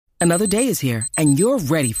Another day is here, and you're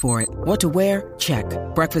ready for it. What to wear? Check.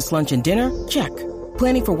 Breakfast, lunch, and dinner? Check.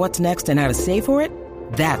 Planning for what's next and how to save for it?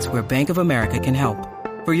 That's where Bank of America can help.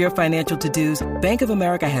 For your financial to-dos, Bank of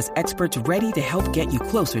America has experts ready to help get you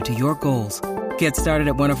closer to your goals. Get started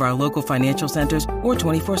at one of our local financial centers or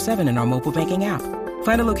 24/7 in our mobile banking app.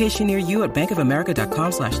 Find a location near you at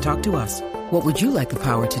bankofamerica.com/talktous. What would you like the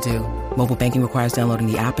power to do? Mobile banking requires downloading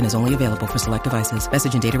the app and is only available for select devices.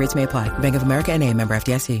 Message and data rates may apply. Bank of America N.A., member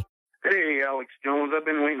FDIC. Hey, Alex Jones. I've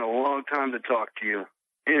been waiting a long time to talk to you.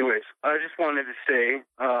 Anyways, I just wanted to say,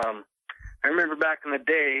 I remember back in the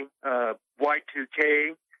day,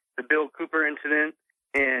 Y2K, the Bill Cooper incident,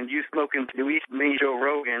 and you smoking weed, me, Joe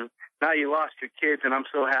Rogan. Now you lost your kids, and I'm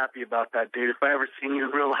so happy about that, dude. If I ever seen you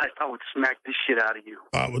in real life, I would smack the shit out of you.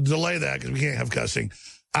 We'll delay that because we can't have cussing.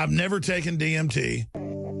 I've never taken DMT.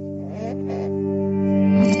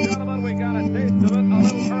 Gentlemen, we got a taste of it a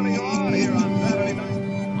little early on here on Saturday night.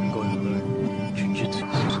 I'm going to learn jiu-jitsu.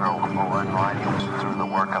 So we'll enlighten you through the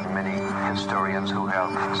work of many historians who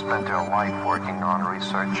have spent their life working on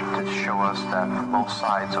research to show us that both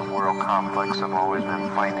sides of world conflicts have always been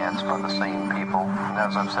financed by the same people. And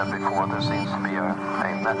as I've said before, there seems to be a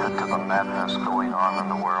method to the madness going on in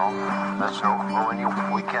the world. So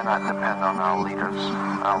we cannot depend on our leaders.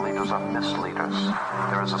 Our leaders are misleaders.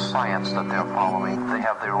 There is a science that they're following. They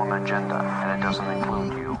have their own agenda, and it doesn't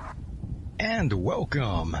include you. And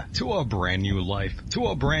welcome to a brand new life, to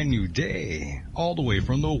a brand new day, all the way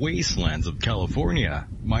from the wastelands of California.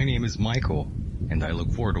 My name is Michael, and I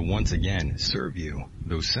look forward to once again serve you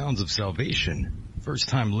those sounds of salvation.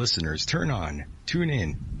 First-time listeners, turn on, tune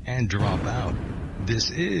in, and drop out. This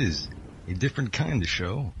is a different kind of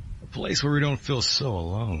show, a place where we don't feel so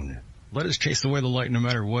alone. Let us chase away the light no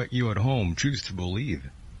matter what you at home choose to believe.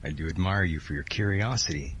 I do admire you for your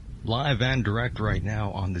curiosity. Live and direct right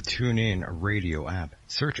now on the TuneIn radio app.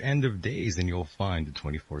 Search End of Days and you'll find the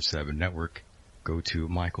 24/7 network. Go to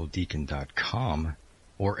michaeldeacon.com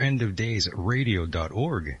or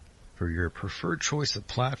endofdaysradio.org for your preferred choice of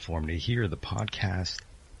platform to hear the podcast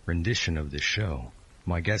rendition of the show.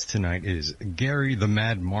 My guest tonight is Gary the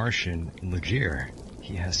Mad Martian Legier.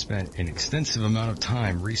 He has spent an extensive amount of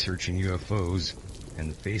time researching UFOs and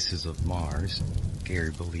the faces of Mars.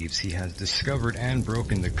 Gary believes he has discovered and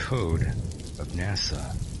broken the code of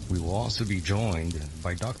NASA. We will also be joined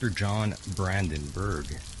by Dr. John Brandenburg.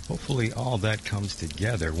 Hopefully all that comes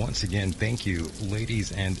together. Once again, thank you,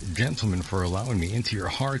 ladies and gentlemen, for allowing me into your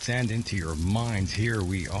hearts and into your minds. Here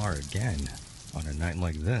we are again on a night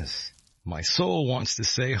like this. My soul wants to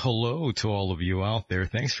say hello to all of you out there.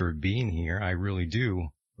 Thanks for being here. I really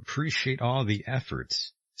do appreciate all the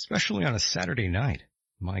efforts, especially on a Saturday night.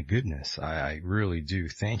 My goodness, I really do.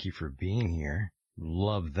 Thank you for being here.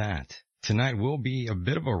 Love that. Tonight will be a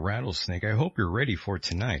bit of a rattlesnake. I hope you're ready for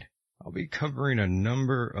tonight. I'll be covering a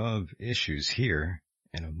number of issues here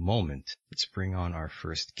in a moment. Let's bring on our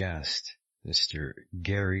first guest, Mr.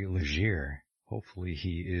 Gary Legier. Hopefully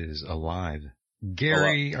he is alive.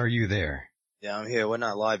 Gary, Hello. Are you there? Yeah, I'm here. We're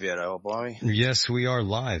not live yet, I hope, are we? Yes, we are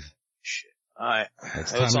live. Shit. All right.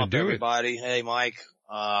 It's hey, time what's to up, do everybody? Hey, Mike.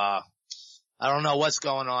 I don't know what's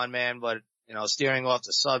going on, man, but, steering off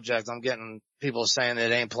the subject, I'm getting people saying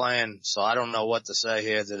that it ain't playing, so I don't know what to say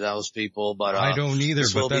here to those people, but, I don't either,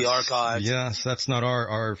 this but will be archived. Yes, that's not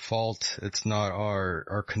our fault. It's not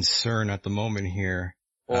our concern at the moment here.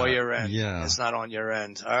 Or your end. Yeah. It's not on your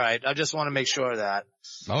end. All right. I just want to make sure of that.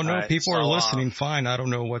 Oh, no, right, people are listening fine. I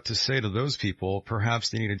don't know what to say to those people. Perhaps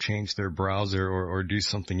they need to change their browser or do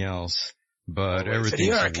something else, but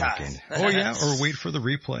everything's working. Oh, yeah, or wait for the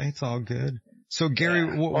replay. It's all good. So,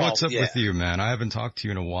 Gary, what's up with you, man? I haven't talked to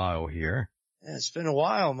you in a while here. Yeah, it's been a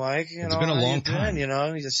while, Mike. It's been a long time.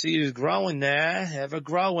 You see you growing there, ever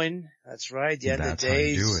growing. That's right. The end of the days. That's how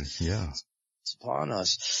you do it, yeah. It's upon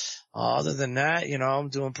us. Other than that, I'm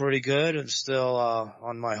doing pretty good. I'm still,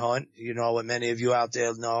 on my hunt. What many of you out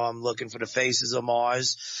there know, I'm looking for the faces of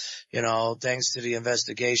Mars. Thanks to the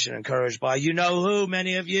investigation encouraged by who,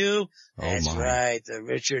 many of you. That's right, the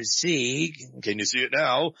Richard C. Can you see it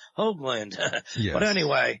now? Hoagland. Yes. But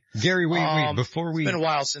anyway. Gary, wait, before we. It's been a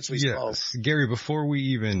while since we spoke. Gary, before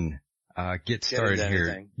we even, get started here.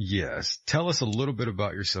 Anything. Yes. Tell us a little bit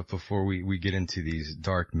about yourself before we get into these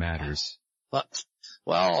dark matters.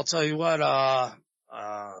 Well, I'll tell you what, I've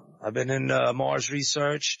been in Mars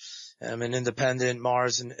research. I'm an independent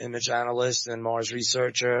Mars image analyst and Mars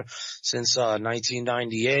researcher since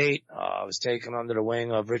 1998. I was taken under the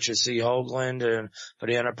wing of Richard C. Hoagland and for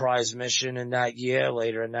the Enterprise mission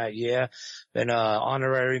later in that year. Been an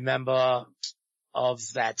honorary member of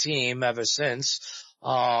that team ever since.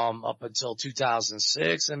 up until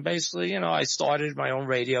 2006. And basically, I started my own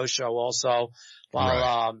radio show also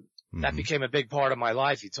while, that became a big part of my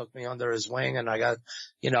life. He took me under his wing, and I got,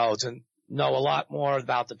 to know a lot more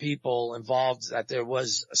about the people involved, that there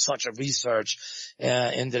was such a research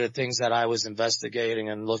into the things that I was investigating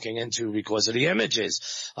and looking into because of the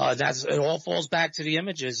images. It all falls back to the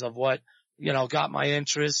images of what, got my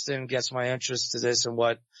interest and gets my interest to this, and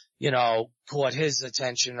what, caught his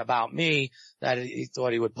attention about me, that he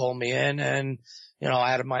thought he would pull me in. And,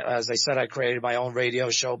 I had as I said, I created my own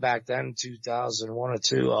radio show back then, 2001 or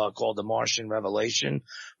 2, called the Martian Revelation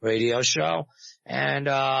radio show. And,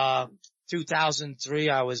 2003,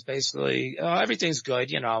 I was basically, everything's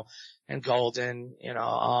good, and golden,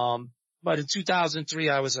 but in 2003,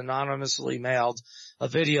 I was anonymously mailed a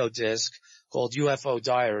video disc called UFO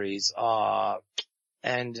Diaries,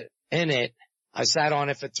 and in it, I sat on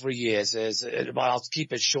it for 3 years. I'll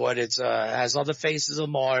keep it short. It has other faces of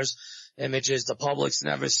Mars images the public's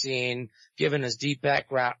never seen, giving us deep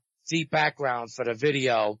background for the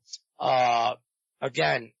video.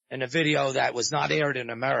 Again, in a video that was not aired in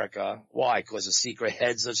America. Why? Because of secret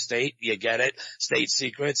heads of state. You get it? State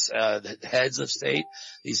secrets, the heads of state,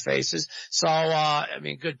 these faces. So,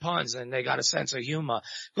 good puns, and they got a sense of humor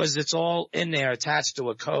because it's all in there attached to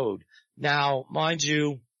a code. Now, mind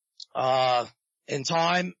you, in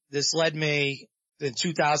time, this led me in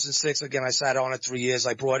 2006. Again, I sat on it 3 years.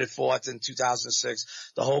 I brought it forth in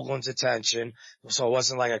 2006, the Hoagland's attention. So it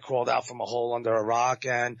wasn't like I crawled out from a hole under a rock.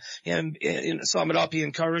 And sum it up, he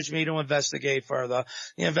encouraged me to investigate further.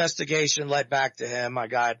 The investigation led back to him. I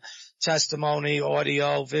got testimony,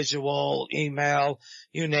 audio, visual, email,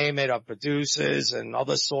 you name it, of producers and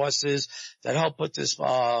other sources that helped put this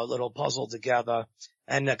little puzzle together.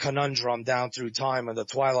 And the conundrum down through time, and the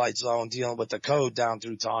Twilight Zone, dealing with the code down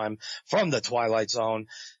through time from the Twilight Zone,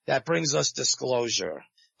 that brings us disclosure.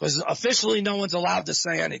 Because officially no one's allowed to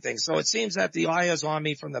say anything. So it seems that the eye is on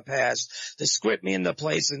me from the past to script me into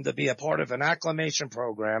place and to be a part of an acclimation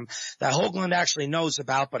program that Hoagland actually knows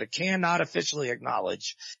about, but it cannot officially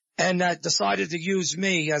acknowledge. And that decided to use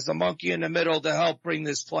me as the monkey in the middle to help bring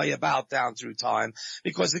this play about down through time.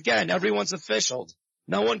 Because again, everyone's officialed.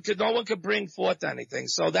 No one could bring forth anything.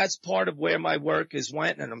 So that's part of where my work has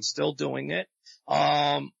went, and I'm still doing it.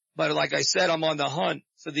 But like I said, I'm on the hunt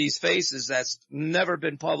for these faces that's never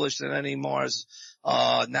been published in any Mars,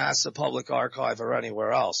 NASA public archive or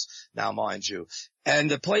anywhere else. Now, mind you.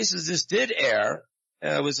 And the places this did air,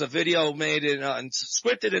 it was a video made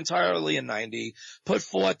scripted entirely in 90, put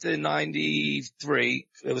forth in 93.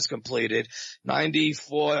 It was completed.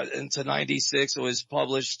 94 into 96, it was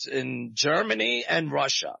published in Germany and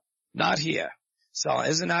Russia, not here. So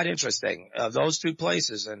isn't that interesting? Those two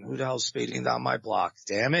places, and who the hell's speeding down my block?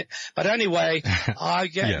 Damn it. But anyway, this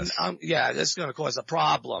is going to cause a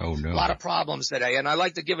problem. Oh, no. A lot of problems today. And I'd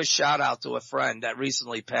like to give a shout out to a friend that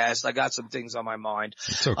recently passed. I got some things on my mind.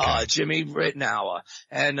 It's okay. Jimmy Rittenauer.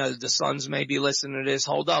 And the sons may be listening to this.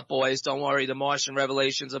 Hold up, boys. Don't worry. The Martian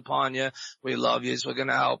Revelation's upon you. We love you. We're going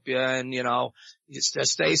to help you. And,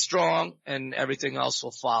 just stay strong, and everything else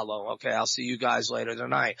will follow. Okay, I'll see you guys later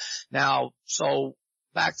tonight. Now, so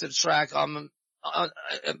back to the track.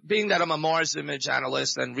 Being that I'm a Mars image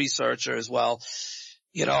analyst and researcher as well,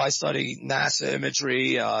 I study NASA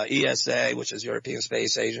imagery, ESA, which is European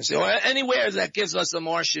Space Agency, or anywhere that gives us a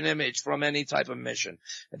Martian image from any type of mission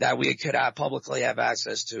that we could publicly have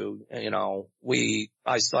access to.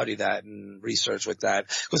 I study that and research with that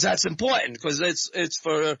because that's important, because it's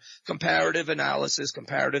for comparative analysis,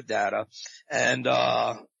 comparative data, and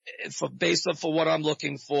based on what I'm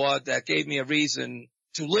looking for, that gave me a reason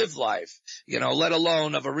to live life, let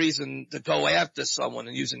alone of a reason to go after someone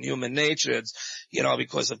and using human nature,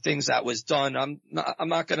 because of things that was done. I'm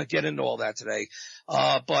not going to get into all that today.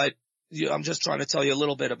 But I'm just trying to tell you a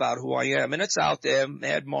little bit about who I am, and it's out there.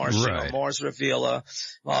 Mad Martian, right. Mars Revealer,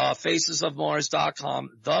 facesofmars.com,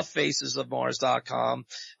 thefacesofmars.com.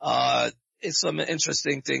 It's some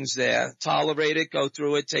interesting things there. Tolerate it, go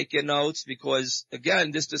through it, take your notes, because again,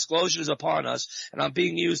 this disclosure is upon us, and I'm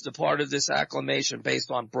being used a part of this acclamation based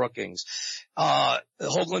on Brookings.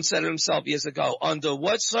 Hoagland said it himself years ago, under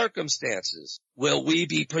what circumstances will we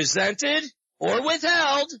be presented or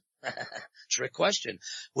withheld? Trick question.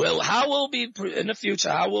 How will be in the future,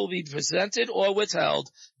 how will be presented or withheld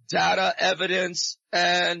data, evidence,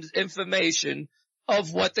 and information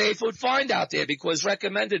of what they would find out there, because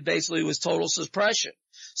recommended basically was total suppression.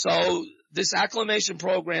 So this acclimation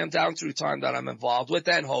program down through time that I'm involved with,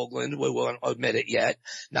 and Hoagland, we won't admit it yet,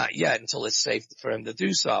 not yet until it's safe for him to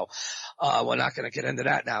do so. We're not going to get into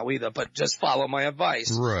that now either, but just follow my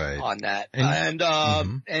advice right. on that.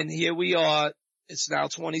 And here we are. It's now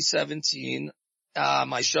 2017.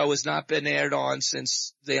 My show has not been aired on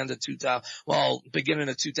since the end of beginning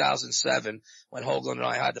of 2007 when Hoagland and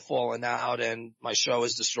I had the falling out and my show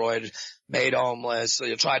was destroyed, made homeless. So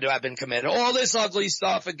you tried to have been committed. All this ugly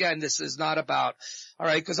stuff. Again, this is not about, all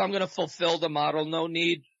right, because I'm going to fulfill the model. No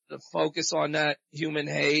need to focus on that human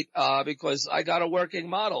hate, because I got a working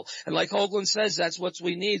model. And like Hoagland says, that's what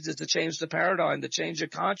we need is to change the paradigm, to change the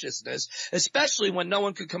consciousness, especially when no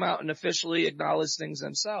one could come out and officially acknowledge things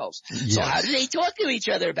themselves. Yes. So how do they talk to each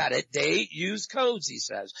other about it? They use codes, he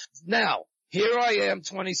says. Now, here I am,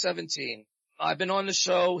 2017. I've been on the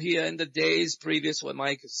show here in the days previous with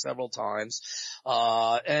Mike several times,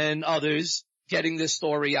 and others, getting this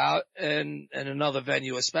story out and another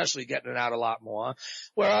venue, especially getting it out a lot more,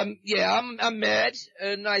 where I'm mad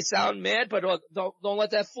and I sound mad, but don't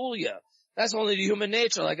let that fool you. That's only the human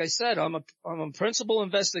nature. Like I said, I'm a principal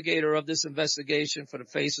investigator of this investigation for the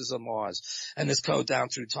Faces of Mars and this code down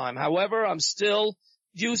through time. However, I'm still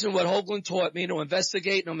using what Hoagland taught me to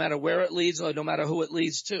investigate no matter where it leads or no matter who it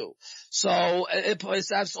leads to. So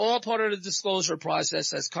that's all part of the disclosure process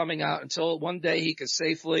that's coming out until one day he can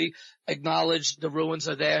safely acknowledge the ruins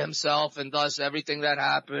are there himself and thus everything that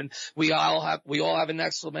happened. We all have an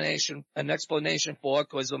explanation for it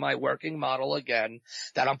because of my working model again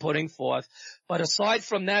that I'm putting forth. But aside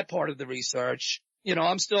from that part of the research,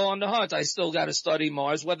 I'm still on the hunt. I still got to study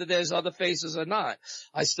Mars, whether there's other faces or not.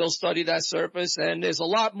 I still study that surface, and there's a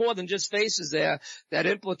lot more than just faces there that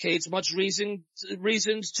implicates much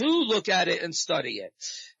reasons to look at it and study it.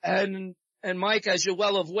 And Mike, as you're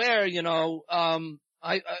well aware,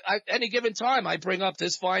 I any given time, I bring up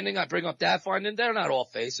this finding, I bring up that finding. They're not all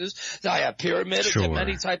faces. I have pyramids, sure.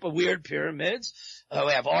 Many type of weird pyramids.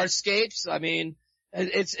 We have artscapes. I mean,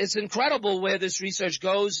 it's incredible where this research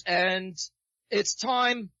goes, and it's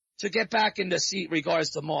time to get back in the seat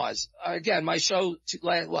regards to Mars. Again, my show,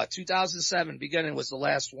 2007 beginning was the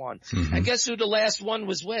last one. Mm-hmm. And guess who the last one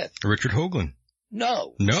was with? Richard Hoagland.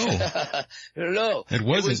 No. No. No. It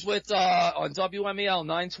wasn't. It was with, on WMEL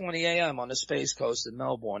 9:20 a.m. on the Space Coast in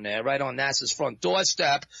Melbourne there, right on NASA's front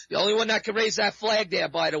doorstep. The only one that could raise that flag there,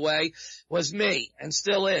 by the way, was me, and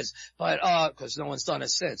still is. But, cause no one's done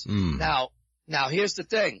it since. Now here's the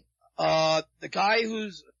thing. The guy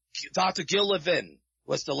who's, Dr. Gil Levin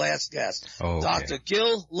was the last guest. Oh, okay. Dr.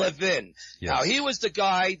 Gil Levin. Yes. Now, he was the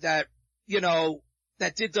guy that,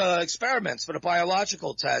 that did the experiments for the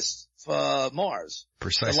biological tests for Mars.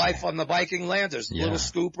 Precisely. The life on the Viking landers. The little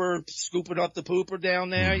scooper, scooping up the pooper down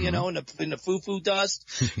there, in the foo-foo dust,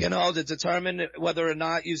 to determine whether or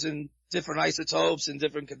not using different isotopes in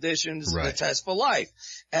different conditions to test for life.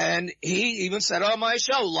 And he even said on my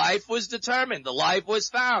show, life was determined, the life was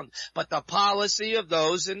found, but the policy of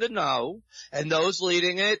those in the know and those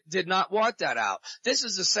leading it did not want that out. This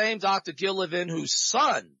is the same Dr. Gil Levin whose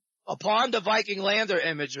son, upon the Viking lander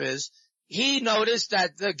images, he noticed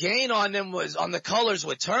that the gain on them was, on the colors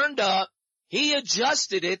were turned up. He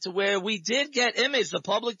adjusted it to where we did get image, the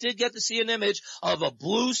public did get to see an image of a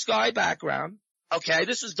blue sky background. Okay,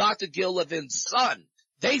 this is Dr. Gil Levin's son.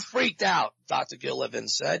 They freaked out, Dr. Gil Levin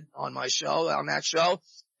said on that show,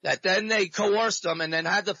 that then they coerced him and then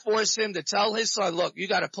had to force him to tell his son, look, you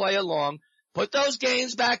gotta play along, put those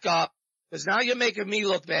gains back up, because now you're making me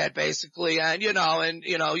look bad, basically, and your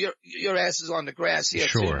ass is on the grass here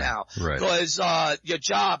too now. Right. Because, your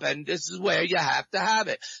job, and this is where you have to have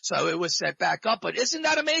it. So it was set back up, but isn't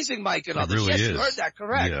that amazing, Mike and others? Really yes, is. You heard that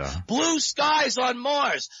correct. Yeah. Blue skies on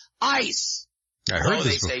Mars, ice. I heard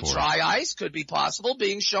this they before. Say dry ice could be possible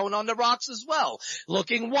being shown on the rocks as well,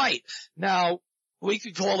 looking white. Now, we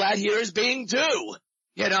could call that here as being dew,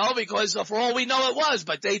 because for all we know it was,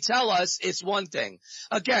 but they tell us it's one thing.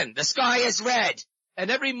 Again, the sky is red, and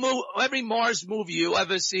every Mars movie you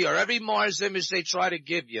ever see or every Mars image they try to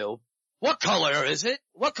give you, what color is it?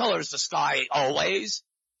 What color is the sky always?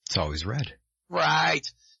 It's always red. Right.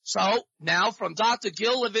 So now from Dr.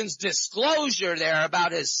 Gil Levin's disclosure there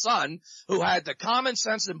about his son, who had the common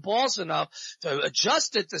sense and balls enough to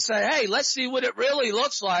adjust it to say, hey, let's see what it really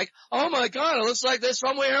looks like. Oh my God, it looks like there's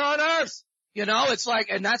somewhere here on Earth. It's like,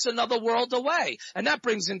 and that's another world away. And that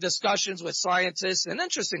brings in discussions with scientists and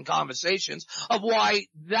interesting conversations of why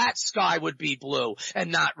that sky would be blue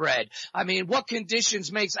and not red. I mean, what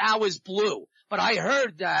conditions makes ours blue? But I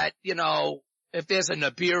heard that, if there's a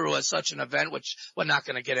Nibiru or such an event, which we're not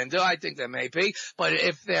going to get into, I think there may be, but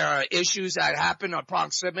if there are issues that happen or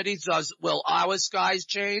proximity, will our skies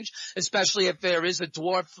change? Especially if there is a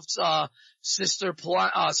dwarf sister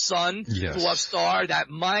sun, Yes. dwarf star that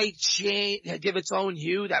might change, give its own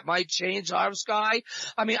hue, that might change our sky.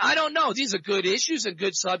 I mean, I don't know. These are good issues and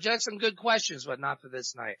good subjects and good questions, but not for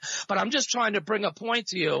this night. But I'm just trying to bring a point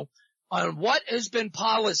to you on what has been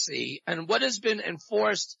policy and what has been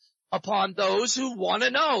enforced upon those who want to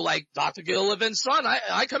know, like Dr. Gillivan's son.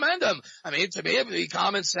 I commend him. I mean, to me, it would be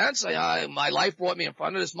common sense. My life brought me in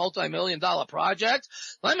front of this multi-million-dollar project.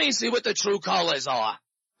 Let me see what the true colors are,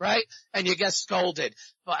 right? And you get scolded.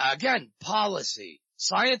 But again, policy.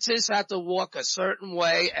 Scientists have to walk a certain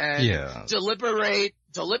way and deliberate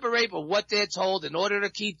with what they're told in order to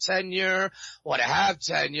keep tenure or to have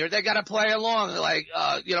tenure. They got to play along, like,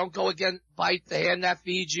 go again, bite the hand that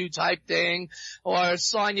feeds you type thing, or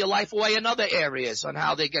sign your life away in other areas on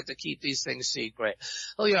how they get to keep these things secret.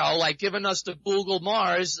 Like giving us the Google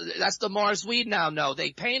Mars. That's the Mars we now know.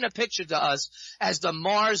 They paint a picture to us as the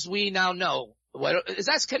Mars we now know.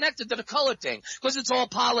 That's connected to the color thing, because it's all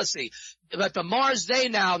policy. But the Mars they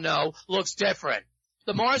now know looks different.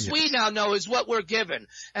 The Mars we now know is what we're given,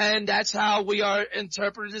 and that's how we are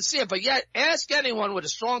interpreted to see it. But yet, ask anyone with a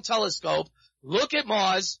strong telescope, look at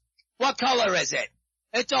Mars, what color is it?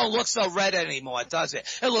 It don't look so red anymore, does it?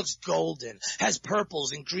 It looks golden, has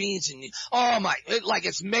purples and greens, and like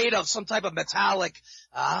it's made of some type of metallic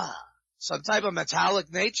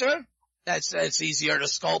nature. It's easier to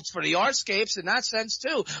sculpt for the artscapes in that sense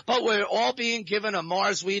too. But we're all being given a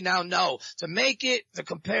Mars we now know to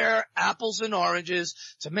compare apples and oranges,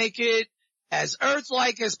 to make it as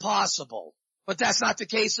Earth-like as possible. But that's not the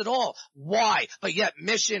case at all. Why? But yet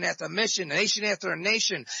mission after mission, nation after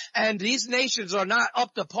nation, and these nations are not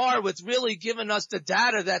up to par with really giving us the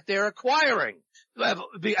data that they're acquiring.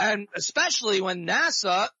 And especially when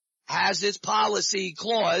NASA has its policy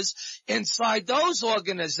clause inside those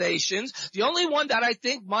organizations. The only one that I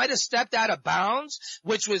think might have stepped out of bounds,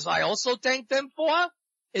 which was I also thank them for,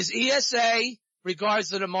 is ESA regards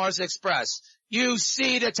to the Mars Express. You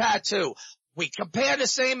see the tattoo. We compare the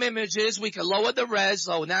same images. We can lower the res,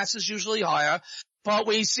 though NASA's usually higher, but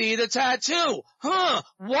we see the tattoo.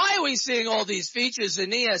 Why are we seeing all these features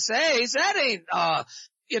in ESAs? That ain't,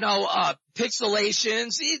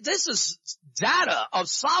 pixelations. This is data of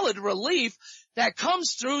solid relief that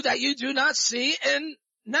comes through that you do not see in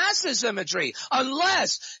NASA's imagery,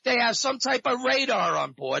 unless they have some type of radar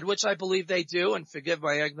on board, which I believe they do, and forgive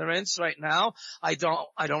my ignorance right now. I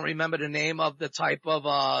don't remember the name of the type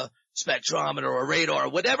of, spectrometer or radar,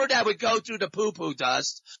 whatever that would go through the poo-poo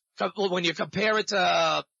dust. When you compare it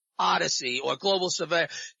to Odyssey or Global Surveyor,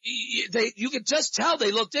 you can just tell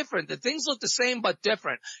they look different. The things look the same but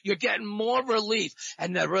different. You're getting more relief.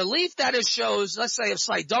 And the relief that it shows, let's say of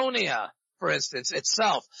Cydonia, for instance,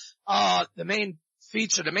 itself, the main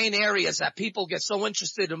feature, the main areas that people get so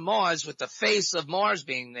interested in Mars with the face of Mars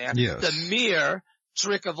being there, the mere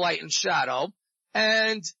trick of light and shadow.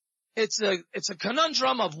 And it's a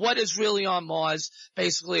conundrum of what is really on Mars.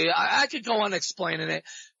 Basically, I could go on explaining it,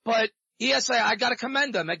 but ESA, I gotta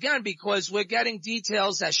commend them again, because we're getting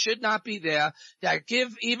details that should not be there, that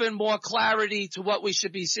give even more clarity to what we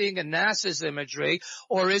should be seeing in NASA's imagery.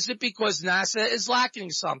 Or is it because NASA is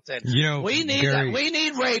lacking something? We need Gary, we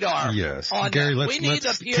need radar. Yes. On Gary, that.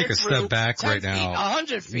 let's take a step back right now.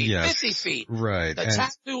 100 feet, 50 feet. Right. The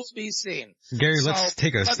tattoo will be seen. Gary, let's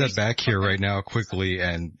take a step back here right now quickly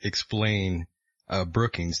and explain,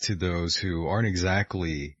 Brookings to those who aren't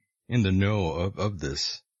exactly in the know of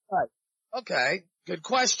this. Right. Okay, good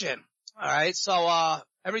question. All right, so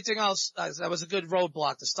everything else that was a good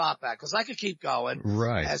roadblock to stop at, because I could keep going.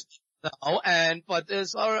 Right. But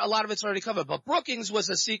there's a lot of it's already covered. But Brookings was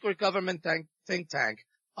a secret government think tank.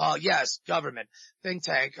 Yes, government think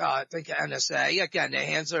tank. Think NSA. Again, their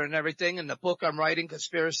hands are in everything. In the book I'm writing,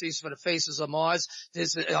 Conspiracies for the Faces of Mars,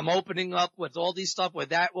 I'm opening up with all these stuff where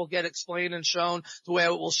that will get explained and shown, to where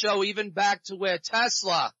it will show even back to where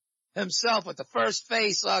Tesla himself with the first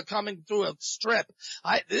face coming through a strip.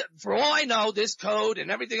 For all I know, this code and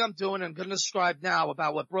everything I'm doing, I'm going to describe now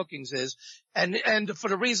about what Brookings is, and for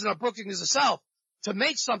the reason of Brookings itself, to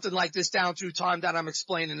make something like this down through time that I'm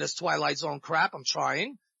explaining this Twilight Zone crap. I'm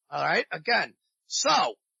trying. All right, again.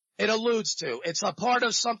 So it alludes to, it's a part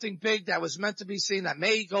of something big that was meant to be seen that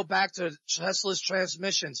may go back to Tesla's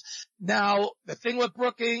transmissions. Now, the thing with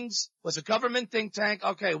Brookings was a government think tank.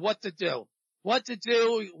 Okay, what to do? What to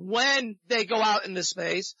do when they go out into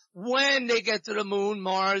space, when they get to the moon,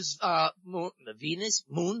 Mars, Venus,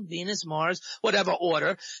 Mars, whatever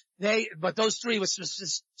order. But those three were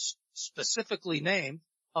specifically named,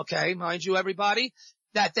 okay, mind you, everybody,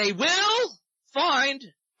 that they will find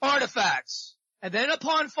artifacts. And then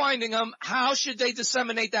upon finding them, how should they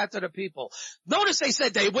disseminate that to the people? Notice they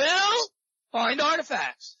said they will. find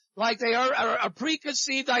artifacts. Like they are a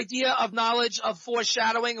preconceived idea of knowledge of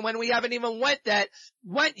foreshadowing, and when we haven't even went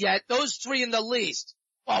yet, those three in the least.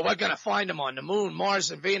 Oh, we're gonna find them on the moon,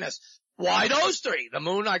 Mars, and Venus. Why those three? The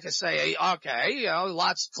moon, I could say, okay,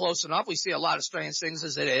 lots close enough. We see a lot of strange things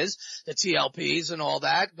as it is. The TLPs and all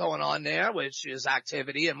that going on there, which is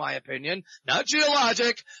activity, in my opinion. Not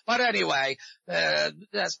geologic, but anyway,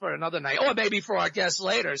 that's for another night. Or maybe for our guest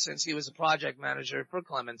later, since he was a project manager for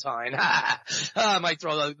Clementine. I might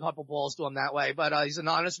throw a couple balls to him that way, but he's an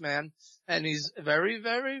honest man. And he's very,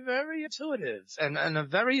 very, very intuitive and a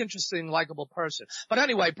very interesting, likable person. But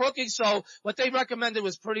anyway, Brookings, so what they recommended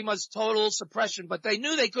was pretty much total suppression, but they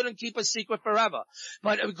knew they couldn't keep a secret forever.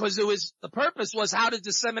 But because the purpose was how to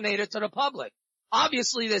disseminate it to the public.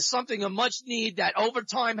 Obviously, there's something of much need that over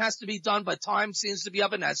time has to be done, but time seems to be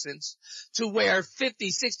of an essence to where 50,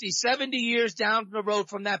 60, 70 years down the road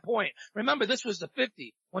from that point. Remember, this was the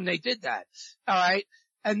 50 when they did that. All right.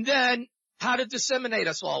 And then how to disseminate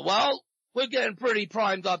us all. Well, we're getting pretty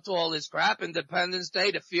primed up to all this crap. Independence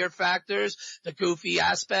Day, the fear factors, the goofy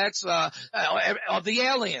aspects, of the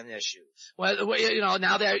alien issue. Well,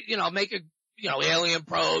 now they're, making, alien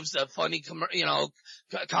probes, the funny,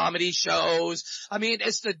 comedy shows. I mean,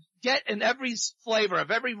 it's to get in every flavor of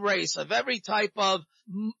every race, of every type of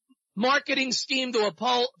marketing scheme to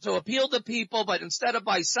appeal to people, but instead of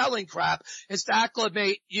by selling crap, it's to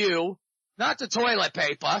acclimate you, not to toilet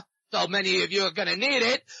paper. So many of you are going to need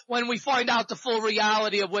it when we find out the full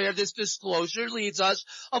reality of where this disclosure leads us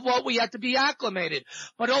of what we have to be acclimated.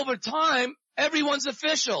 But over time, everyone's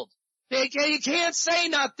official. You can't say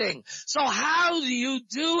nothing. So how do you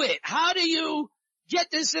do it? How do you get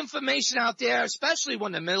this information out there, especially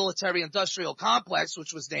when the military-industrial complex,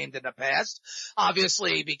 which was named in the past,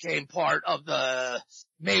 obviously became part of the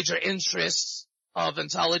major interests of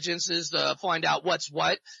intelligences to find out what's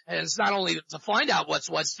what, and it's not only to find out what's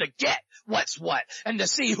what, it's to get what's what, and to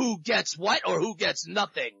see who gets what or who gets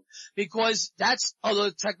nothing, because that's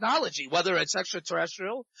other technology, whether it's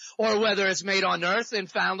extraterrestrial or whether it's made on Earth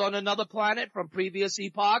and found on another planet from previous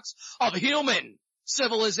epochs of human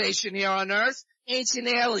civilization here on Earth. Ancient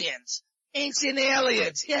aliens,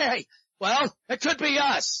 yay! Well, it could be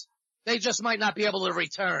us. They just might not be able to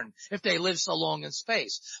return if they live so long in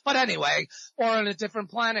space. But anyway, or on a different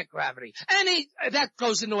planet, gravity. That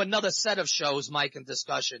goes into another set of shows, Mike, and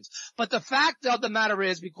discussions. But the fact of the matter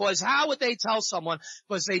is, because how would they tell someone,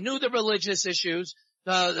 because they knew the religious issues,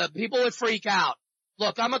 the people would freak out.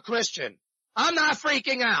 Look, I'm a Christian. I'm not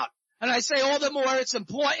freaking out. And I say all the more it's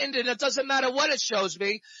important, and it doesn't matter what it shows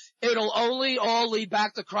me. It'll only all lead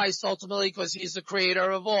back to Christ ultimately, because he's the creator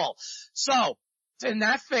of all. So, in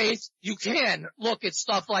that faith, you can look at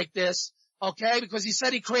stuff like this, okay? Because he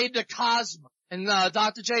said he created a cosmos. And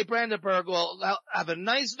Dr. J. Brandenburg will have a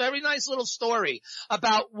very nice little story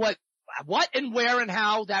about what and where and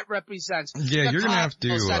how that represents. Yeah, you're gonna have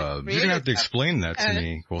to explain that to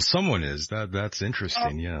me. Well, someone is. That's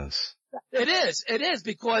interesting, yes. It is,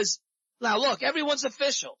 because now look, everyone's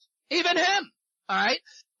official. Even him. All right?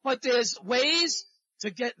 But there's ways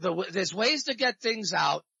to get things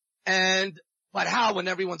out, but how when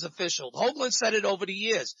everyone's official? Hoagland said it over the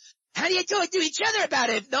years. How do you talk to each other about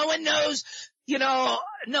it if no one knows,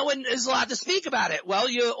 no one is allowed to speak about it? Well,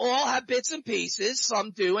 you all have bits and pieces.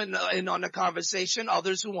 Some do and on the conversation,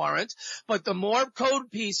 others who aren't. But the more code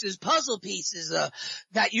pieces, puzzle pieces,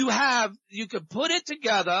 that you have, you could put it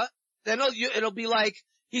together. Then it'll be like,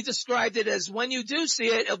 he described it as when you do see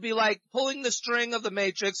it, it'll be like pulling the string of the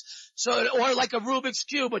Matrix, or like a Rubik's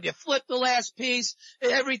Cube. When you flip the last piece,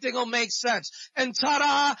 everything will make sense. And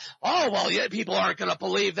ta-da! Oh, well, yeah, people aren't going to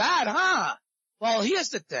believe that, huh? Well,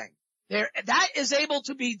 here's the thing. That is able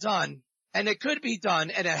to be done, and it could be done,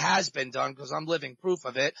 and it has been done, because I'm living proof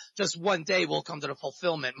of it. Just one day we'll come to the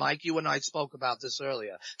fulfillment. Mike, you and I spoke about this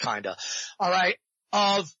earlier, kinda. All right?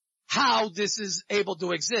 Of how this is able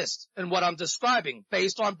to exist and what I'm describing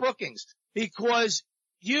based on Brookings, because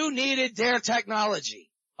you needed their technology.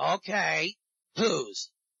 Okay. Whose?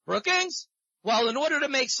 Brookings? Well, in order to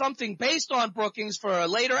make something based on Brookings for a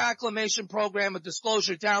later acclimation program of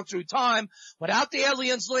disclosure down through time without the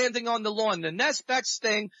aliens landing on the lawn, the next best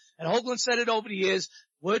thing, and Hoagland said it over the years,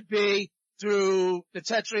 would be through the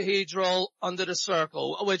tetrahedral under the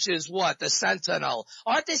circle, which is what? The Sentinel.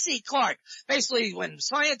 Arthur C. Clarke. Basically, when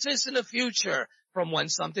scientists in the future, from when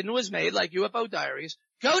something was made, like UFO diaries,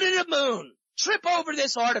 go to the moon, trip over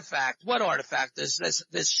this artifact. What artifact?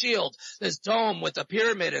 This shield, this dome with a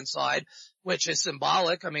pyramid inside, which is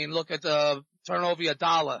symbolic. I mean, look at turn over your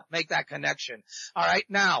dollar, make that connection. All right,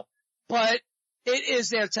 now, but it is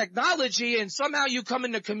their technology, and somehow you come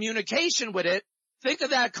into communication with it. think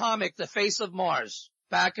of that comic, The Face of Mars,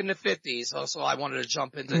 back in the 50s. Also, I wanted to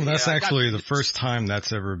jump into. Well, that's actually the first time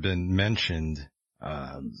that's ever been mentioned.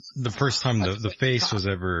 The first time the face was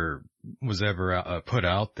ever put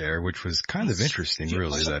out there, which was kind of interesting,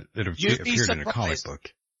 really, that it appeared in a comic book.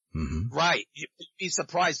 Mm-hmm. Right. You'd be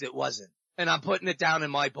surprised it wasn't. And I'm putting it down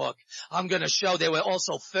in my book. I'm going to show there were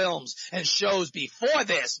also films and shows before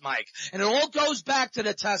this, Mike. And it all goes back to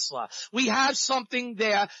the Tesla. We have something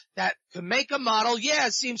there that can make a model. Yeah,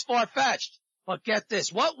 it seems far-fetched. But get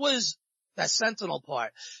this. What was that Sentinel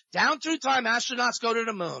part? Down through time, astronauts go to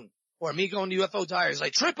the moon. Or me going to UFO Diaries. I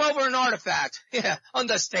trip over an artifact. Yeah,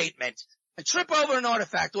 understatement. I trip over an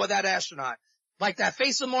artifact or that astronaut. Like that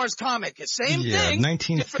Face of Mars comic. It's same thing. Yeah,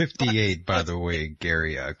 1958, by the way,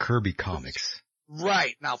 Gary, Kirby Comics.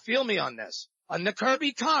 Right. Now, feel me on this. On the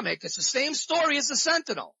Kirby comic, it's the same story as the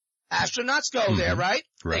Sentinel. Astronauts go there, right?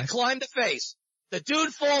 They climb the face. The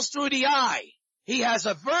dude falls through the eye. He has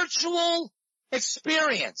a virtual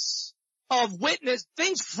experience of witness,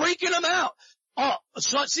 things freaking him out. Oh,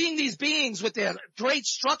 so seeing these beings with their great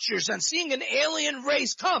structures and seeing an alien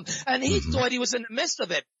race come, and he thought he was in the midst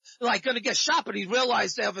of it, like gonna get shot, but he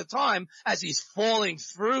realized over time, as he's falling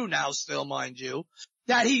through now still, mind you,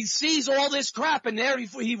 that he sees all this crap, and there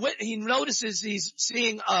he notices he's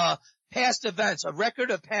seeing, past events, a record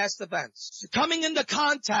of past events, coming into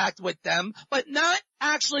contact with them, but not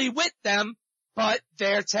actually with them, but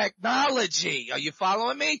their technology. Are you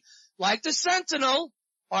following me? Like the Sentinel,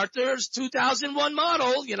 Arthur's 2001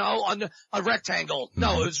 model, you know, on a rectangle.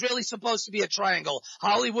 No, it was really supposed to be a triangle.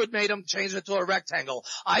 Hollywood made him change it to a rectangle.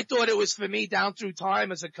 I thought it was for me down through time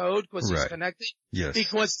as a code because he's connected. Yes.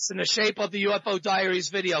 Because it's in the shape of the UFO Diaries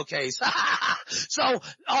video case. So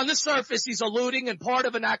on the surface, he's alluding and part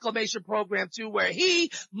of an acclimation program too, where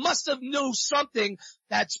he must have knew something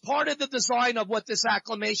that's part of the design of what this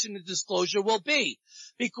acclimation and disclosure will be.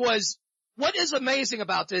 Because what is amazing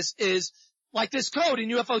about this is, like this code in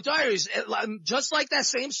UFO Diaries, just like that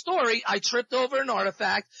same story, I tripped over an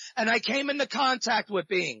artifact and I came into contact with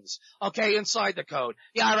beings, okay, inside the code.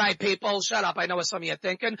 Yeah, all right, people, shut up. I know what some of you are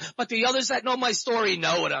thinking, but the others that know my story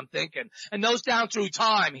know what I'm thinking. And those down through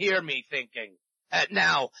time hear me thinking at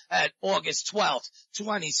August 12th,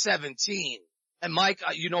 2017. And Mike,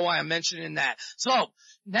 you know why I'm mentioning that. So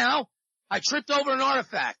now I tripped over an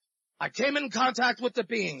artifact. I came in contact with the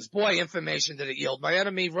beings. Boy, information did it yield. My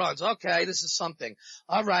enemy runs. Okay, this is something.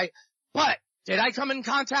 All right. But did I come in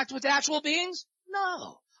contact with actual beings?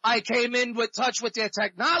 No. I came in with touch with their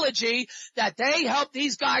technology that they helped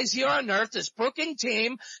these guys here on Earth, this Brooking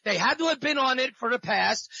team. They had to have been on it for the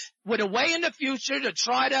past with a way in the future to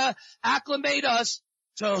try to acclimate us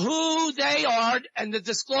to who they are and the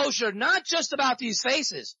disclosure, not just about these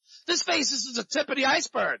faces. This face is the tip of the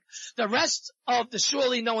iceberg. The rest of the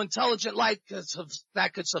surely no intelligent life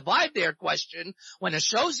that could survive their question when it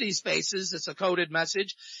shows these faces, it's a coded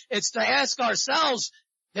message. It's to ask ourselves,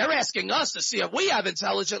 they're asking us to see if we have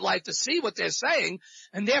intelligent life to see what they're saying,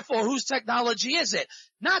 and therefore whose technology is it?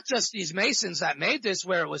 Not just these Masons that made this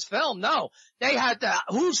where it was filmed, no. They had to,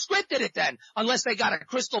 who scripted it then? Unless they got a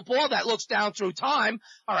crystal ball that looks down through time.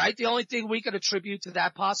 All right, the only thing we could attribute to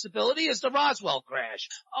that possibility is the Roswell crash.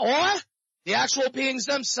 Or the actual beings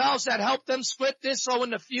themselves that helped them script this, so in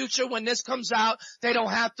the future when this comes out, they don't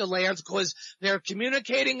have to land because they're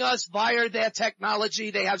communicating us via their technology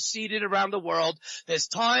they have seeded around the world. There's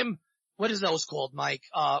time, what is those called, Mike?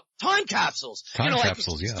 Time capsules. Time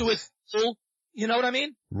capsules, yeah. You know what I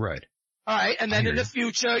mean? Right. All right, and then in the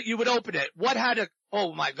future, you would open it.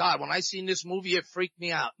 Oh my God, when I seen this movie, it freaked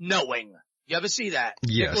me out. Knowing. You ever see that?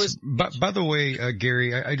 Yes. By the way,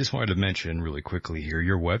 Gary, I just wanted to mention really quickly here,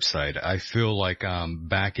 your website. I feel like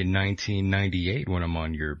back in 1998 when I'm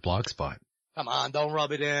on your blogspot. Come on, don't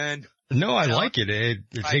rub it in. No, I like it.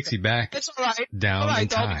 It takes you back it's all right. down all right, in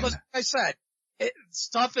time. Because like I said,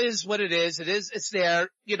 stuff is what it is. It's there.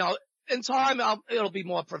 You know, in time, it'll be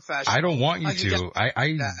more professional. I don't want you to.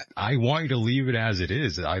 I want you to leave it as it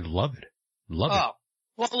is. I love it. Love it.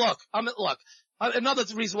 Well, look. Another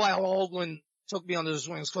reason why Hoagland took me under his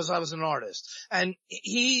wings because I was an artist, and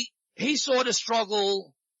he saw the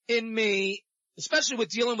struggle in me, especially with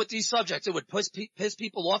dealing with these subjects. It would piss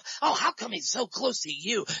people off. Oh, how come he's so close to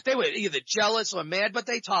you? They were either jealous or mad, but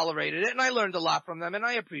they tolerated it, and I learned a lot from them, and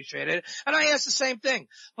I appreciated it. And I asked the same thing.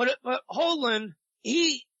 But Hoagland,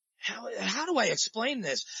 how do I explain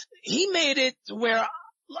this? He made it to where,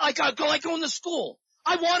 like going to school.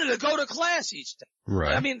 I wanted to go to class each day.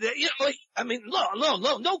 Right. I mean,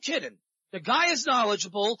 no kidding. The guy is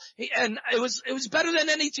knowledgeable, and it was better than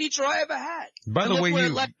any teacher I ever had. By the way,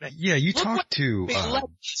 you talked to,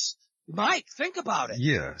 Mike, think about it.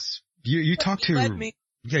 Yes. You talked to,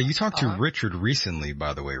 you talked to Uh-huh. Richard recently,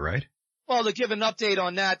 by the way, right? Well, to give an update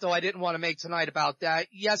on that, though, I didn't want to make tonight about that.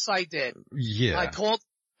 Yes, I did. Yeah.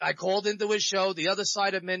 I called into his show, The Other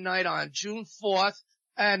Side of Midnight, on June 4th,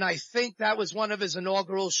 and I think that was one of his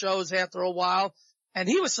inaugural shows after a while, and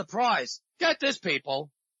he was surprised. Get this, people.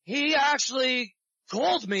 He actually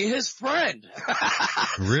called me his friend.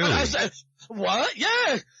 Really? And I said, what?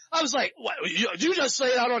 Yeah. I was like, what? You just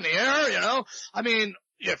say that on the air, you know? I mean,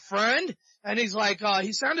 your friend? And he's like,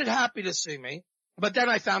 he sounded happy to see me. But then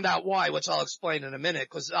I found out why, which I'll explain in a minute,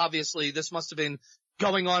 because obviously this must have been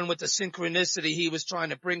going on with the synchronicity he was trying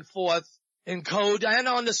to bring forth in code and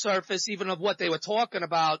on the surface, even of what they were talking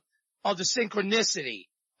about, of the synchronicity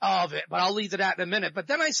of it. But I'll leave to that in a minute. But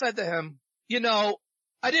then I said to him, you know,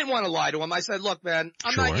 I didn't want to lie to him. I said, look, man,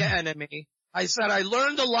 I'm not your enemy. I said, I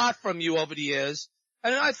learned a lot from you over the years,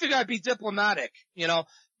 and I figured I'd be diplomatic, you know,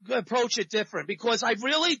 approach it different, because I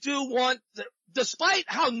really do want despite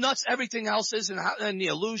how nuts everything else is and the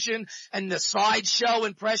illusion and the sideshow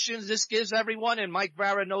impressions this gives everyone, and Mike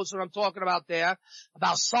Vera knows what I'm talking about there,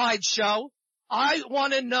 about sideshow, I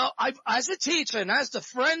want to know, as a teacher and as the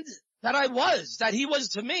friend that he was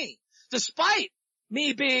to me, despite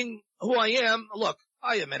me being who I am, look,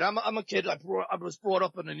 I admit, I'm a kid. I was brought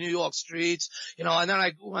up in the New York streets, you know, and then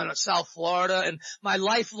I went to South Florida, and my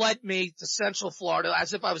life led me to Central Florida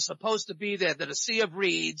as if I was supposed to be there, to the Sea of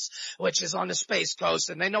Reeds, which is on the Space Coast,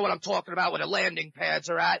 and they know what I'm talking about, where the landing pads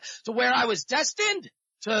are at, to where I was destined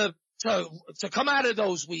to come out of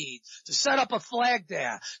those weeds, to set up a flag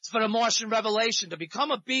there for the Martian revelation, to become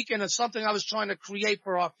a beacon of something I was trying to create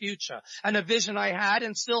for our future, and a vision I had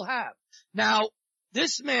and still have. Now,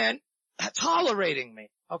 this man tolerating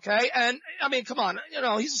me, okay? And I mean, come on, you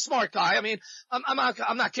know, he's a smart guy. I mean,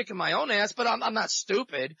 I'm not kicking my own ass, but I'm not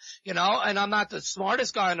stupid, you know, and I'm not the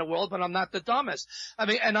smartest guy in the world, but I'm not the dumbest. I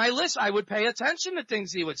mean, and I would pay attention to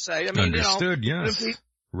things he would say. I mean, understood, you know, yes.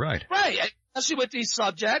 Right. Especially with these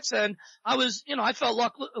subjects, and I was, you know, I felt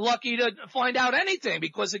lucky to find out anything,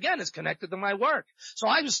 because again, it's connected to my work. So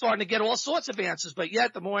I was starting to get all sorts of answers, but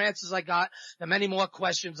yet the more answers I got, the many more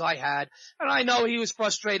questions I had. And I know he was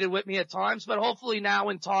frustrated with me at times, but hopefully now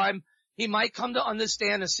in time, he might come to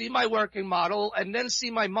understand and see my working model, and then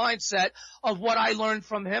see my mindset of what I learned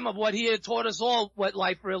from him, of what he had taught us all, what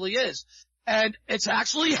life really is. And it's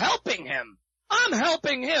actually helping him. I'm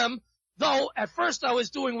helping him. Though at first I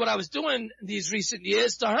was doing what I was doing these recent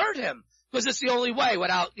years to hurt him, because it's the only way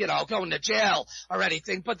without, you know, going to jail or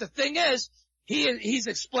anything. But the thing is, he's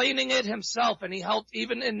explaining it himself, and he helped,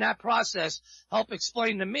 even in that process, help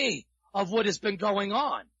explain to me of what has been going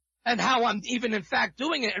on and how I'm even in fact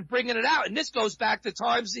doing it and bringing it out. And this goes back to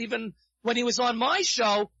times even when he was on my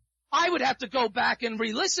show, I would have to go back and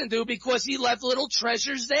re-listen to, because he left little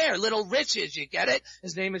treasures there, little riches. You get it?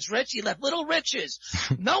 His name is Rich. He left little riches,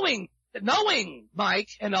 knowing Mike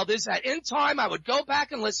and others that in time I would go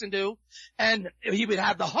back and listen to, and he would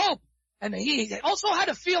have the hope, and he also had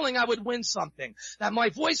a feeling I would win something, that my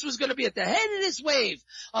voice was going to be at the head of this wave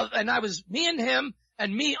and me and him,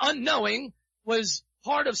 and me unknowing was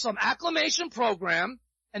part of some acclamation program,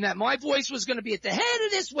 and that my voice was going to be at the head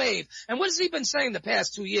of this wave. And what has he been saying the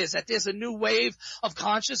past 2 years? That there's a new wave of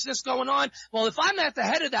consciousness going on? Well, if I'm at the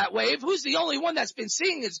head of that wave, who's the only one that's been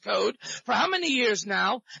seeing his code for how many years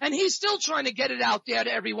now? And he's still trying to get it out there to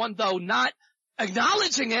everyone, though not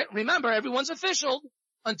acknowledging it. Remember, everyone's official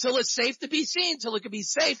until it's safe to be seen, till it can be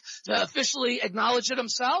safe to officially acknowledge it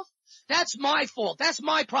himself. That's my fault. That's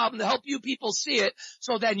my problem, to help you people see it,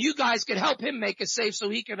 so then you guys can help him make it safe so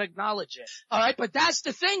he can acknowledge it. All right, but that's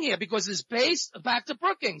the thing here, because it's based back to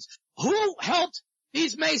Brookings. Who helped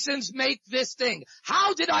these Masons make this thing?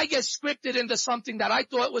 How did I get scripted into something that I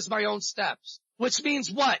thought was my own steps? Which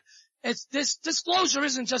means what? This disclosure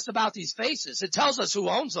isn't just about these faces. It tells us who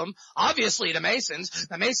owns them. Obviously the Masons.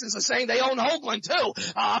 The Masons are saying they own Hoagland too.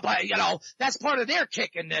 But you know, that's part of their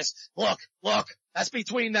kick in this. Look, that's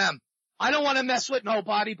between them. I don't want to mess with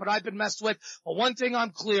nobody, but I've been messed with. But one thing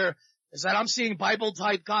I'm clear is that I'm seeing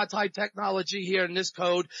Bible-type, God-type technology here in this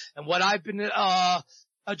code, and what I've been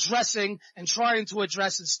addressing and trying to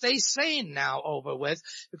address and stay sane now over with,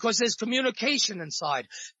 because there's communication inside.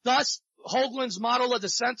 Thus, Hoagland's model of the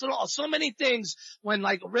Sentinel, so many things, when,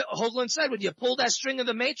 like Hoagland said, when you pull that string of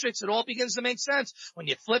the Matrix, it all begins to make sense. When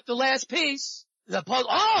you flip the last piece, you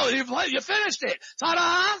finished it.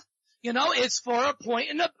 Ta-da! You know, it's for a point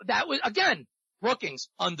that was, again, Brookings,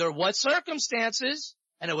 under what circumstances?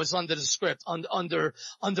 And it was under the script, under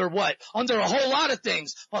what? Under a whole lot of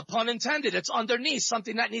things, but pun intended, it's underneath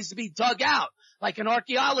something that needs to be dug out, like an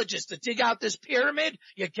archaeologist to dig out this pyramid,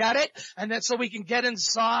 you get it? And then so we can get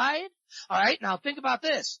inside. All right, now think about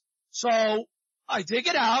this. So I dig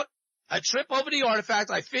it out. I trip over the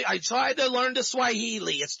artifact. I tried to learn the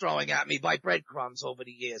Swahili it's throwing at me by breadcrumbs over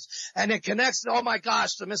the years. And it connects, oh my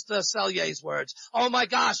gosh, to Mr. Cellier's words. Oh my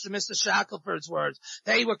gosh, to Mr. Shackelford's words.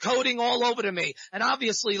 They were coding all over to me. And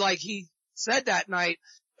obviously, like he said that night,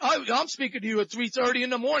 I'm speaking to you at 3:30 in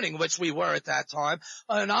the morning, which we were at that time.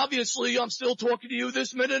 And obviously, I'm still talking to you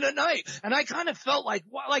this minute at night. And I kind of felt like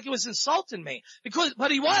it was insulting me.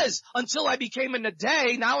 But he was, until I became in the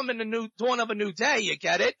day. Now I'm in the dawn of a new day, you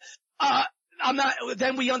get it?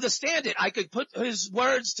 Then we understand it. I could put his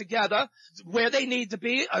words together where they need to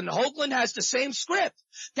be, and Hoagland has the same script.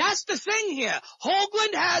 That's the thing here.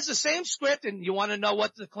 Hoagland has the same script, and you want to know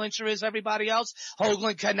what the clincher is, everybody else?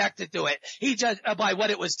 Hoagland connected to it. He just, by what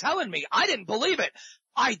it was telling me, I didn't believe it.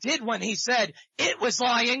 I did when he said it was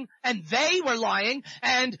lying, and they were lying,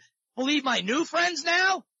 and believe my new friends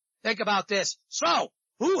now? Think about this. So,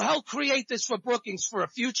 who helped create this for Brookings? For a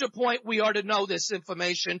future point, we are to know this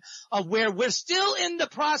information of where we're still in the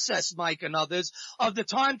process, Mike and others, of the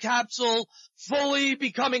time capsule fully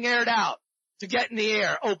becoming aired out to get in the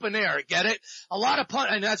air, open air, get it? A lot of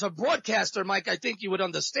and as a broadcaster, Mike, I think you would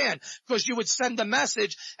understand, because you would send the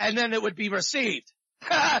message and then it would be received.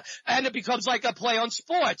 And it becomes like a play on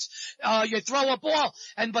sports. You throw a ball,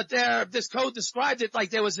 but this code described it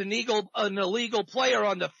like there was an illegal player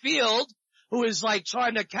on the field who is like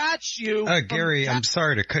trying to catch you. Gary, I'm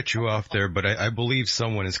sorry to cut you off there, but I believe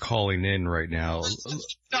someone is calling in right now.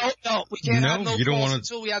 No, we can't have no calls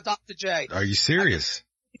until we have Dr. J. Are you serious?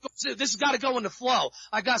 This has got to go in the flow.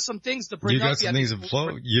 I got some things to bring up. You got some things to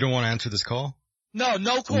flow? You don't want to answer this call? No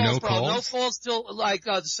calls, bro. No calls till like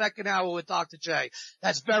the second hour with Dr. J.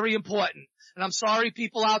 That's very important. And I'm sorry,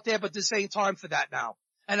 people out there, but this ain't time for that now.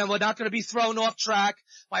 And then we're not going to be thrown off track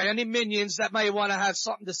by any minions that may want to have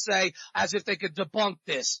something to say as if they could debunk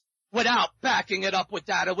this without backing it up with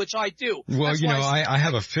data, which I do. Well, that's I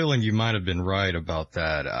have a feeling you might have been right about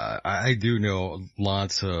that. I do know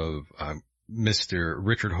lots of Mr.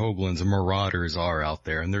 Richard Hoagland's marauders are out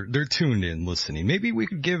there, and they're tuned in listening. Maybe we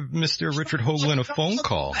could give Mr. Richard Hoagland a phone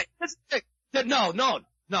call. No,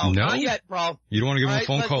 not yet, bro. You don't want to give him a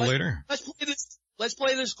phone call later? Let's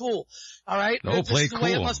play this cool. All right? Oh, play cool. The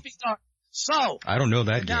way it must be done. So. I don't know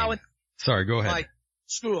that game. Sorry, go ahead.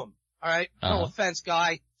 Screw them. All right? No offense,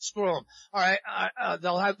 guy. Screw them. All right?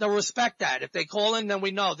 They'll respect that. If they call in, then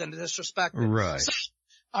we know. Then disrespect them. Right. So,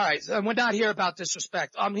 all right. And we're not here about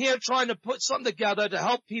disrespect. I'm here trying to put something together to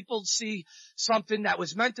help people see something that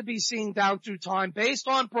was meant to be seen down through time based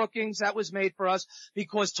on Brookings that was made for us,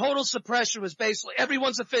 because total suppression was basically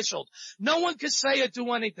everyone's official. No one could say or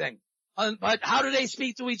do anything. But how do they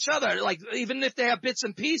speak to each other? Like, even if they have bits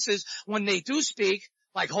and pieces, when they do speak,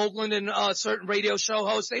 like Hoagland and certain radio show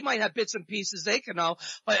hosts, they might have bits and pieces they can know.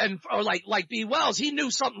 Or like B. Wells, he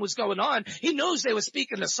knew something was going on. He knows they were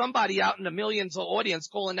speaking to somebody out in the millions of audience,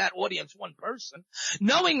 calling that audience one person.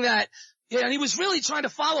 Knowing that, and he was really trying to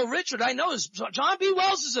follow Richard. I know John B.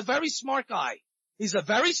 Wells is a very smart guy. He's a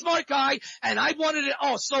very smart guy, and I wanted it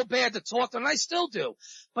so bad to talk to him, and I still do.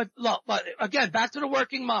 But again, back to the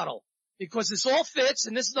working model. Because this all fits,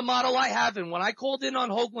 and this is the model I have. And when I called in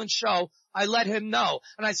on Hoagland's show, I let him know.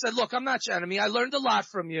 And I said, look, I'm not your enemy. I learned a lot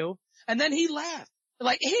from you. And then he laughed.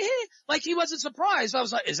 Like he wasn't surprised. I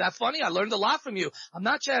was like, is that funny? I learned a lot from you. I'm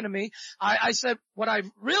not your enemy. I said, what I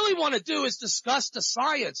really want to do is discuss the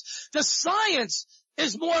science. The science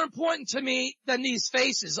is more important to me than these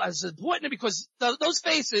faces. It's important because those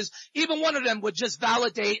faces, even one of them would just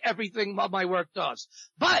validate everything my work does.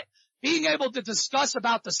 But being able to discuss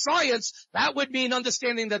about the science, that would mean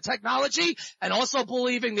understanding the technology and also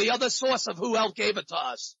believing the other source of who helped gave it to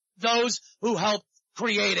us. Those who helped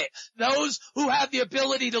create it. Those who have the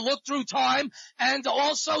ability to look through time and to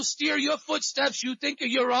also steer your footsteps you think are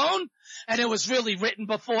your own. And it was really written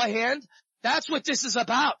beforehand. That's what this is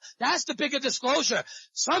about. That's the bigger disclosure.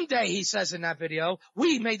 Someday, he says in that video,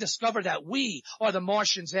 we may discover that we are the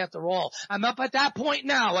Martians after all. I'm up at that point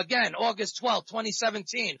now, again, August 12,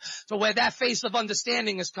 2017, to where that face of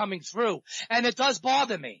understanding is coming through. And it does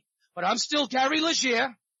bother me. But I'm still Gary Legier.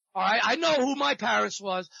 All right, I know who my parents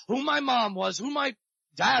was, who my mom was, who my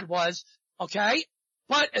dad was, okay?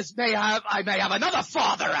 But I may have another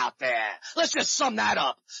father out there. Let's just sum that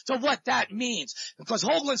up to what that means. Because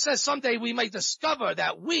Hoagland says someday we may discover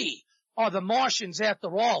that we are the Martians after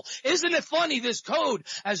all. Isn't it funny, this code,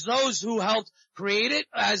 as those who helped create it,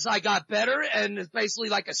 as I got better, and it's basically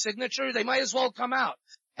like a signature, they might as well come out.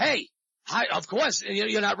 Hey, Of course,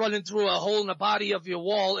 you're not running through a hole in the body of your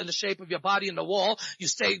wall, in the shape of your body in the wall. You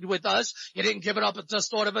stayed with us. You didn't give it up and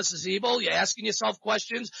just thought of us as evil. You're asking yourself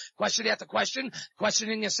questions, question after question,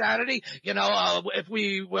 questioning your sanity. If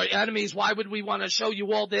we were enemies, why would we want to show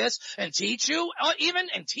you all this and teach you,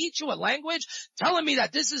 and teach you a language? Telling me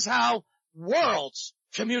that this is how worlds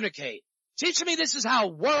communicate. Teaching me this is how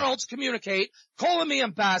worlds communicate, calling me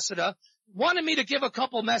ambassador, wanted me to give a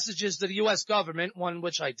couple messages to the U.S. government, one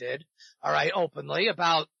which I did, all right, openly,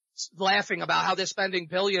 about laughing about how they're spending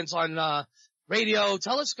billions on radio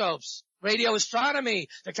telescopes, radio astronomy,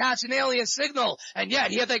 to catch an alien signal, and yet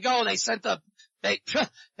here they go, they sent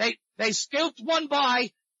they scooped one by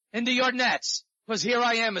into your nets, because here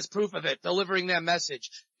I am as proof of it, delivering their message.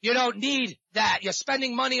 You don't need that. You're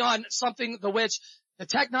spending money on something to which the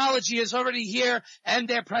technology is already here and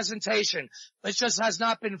their presentation. It just has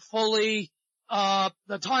not been fully,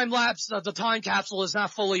 the time lapse, the time capsule is not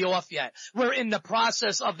fully off yet. We're in the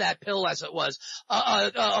process of that pill as it was.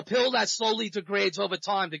 A pill that slowly degrades over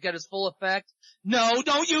time to get its full effect. No,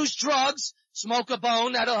 don't use drugs. Smoke a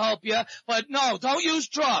bone, that'll help you. But no, don't use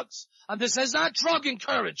drugs. This is not drug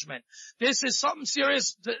encouragement. This is something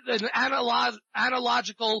serious, an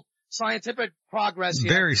analogical scientific progress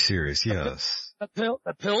here. Very serious, yes. The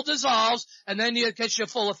pill dissolves, and then you get your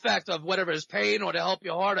full effect of whatever is pain or to help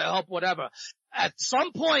your heart or help whatever. At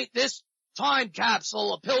some point, this time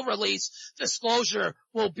capsule, a pill release disclosure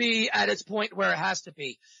will be at its point where it has to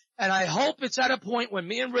be. And I hope it's at a point when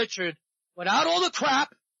me and Richard, without all the crap,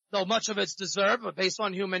 though much of it's deserved, but based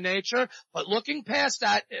on human nature. But looking past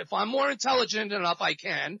that, if I'm more intelligent enough, I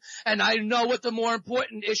can, and I know what the more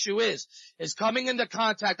important issue is coming into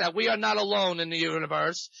contact that we are not alone in the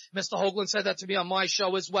universe. Mr. Hoagland said that to me on my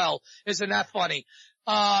show as well. Isn't that funny?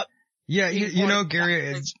 Yeah, you know,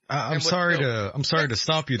 Gary, I'm sorry to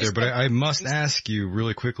stop you there, but I must ask you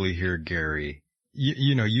really quickly here, Gary.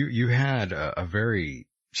 You had a very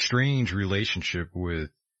strange relationship with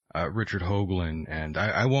Richard Hoagland, and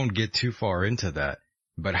I won't get too far into that,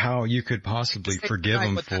 but how you could possibly forgive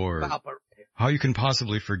him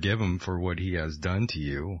for what he has done to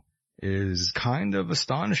you is kind of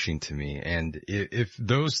astonishing to me. And if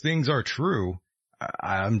those things are true,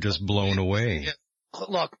 I'm just blown away.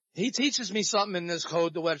 Look, he teaches me something in this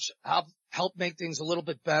code to which help make things a little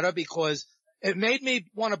bit better, because it made me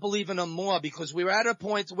want to believe in him more, because we were at a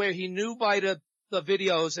point where he knew by the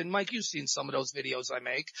videos, and Mike, you've seen some of those videos I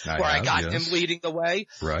make, I got him leading the way.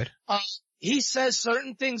 Right. He says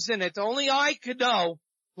certain things in it that only I could know,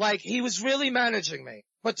 like he was really managing me,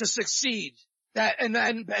 but to succeed.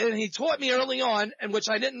 And he taught me early on, and which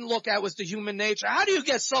I didn't look at, was the human nature. How do you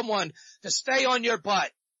get someone to stay on your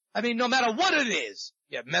butt? I mean, no matter what it is,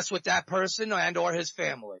 you mess with that person and or his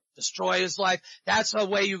family, destroy his life. That's a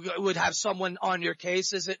way you would have someone on your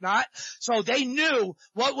case, is it not? So they knew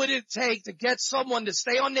what would it take to get someone to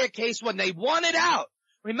stay on their case when they want it out.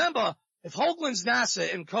 Remember, if Hoagland's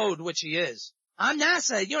NASA in code, which he is, I'm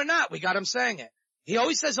NASA, you're not. We got him saying it. He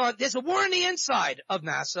always says, there's a war on the inside of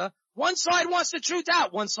NASA. One side wants the truth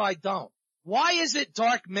out, one side don't. Why is it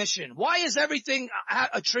dark mission? Why is everything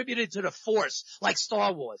attributed to the Force, like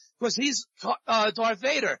Star Wars? Because he's Darth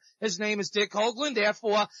Vader. His name is Dick Hoagland,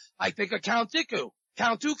 therefore I think of Count Dooku.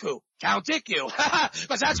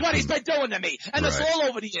 Because that's what he's been doing to me. And it's all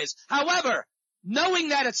over the years. However, knowing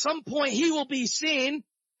that at some point he will be seen,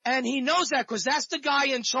 and he knows that because that's the guy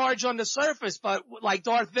in charge on the surface, but like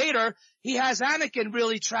Darth Vader, he has Anakin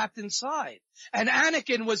really trapped inside. And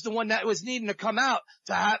Anakin was the one that was needing to come out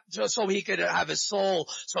just so he could have his soul,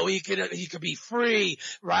 so he could be free,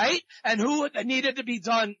 right? And who needed to be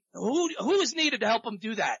done? Who is needed to help him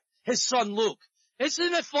do that? His son Luke.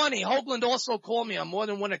 Isn't it funny? Hoagland also called me on more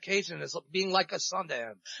than one occasion as being like a son to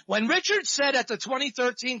him. When Richard said at the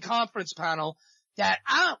 2013 conference panel that,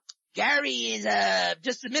 Gary is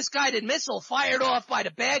just a misguided missile fired off by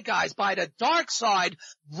the bad guys, by the dark side.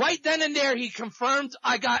 Right then and there, he confirmed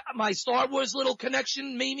I got my Star Wars little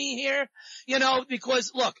connection, Mimi here.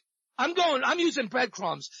 Because look, I'm using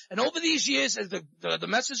breadcrumbs, and over these years, as the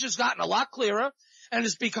message has gotten a lot clearer, and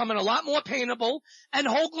it's becoming a lot more paintable. And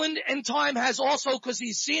Hoagland in time has also, because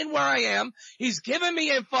he's seeing where I am, he's giving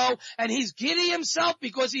me info, and he's giddy himself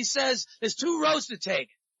because he says there's two roads to take.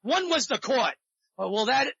 One was the court. Well,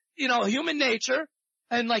 that, human nature,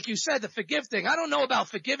 and like you said, the forgive thing. I don't know about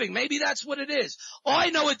forgiving. Maybe that's what it is. All I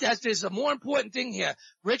know is that there's a more important thing here.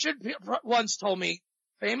 Richard once told me,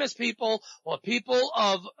 famous people or people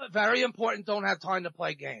of very important don't have time to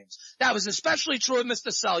play games. That was especially true of Mr.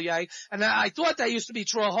 Selye, and I thought that used to be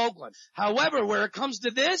true of Hoagland. However, where it comes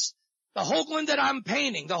to this, the Hoagland that I'm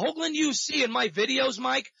painting, the Hoagland you see in my videos,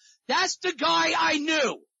 Mike, that's the guy I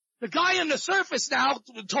knew The guy on the surface now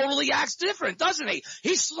totally acts different, doesn't he?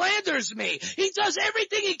 He slanders me. He does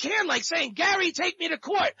everything he can, like saying, Gary, take me to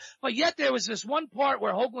court. But yet there was this one part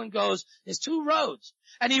where Hoagland goes, there's two roads.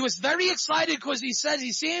 And he was very excited because he says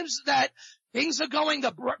he seems that things are going,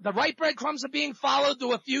 the right breadcrumbs are being followed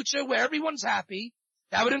to a future where everyone's happy.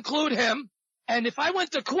 That would include him. And if I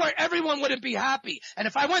went to court, everyone wouldn't be happy. And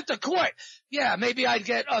if I went to court, yeah, maybe I'd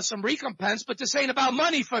get some recompense, but this ain't about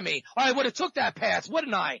money for me. Or I would have took that path,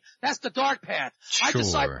 wouldn't I? That's the dark path. Sure. I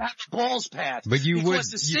decided to have the balls path. But you would.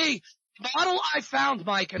 Because the model I found,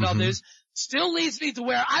 Mike, and others, still leads me to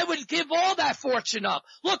where I would give all that fortune up.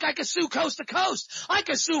 Look, I could sue coast to coast. I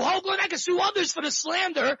could sue Hoagland. I could sue others for the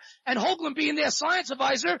slander. And Hoagland being their science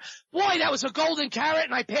advisor, boy, that was a golden carrot,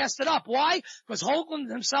 and I passed it up. Why? Because Hoagland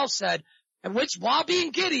himself said, and which, while being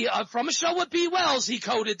giddy, from a show with B. Wells, he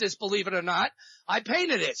coded this, believe it or not. I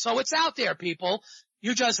painted it. So it's out there, people.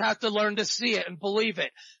 You just have to learn to see it and believe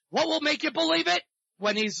it. What will make you believe it?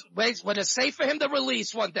 When it's safe for him to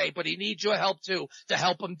release one day, but he needs your help too, to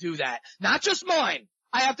help him do that. Not just mine.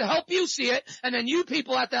 I have to help you see it, and then you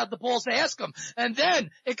people have to have the balls to ask him. And then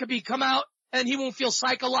it could come out, and he won't feel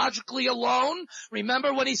psychologically alone.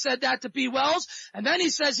 Remember when he said that to B. Wells? And then he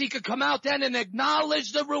says he could come out then and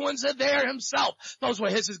acknowledge the ruins are there himself. Those were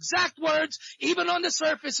his exact words, even on the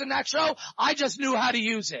surface in that show. I just knew how to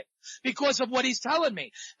use it because of what he's telling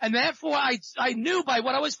me. And therefore I knew by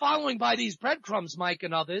what I was following by these breadcrumbs, Mike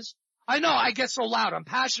and others. I know I get so loud. I'm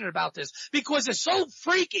passionate about this because it's so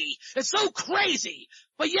freaky. It's so crazy.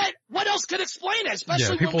 But yet, what else could explain it?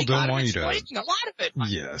 Especially people when we don't got want him you to. explaining a lot of it.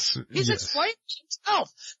 Yes. He's explaining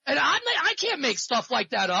himself. And I can't make stuff like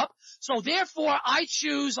that up. So therefore, I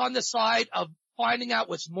choose on the side of finding out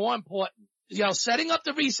what's more important. You know, setting up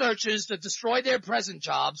the researchers to destroy their present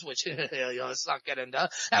jobs, which, let's not get into.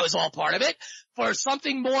 That was all part of it. For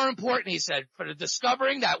something more important, he said, for the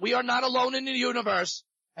discovering that we are not alone in the universe.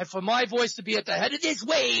 And for my voice to be at the head of this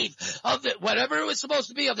wave of whatever it was supposed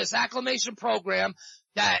to be of this acclamation program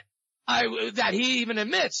that he even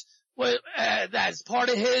admits that's part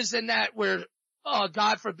of his, and that we're,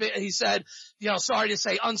 God forbid, he said, sorry to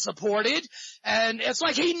say, unsupported. And it's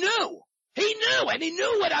like he knew, and he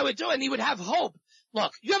knew what I would do, and he would have hope.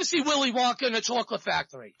 Look, you ever see Willy Wonka in the Chocolate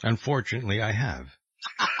Factory? Unfortunately, I have.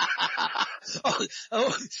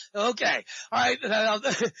 Okay. All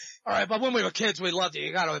right. But when we were kids, we loved it.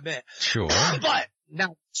 You got to admit. Sure. But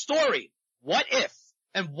now, story. What if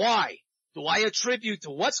and why do I attribute to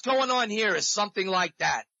what's going on here is something like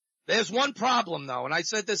that? There's one problem though, and I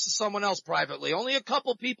said this to someone else privately. Only a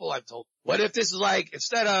couple people I've told. What if this is like,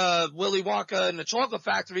 instead of Willy Wonka in the Chocolate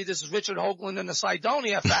Factory, this is Richard Hoagland in the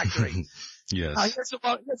Cydonia Factory? Yes. Here's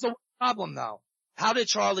a problem though. How did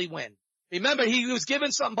Charlie win? Remember, he was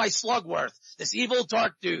given something by Slugworth, this evil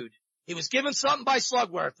dark dude. He was given something by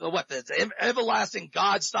Slugworth, the everlasting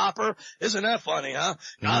God Stopper. Isn't that funny, huh?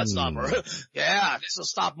 God Stopper. Yeah, this will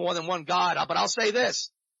stop more than one God. But I'll say this.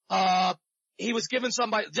 He was given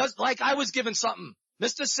something just like I was given something.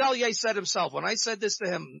 Mr. Selye said himself, when I said this to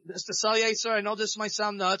him, Mr. Selye, sir, I know this might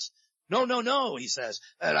sound nuts. No, he says.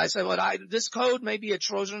 And I said, this code may be a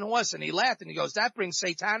Trojan horse. And he laughed and he goes, that brings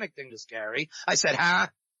satanic things, Gary. I said, huh?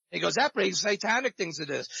 He goes, that brings satanic things to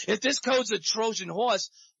this. If this code's a Trojan horse,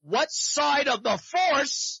 what side of the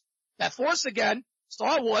Force, that Force again,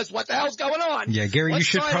 Star Wars, what the hell's going on? Yeah, Gary, you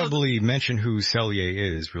should probably mention who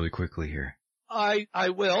Selye is really quickly here. I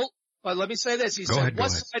will, but let me say this. He said, what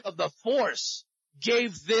side of the Force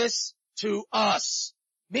gave this to us?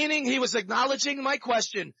 Meaning he was acknowledging my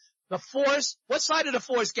question. The Force, what side of the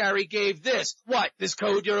Force, Gary, gave this? What? This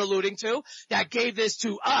code you're alluding to? That gave this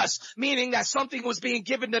to us, meaning that something was being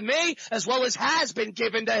given to me as well as has been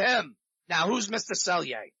given to him. Now, who's Mr.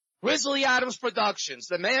 Selye? Grizzly Adams Productions,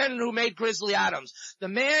 the man who made Grizzly Adams, the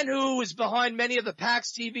man who is behind many of the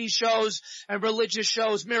PAX TV shows and religious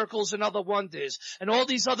shows, Miracles and Other Wonders, and all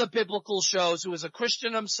these other biblical shows, who is a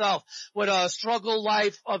Christian himself with a struggle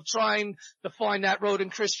life of trying to find that road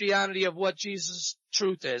in Christianity of what Jesus'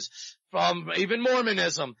 truth is, from even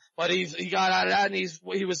Mormonism. But he got out of that and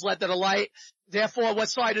he was led to the light. Therefore, what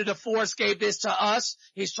side of the Force gave this to us?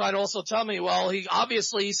 He's trying to also tell me, well,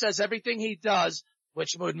 he says everything he does,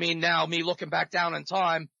 which would mean now me looking back down in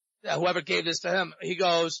time, whoever gave this to him, he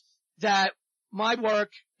goes, that my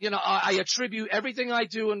work, I attribute everything I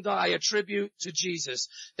do and I attribute to Jesus.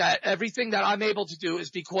 That everything that I'm able to do is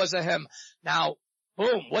because of him. Now,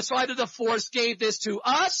 boom, what side of the Force gave this to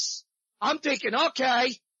us? I'm thinking,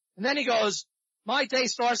 okay. And then he goes, my day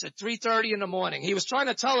starts at 3:30 in the morning. He was trying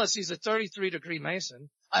to tell us he's a 33-degree Mason.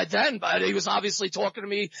 But he was obviously talking to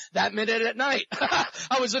me that minute at night.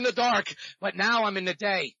 I was in the dark, but now I'm in the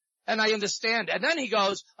day. and I understand. And then he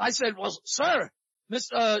goes, I said, well, sir,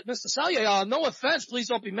 Mr. Salyer, no offense, please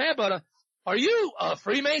don't be mad, but are you a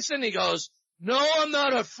Freemason? He goes, no, I'm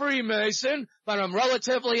not a Freemason, but I'm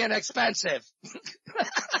relatively inexpensive.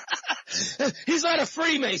 He's not a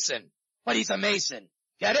Freemason, but he's a Mason.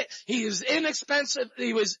 Get it? He is inexpensive.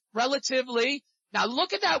 He was relatively. Now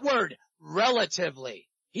look at that word, relatively.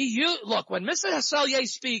 Look, when Mr. Hesselier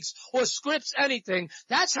speaks or scripts anything,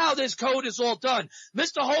 that's how this code is all done.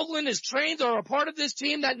 Mr. Hoagland is trained or a part of this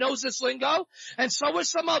team that knows this lingo, and so are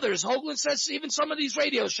some others. Hoagland says even some of these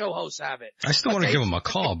radio show hosts have it. I still want to give him a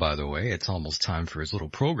call, by the way. It's almost time for his little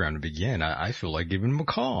program to begin. I feel like giving him a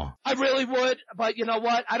call. I really would, but you know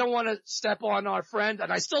what? I don't want to step on our friend, and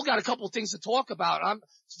I still got a couple of things to talk about. I'm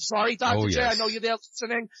sorry, Dr. J. Yes. I know you're there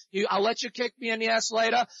listening. I'll let you kick me in the ass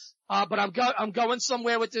later. But I'm going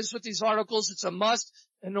somewhere with these articles. It's a must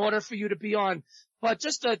in order for you to be on. But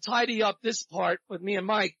just to tidy up this part with me and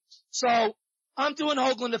Mike. So I'm doing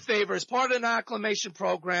Hoagland a favor as part of an acclimation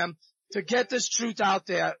program to get this truth out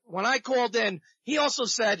there. When I called in, he also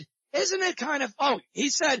said, isn't it kind of, he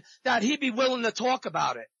said that he'd be willing to talk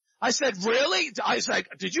about it. I said, really? I was like,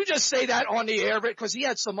 did you just say that on the air? Because he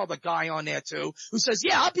had some other guy on there too who says,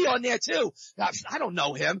 yeah, I'll be on there too. I don't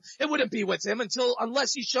know him. It wouldn't be with him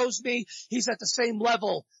unless he shows me he's at the same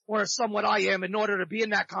level or somewhat I am in order to be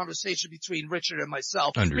in that conversation between Richard and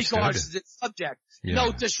myself. Understood. Regards to the subject. Yeah.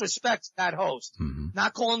 No disrespect to that host. Mm-hmm.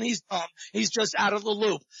 Not calling he's dumb. He's just out of the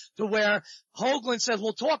loop to where Hoagland said,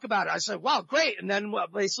 we'll talk about it. I said, wow, great. And then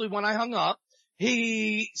basically when I hung up,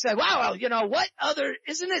 he said, wow, you know,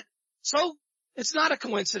 isn't it so, it's not a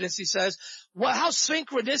coincidence, he says, how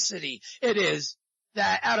synchronicity it is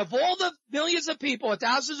that out of all the millions of people or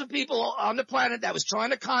thousands of people on the planet that was trying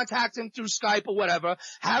to contact him through Skype or whatever,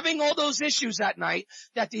 having all those issues that night,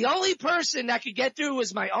 that the only person that could get through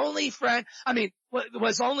was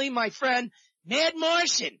was only my friend, Mad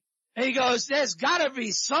Martian. And he goes, there's gotta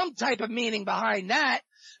be some type of meaning behind that.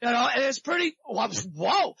 You know, and it's pretty,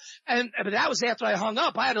 whoa. But that was after I hung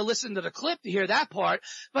up. I had to listen to the clip to hear that part.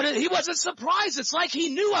 But he wasn't surprised. It's like he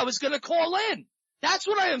knew I was going to call in. That's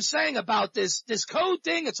what I am saying about this code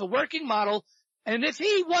thing. It's a working model. And if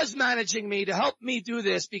he was managing me to help me do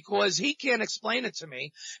this because he can't explain it to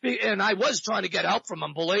me, and I was trying to get help from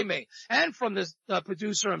him, believe me, and from the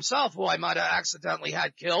producer himself, who I might have accidentally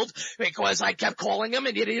had killed because I kept calling him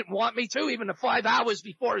and he didn't want me to, even the 5 hours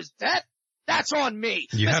before his death. That's on me.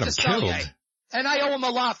 You had him killed. And I owe him a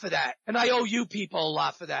lot for that. And I owe you people a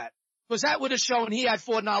lot for that. Because that would have shown he had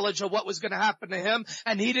foreknowledge of what was going to happen to him,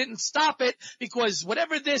 and he didn't stop it because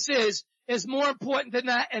whatever this is more important than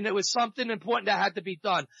that, and it was something important that had to be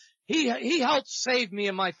done. He helped save me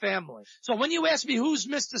and my family. So when you ask me who's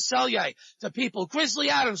Mr. Selye to people, Grizzly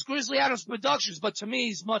Adams Productions, but to me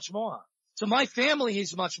he's much more. To my family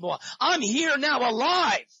he's much more. I'm here now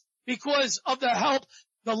alive because of the help,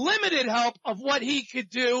 the limited help of what he could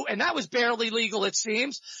do, and that was barely legal it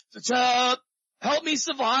seems, to help me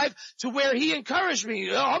survive to where he encouraged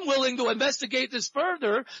me. I'm willing to investigate this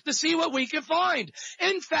further to see what we can find.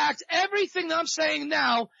 In fact, everything I'm saying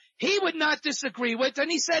now, he would not disagree with.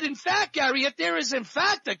 And he said, in fact, Gary, if there is in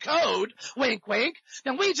fact a code, wink, wink,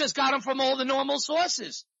 then we just got them from all the normal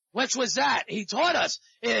sources. Which was that? He taught us.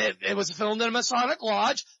 It was filmed in a Masonic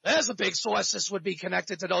lodge. There's a big source this would be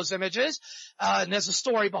connected to those images. And there's a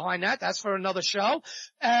story behind that. That's for another show.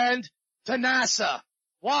 And to NASA.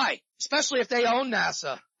 Why? Especially if they own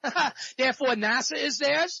NASA. Therefore, NASA is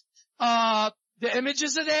theirs. The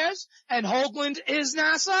images are theirs. And Hoagland is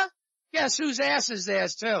NASA. Guess whose ass is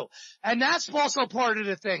theirs too? And that's also part of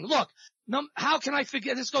the thing. Look, how can I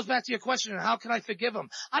forgive? This goes back to your question. How can I forgive him?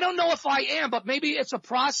 I don't know if I am, but maybe it's a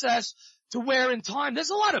process to where in time, there's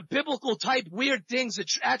a lot of biblical type weird things,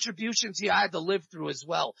 attributions he had to live through as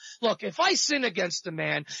well. Look, if I sin against a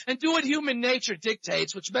man and do what human nature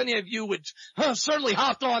dictates, which many of you would certainly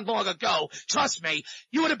hopped on long ago, trust me,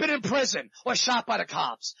 you would have been in prison or shot by the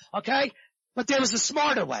cops, okay? But there was a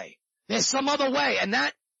smarter way. There's some other way,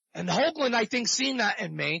 and Hoagland, I think, seen that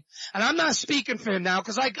in me. And I'm not speaking for him now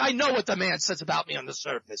because I know what the man says about me on the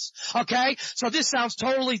surface. Okay? So this sounds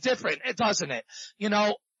totally different, doesn't it? You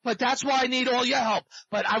know, but that's why I need all your help.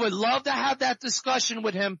 But I would love to have that discussion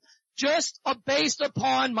with him just based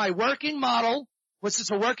upon my working model, which is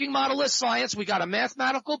a working model of science. We got a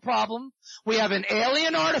mathematical problem. We have an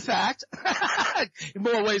alien artifact in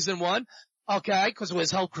more ways than one. Okay, because it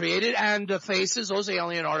was help created, and the faces, those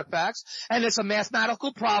alien artifacts, and it's a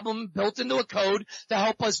mathematical problem built into a code to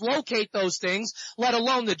help us locate those things, let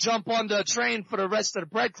alone to jump on the train for the rest of the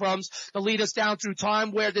breadcrumbs to lead us down through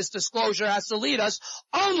time where this disclosure has to lead us,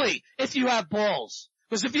 only if you have balls.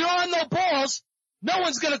 Because if you don't have no balls, no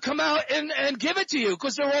one's going to come out and give it to you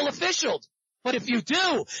because they're all official. But if you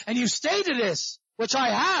do, and you stay to this, which I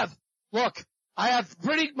have, look, I have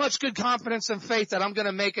pretty much good confidence and faith that I'm going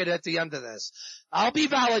to make it at the end of this. I'll be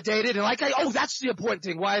validated. And that's the important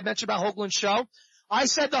thing. Why I mentioned about Hoagland's show. I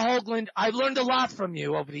said to Hoagland, I've learned a lot from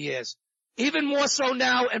you over the years. Even more so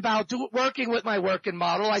now about working with my working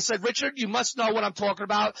model. I said, Richard, you must know what I'm talking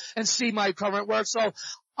about and see my current work. So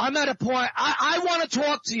I'm at a point, I want to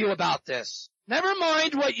talk to you about this. Never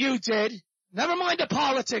mind what you did. Never mind the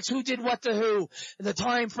politics, who did what to who, the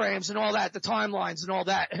time frames and all that, the timelines and all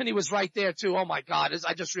that. And he was right there too. Oh my God,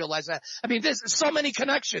 I just realized that. I mean, there's so many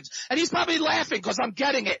connections. And he's probably laughing because I'm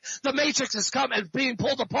getting it. The Matrix is coming, being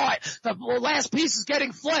pulled apart. The last piece is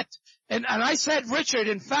getting flipped. And I said, Richard,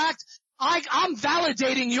 in fact, I'm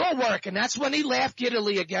validating your work. And that's when he laughed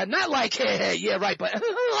giddily again. Not like, hey, yeah, right, but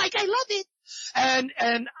like, I love it. And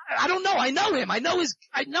I don't know. I know him. I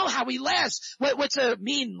know how he laughs. What's a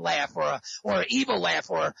mean laugh or an evil laugh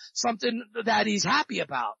or something that he's happy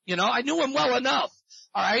about? You know, I knew him well enough.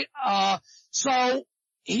 All right. So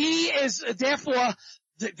he is therefore,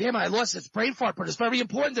 damn, I lost his brain fart, but it's very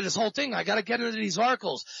important to this whole thing. I got to get into these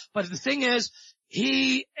articles. But the thing is,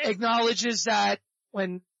 he acknowledges that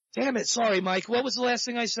when, damn it, sorry, Mike. What was the last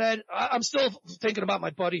thing I said? I'm still thinking about my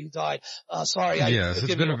buddy who died. Sorry. Yes,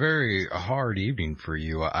 it's been a very hard evening for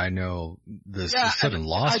you. I know this sudden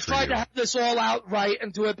loss. I tried to have this all out right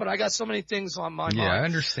and do it, but I got so many things on my mind. Yeah, I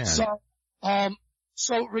understand.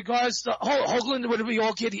 So regards to Hoagland would be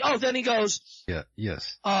all giddy. Oh, then he goes. Yeah.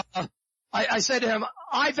 Yes. I said to him,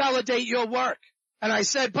 I validate your work, and I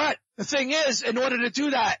said, but the thing is, in order to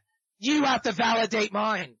do that, you have to validate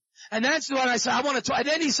mine. And that's when I said, I want to talk. And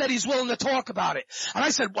then he said he's willing to talk about it. And I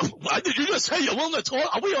said, well, why did you just say you're willing to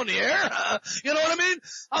talk? Are we on the air? You know what I mean?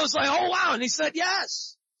 I was like, oh, wow. And he said,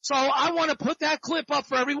 yes. So I want to put that clip up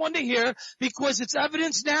for everyone to hear because it's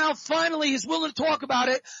evidence now. Finally, he's willing to talk about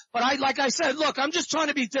it. But like I said, look, I'm just trying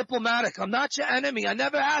to be diplomatic. I'm not your enemy. I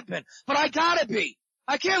never have been. But I gotta be.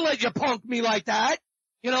 I can't let you punk me like that.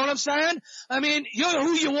 You know what I'm saying? I mean, you're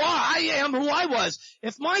who you are. I am who I was.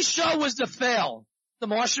 If my show was to fail, the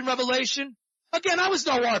Martian Revelation. Again, I was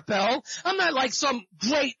no Art Bell. I'm not like some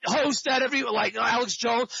great host that like Alex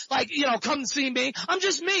Jones, like, you know, come see me. I'm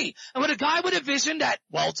just me. And with a guy with a vision that,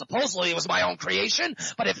 well, supposedly it was my own creation,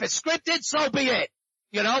 but if it's scripted, so be it.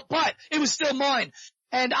 You know, but it was still mine.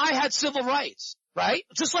 And I had civil rights, right?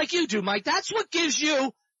 Just like you do, Mike. That's what gives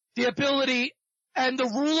you the ability and the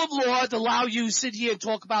rule of law to allow you to sit here and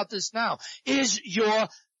talk about this now is your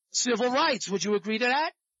civil rights. Would you agree to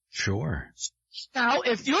that? Sure. Now,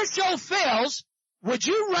 if your show fails, would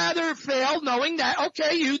you rather fail knowing that,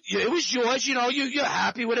 okay, it was yours, you know, you're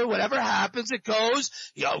happy with it, whatever happens, it goes,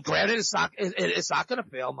 you know, granted, it's not gonna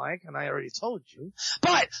fail, Mike, and I already told you,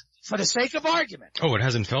 but for the sake of argument. Oh, it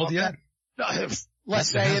hasn't failed yet? No, let's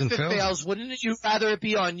say if it fails, wouldn't you rather it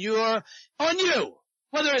be on you?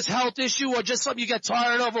 Whether it's health issue or just something you get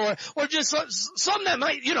tired of or just something that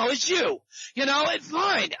might, you know, it's you. You know, it's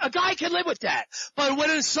fine. A guy can live with that. But when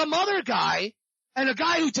it's some other guy, and a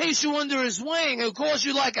guy who takes you under his wing, who calls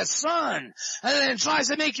you like a son, and then tries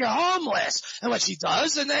to make you homeless, and what she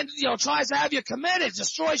does, and then, you know, tries to have you committed,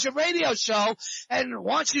 destroys your radio show, and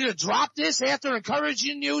wants you to drop this after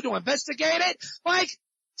encouraging you to investigate it, Mike,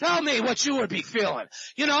 tell me what you would be feeling.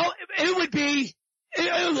 You know, it would be,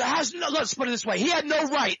 let's put it this way, he had no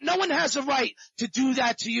right, no one has a right to do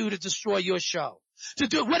that to you, to destroy your show. To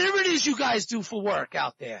do whatever it is you guys do for work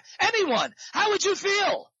out there. Anyone, how would you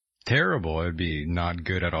feel? Terrible. It'd be not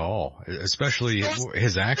good at all, especially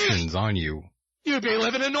his actions on you. You'd be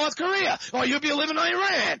living in North Korea, or you'd be living in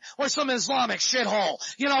Iran, or some Islamic shithole.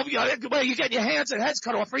 You know, where you get your hands and heads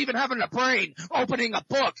cut off for even having a brain, opening a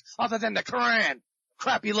book other than the Quran.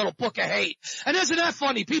 Crappy little book of hate. And isn't that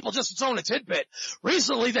funny? People, just its own a tidbit.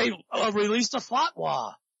 Recently, they released a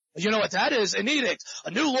fatwa. You know what that is? An edict,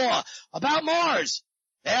 a new law about Mars.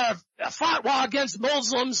 They're a fatwa against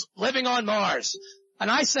Muslims living on Mars. And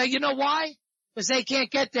I say, you know why? Because they can't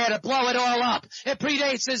get there to blow it all up. It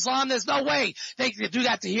predates Islam. There's no way they can do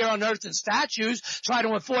that to here on earth in statues, try to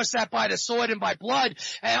enforce that by the sword and by blood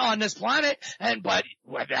on this planet. But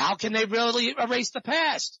how can they really erase the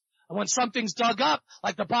past? And when something's dug up,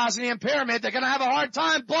 like the Bosnian pyramid, they're going to have a hard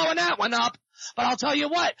time blowing that one up. But I'll tell you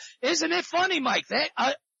what, isn't it funny, Mike?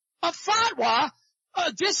 A fatwa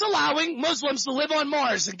disallowing Muslims to live on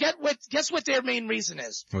Mars. And guess what their main reason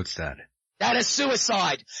is? What's that? That is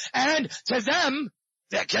suicide. And to them,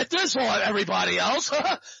 get this one, everybody else,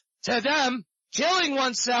 to them, killing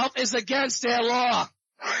oneself is against their law.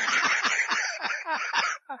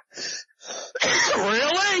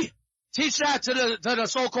 Really? Teach that to the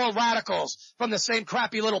so-called radicals. from the same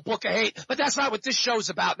crappy little book of hate. But that's not what this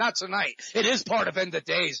show's about, not tonight. It is part of End of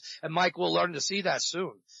Days, and Mike will learn to see that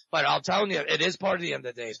soon. But I'm telling you, it is part of the End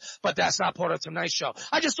of Days. But that's not part of tonight's show.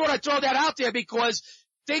 I just thought I'd throw that out there because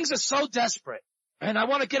things are so desperate. And I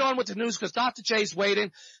want to get on with the news because Dr. J's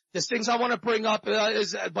waiting. There's things I want to bring up.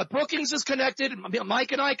 But Brookings is connected.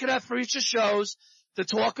 Mike and I could have future shows to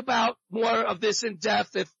talk about more of this in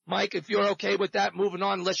depth. If you're okay with that, moving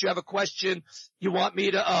on, unless you have a question you want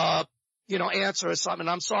me to, answer or something.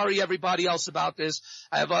 I'm sorry everybody else about this.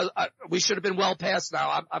 We should have been well past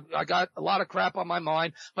now. I got a lot of crap on my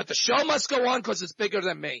mind, but the show must go on because it's bigger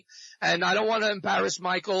than me. And I don't want to embarrass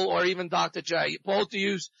Michael or even Dr. J. Both of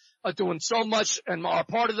you are doing so much and are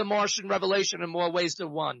part of the Martian revelation in more ways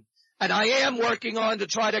than one. And I am working on to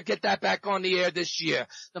try to get that back on the air this year.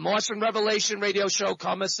 The Martian Revelation radio show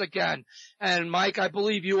comes again. And Mike, I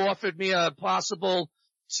believe you offered me a possible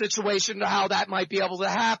situation to how that might be able to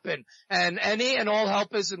happen. And any and all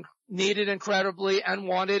help is needed incredibly and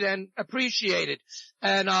wanted and appreciated.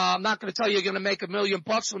 And I'm not going to tell you you're going to make $1 million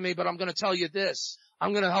from me, but I'm going to tell you this.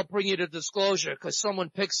 I'm going to help bring you to disclosure because someone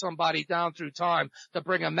picked somebody down through time to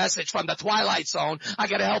bring a message from the Twilight Zone. I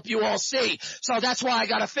got to help you all see. So that's why I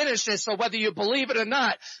got to finish this. So whether you believe it or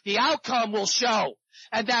not, the outcome will show.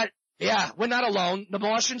 And that, yeah, we're not alone. The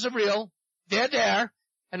Martians are real. They're there.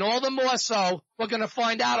 And all the more so, we're going to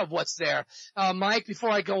find out of what's there. Mike, before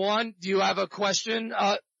I go on, do you have a question?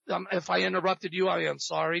 If I interrupted you, I am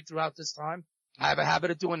sorry throughout this time. I have a habit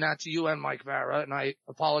of doing that to you and Mike Vara, and I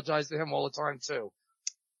apologize to him all the time too.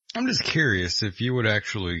 I'm just curious if you would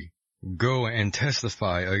actually go and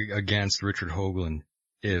testify against Richard Hoagland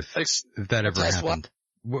if that ever happened.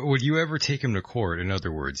 Would you ever take him to court, in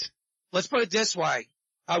other words? Let's put it this way.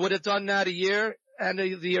 I would have done that a year and the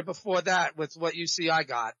year before that with what you see I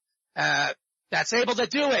got. That's able to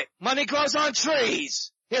do it. Money grows on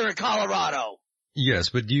trees here in Colorado. Yes,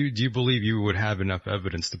 but do you believe you would have enough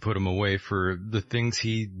evidence to put him away for the things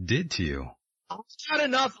he did to you? Not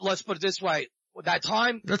enough. Let's put it this way. That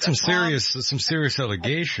time. That's some serious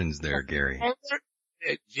allegations there, Gary.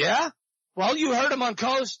 Yeah. Well, you heard him on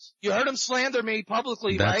Coast. You heard him slander me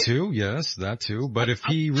publicly, right? That too, yes, that too. But if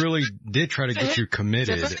he really did try to get you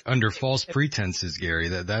committed under false pretenses, Gary,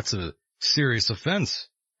 that's a serious offense.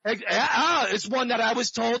 It's one that I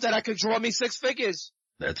was told that I could draw me 6 figures.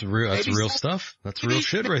 That's real stuff. That's real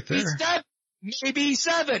shit right there. Maybe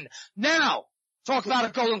 7. Now, talk about a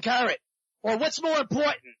golden carrot. Or what's more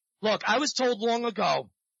important? Look, I was told long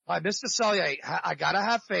ago by Mr. Selye, I gotta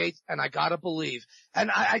have faith and I gotta believe.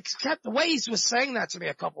 And I kept, the way he was saying that to me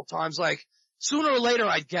a couple times, like, sooner or later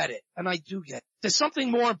I'd get it. And I do get it. There's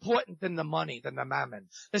something more important than the money, than the mammon.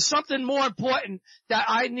 There's something more important that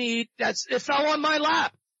I need it fell on my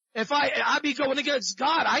lap. If I'd be going against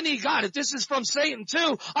God, I need God. If this is from Satan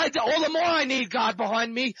too, all the more I need God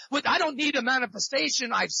behind me. I don't need a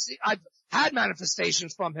manifestation. I've had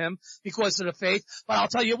manifestations from him because of the faith, but I'll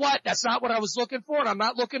tell you what, that's not what I was looking for, and I'm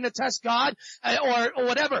not looking to test God or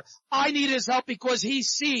whatever. I need his help because he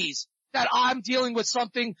sees that I'm dealing with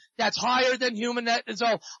something that's higher than human.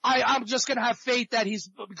 So I'm just going to have faith that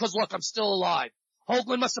because look, I'm still alive.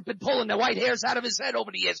 Hoagland must have been pulling the white hairs out of his head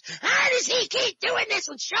over the years. How does he keep doing this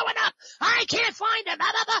and showing up? I can't find him.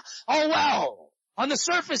 Blah, blah, blah. Oh, well, on the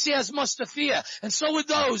surface he has much to fear, and so would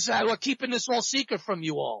those who are keeping this all secret from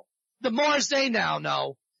you all. The Mars they now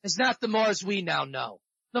know is not the Mars we now know.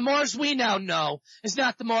 The Mars we now know is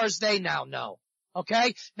not the Mars they now know.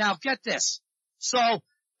 Okay? Now get this. So,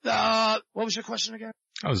 what was your question again?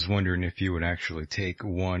 I was wondering if you would actually take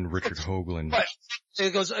one Richard Hoagland. But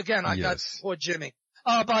it goes again. I got poor Jimmy.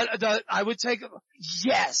 But I would take.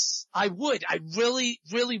 Yes, I would. I really,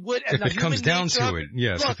 really would. And if it comes down to it,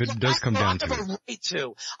 yes. If it does come down to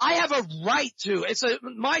it, I have a right to. It's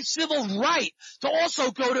my civil right to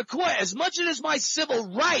also go to court. As much as it is my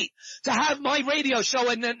civil right to have my radio show,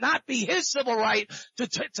 and then not be his civil right to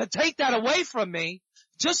take that away from me,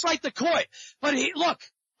 just like the court. But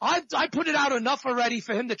I put it out enough already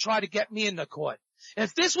for him to try to get me in the court.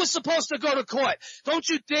 If this was supposed to go to court, don't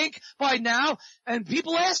you think by now, and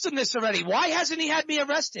people asked him this already, why hasn't he had me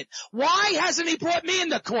arrested? Why hasn't he brought me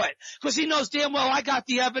into court? Because he knows damn well I got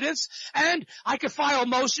the evidence, and I could file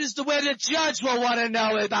motions to where the judge will want to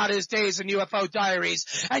know about his days in UFO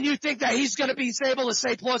diaries. And you think that he's going to be able to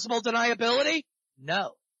say plausible deniability?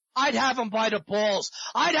 No. I'd have them by the balls.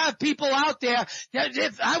 I'd have people out there that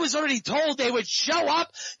if I was already told they would show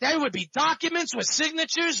up, there would be documents with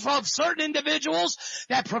signatures from certain individuals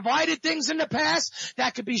that provided things in the past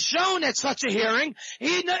that could be shown at such a hearing.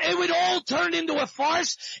 It would all turn into a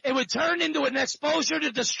farce. It would turn into an exposure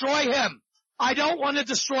to destroy him. I don't want to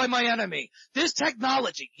destroy my enemy. This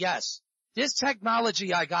technology, yes, This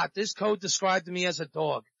technology I got, this code described to me as a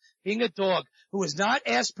dog, being a dog who was not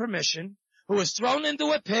asked permission, who was thrown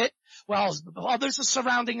into a pit while others are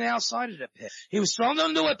surrounding the outside of the pit. He was thrown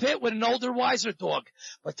into a pit with an older, wiser dog.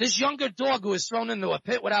 But this younger dog who was thrown into a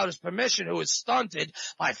pit without his permission, who was stunted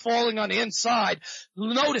by falling on the inside,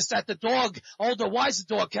 noticed that the dog, older, wiser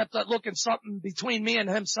dog, kept looking something between me and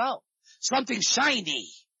himself. Something shiny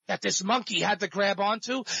that this monkey had to grab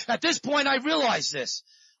onto. At this point, I realized this.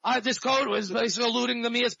 This code was basically alluding to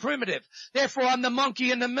me as primitive. Therefore, I'm the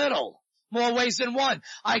monkey in the middle. More ways than one.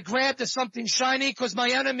 I grabbed at something shiny because my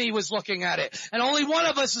enemy was looking at it. And only one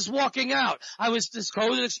of us is walking out. This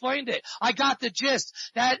code explained it. I got the gist.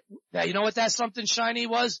 That, you know what that something shiny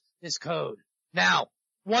was? This code. Now,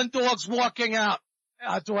 one dog's walking out.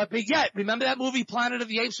 But yet, remember that movie Planet of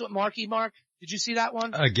the Apes with Marky Mark? Did you see that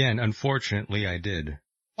one? Again, unfortunately, I did.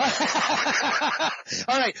 All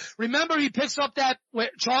right. Remember he picks up that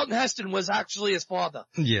Charlton Heston was actually his father.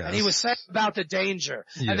 Yes. And he was saying about the danger.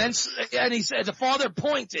 Yes. And he said the father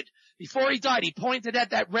pointed before he died. He pointed at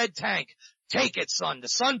that red tank. Take it, son. The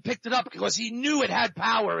son picked it up because he knew it had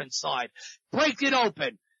power inside. Break it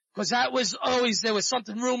open because that was always there was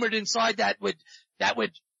something rumored inside that would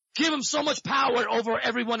give him so much power over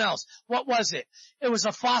everyone else. What was it? It was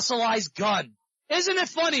a fossilized gun. Isn't it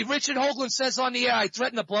funny? Richard Hoagland says on the air, I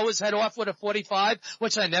threatened to blow his head off with a .45,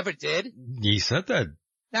 which I never did. He said that.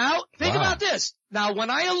 Now, think about this. Now, when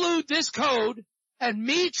I allude this code and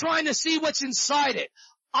me trying to see what's inside it,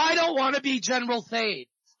 I don't want to be General Thade.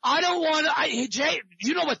 I don't want to,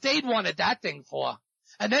 you know what Thade wanted that thing for.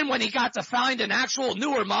 And then when he got to find an actual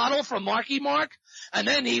newer model from Marky Mark, and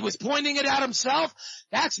then he was pointing it at himself,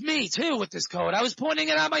 that's me too with this code. I was pointing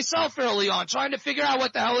it at myself early on, trying to figure out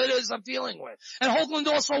what the hell it is I'm dealing with. And Hoagland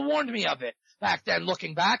also warned me of it back then,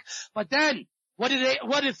 looking back. But then, what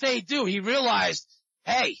did they do? He realized,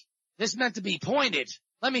 hey, this meant to be pointed.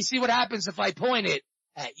 Let me see what happens if I point it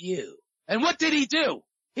at you. And what did he do?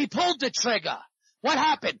 He pulled the trigger. What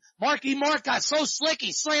happened? Marky Mark got so slick,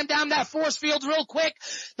 he slammed down that force field real quick.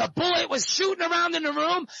 The bullet was shooting around in the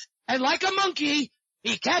room, and like a monkey,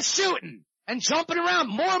 he kept shooting and jumping around.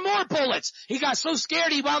 More and more bullets. He got so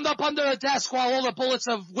scared he wound up under a desk while all the bullets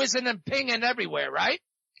are whizzing and pinging everywhere, right?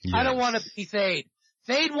 Yes. I don't want to be Thade.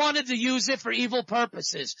 Thade wanted to use it for evil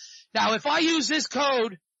purposes. Now, if I use this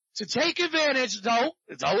code to take advantage, though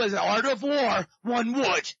in the art of war, one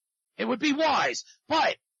would. It would be wise.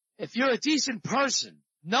 But if you're a decent person,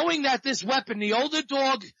 knowing that this weapon, the older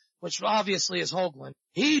dog, which obviously is Hoagland,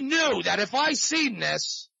 he knew that if I seen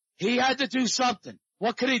this, he had to do something.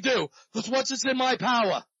 What could he do? Because what's in my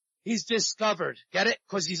power? He's discovered. Get it?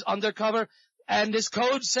 Because he's undercover. And this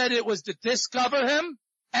code said it was to discover him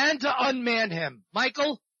and to unman him.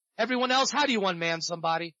 Michael, everyone else, how do you unman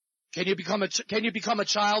somebody? Can you become a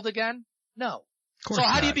child again? No. So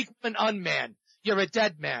how do you become an unman? You're a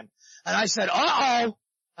dead man. And I said, uh-oh.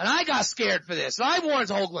 And I got scared for this. And I warned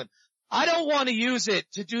Hoagland, I don't want to use it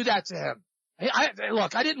to do that to him.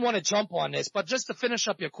 Look, I didn't want to jump on this, but just to finish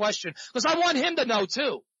up your question, because I want him to know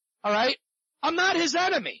too. All right? I'm not his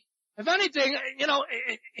enemy. If anything,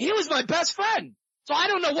 he was my best friend. So I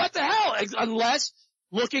don't know what the hell, unless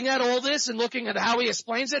looking at all this and looking at how he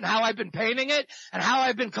explains it and how I've been painting it and how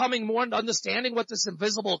I've been coming more into understanding what this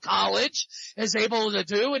invisible college is able to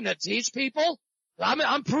do and to teach people.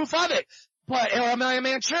 I'm proof of it. But am I a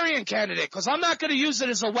Manchurian candidate? Because I'm not going to use it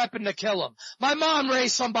as a weapon to kill him. My mom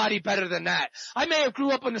raised somebody better than that. I may have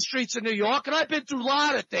grew up on the streets of New York, and I've been through a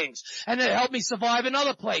lot of things, and it helped me survive in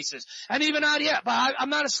other places. And even out here, but I'm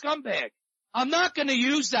not a scumbag. I'm not going to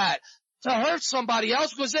use that to hurt somebody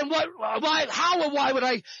else, because then why would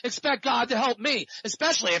I expect God to help me?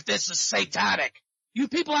 Especially if this is satanic. You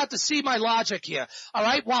people have to see my logic here, all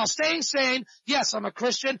right? While staying sane, yes, I'm a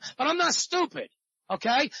Christian, but I'm not stupid.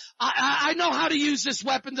 Okay? I know how to use this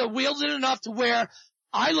weapon to wield it enough to where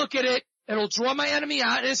I look at it, it'll draw my enemy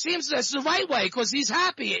out, and it seems that's the right way because he's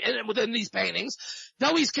happy within these paintings.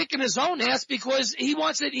 Though he's kicking his own ass because he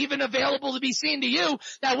wants it even available to be seen to you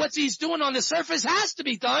that what he's doing on the surface has to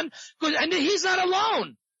be done, and he's not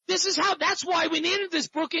alone. That's why we needed this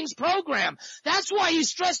Brookings program. That's why he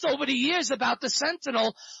stressed over the years about the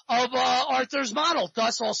Sentinel of Arthur's model,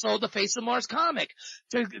 thus also the Face of Mars comic,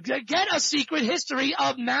 to get a secret history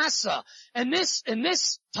of NASA. And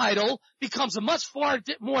this title becomes a much far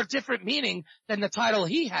more different meaning than the title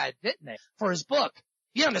he had, didn't it, for his book?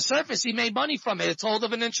 Yeah, on the surface, he made money from it. It told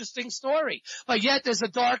of an interesting story. But yet there's a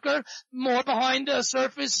darker, more behind the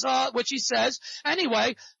surface, which he says,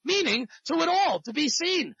 anyway, meaning to it all, to be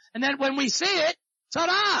seen. And then when we see it,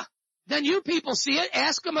 ta-da! then you people see it,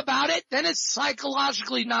 ask him about it, then it's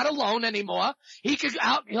psychologically not alone anymore.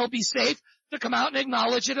 He'll be safe to come out and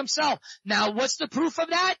acknowledge it himself. Now, what's the proof of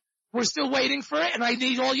that? We're still waiting for it, and I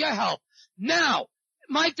need all your help. Now,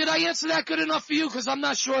 Mike, did I answer that good enough for you? Because I'm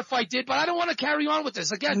not sure if I did, but I don't want to carry on with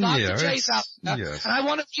this. Again, Dr. J's out there, yes. And I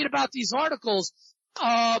want to read about these articles,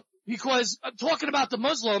 because I'm talking about the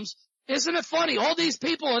Muslims. Isn't it funny? All these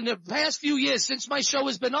people in the past few years since my show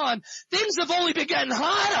has been on, things have only been getting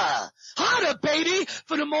hotter, baby,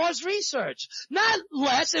 for the Mars research. Not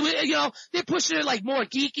less. They're pushing it like more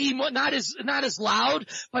geeky, not as loud,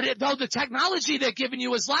 but though the technology they're giving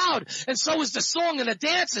you is loud, and so is the song and the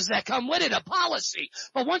dances that come with it, a policy.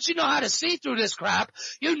 But once you know how to see through this crap,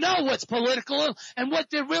 you know what's political and what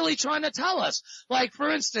they're really trying to tell us. Like, for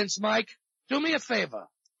instance, Mike, do me a favor.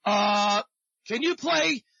 Can you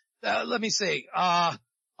play, let me see, a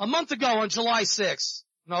month ago on July 6th,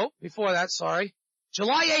 no, before that, sorry,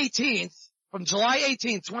 July 18th, from July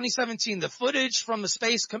 18th, 2017, the footage from the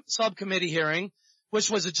Space Subcommittee hearing,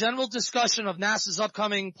 which was a general discussion of NASA's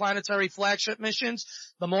upcoming planetary flagship missions,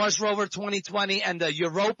 the Mars Rover 2020 and the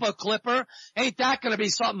Europa Clipper. Ain't that gonna be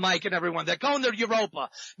something, Mike and everyone? They're going to Europa.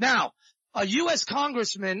 Now, a U.S.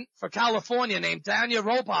 congressman for California named Daniel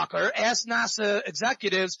Rohrabacher asked NASA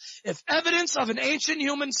executives if evidence of an ancient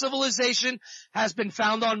human civilization has been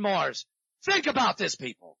found on Mars. Think about this,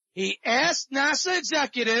 people. He asked NASA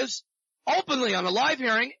executives openly on a live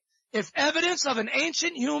hearing if evidence of an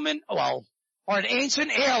ancient human, or an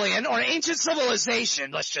ancient alien, or an ancient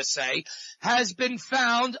civilization, let's just say, has been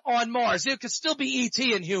found on Mars. It could still be ET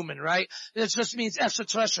and human, right? It just means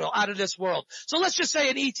extraterrestrial, out of this world. So let's just say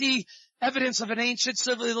an ET, evidence of an ancient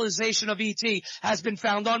civilization of ET has been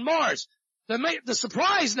found on Mars. The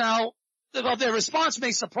surprise now, their response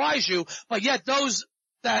may surprise you, but yet those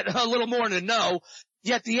that a little more to know,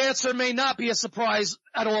 yet the answer may not be a surprise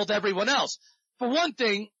at all to everyone else. For one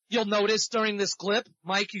thing, you'll notice during this clip,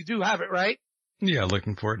 Mike, you do have it, right? Yeah,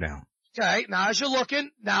 looking for it now. Okay, now as you're looking,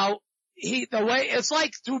 it's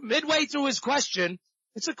like midway through his question,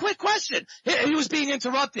 it's a quick question. He was being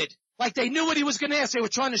interrupted. Like they knew what he was going to ask. They were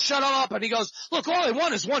trying to shut him up, and he goes, look, all I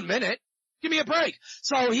want is 1 minute. Give me a break.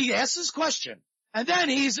 So he asks his question, and then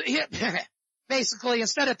basically,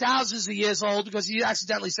 instead of thousands of years old, because he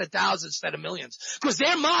accidentally said thousands instead of millions, because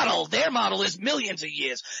their model is millions of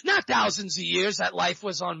years, not thousands of years that life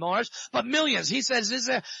was on Mars, but millions. He says, is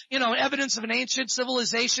there, evidence of an ancient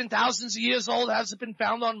civilization thousands of years old has it been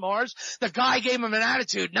found on Mars? The guy gave him an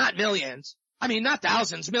attitude, not millions. I mean, not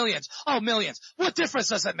thousands, millions. Oh, millions. What difference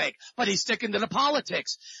does it make? But he's sticking to the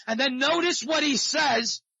politics. And then notice what he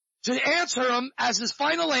says to answer him as his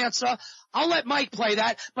final answer. I'll let Mike play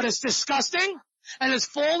that, but it's disgusting and it's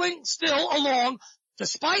falling still along,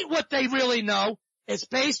 despite what they really know. It's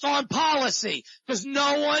based on policy because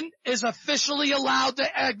no one is officially allowed to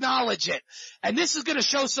acknowledge it. And this is going to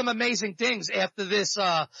show some amazing things after this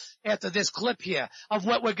clip here of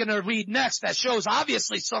what we're going to read next that shows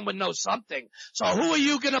obviously someone knows something. So who are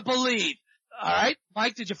you going to believe? All right.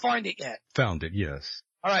 Mike, did you find it yet? Found it, yes.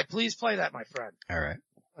 All right. Please play that, my friend. All right.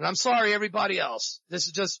 And I'm sorry, everybody else. This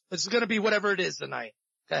is going to be whatever it is tonight.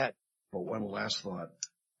 Go ahead. But one last thought.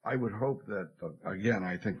 I would hope that, again,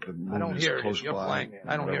 I think the moon I don't is hear close it. You're by. playing it.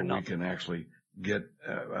 I don't hear nothing. We can actually get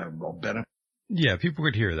a benefit Yeah, people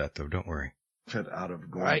could hear that, though. Don't worry. out of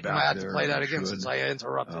going right, back I have there. to play that again since I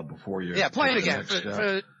interrupted. Before you. Yeah, play it again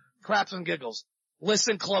for craps and giggles.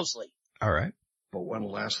 Listen closely. All right. But one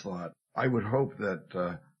last thought. I would hope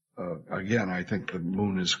that, again, I think the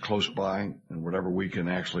moon is close by, and whatever we can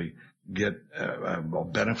actually get a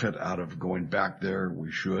benefit out of going back there,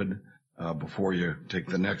 we should. Before you take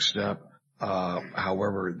the next step.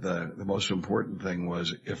 However, the most important thing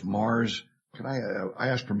was if Mars, I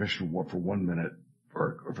ask permission for 1 minute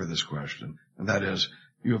for this question. And that is,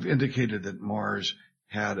 you have indicated that Mars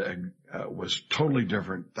was totally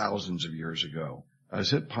different thousands of years ago.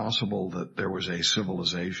 Is it possible that there was a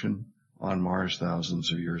civilization on Mars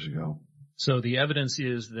thousands of years ago? So the evidence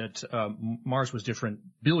is that Mars was different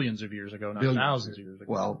billions of years ago, not thousands of years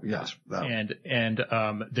ago. Well, yes.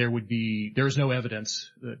 There's no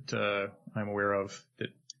evidence that I'm aware of that.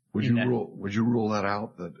 Would you rule that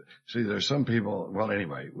out? See, there's some people. Well,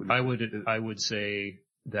 anyway. I would say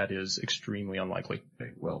that is extremely unlikely.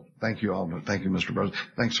 Okay, well, thank you all. Thank you, Mr. President.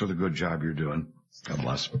 Thanks for the good job you're doing. God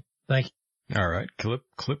bless. Thank you. All right.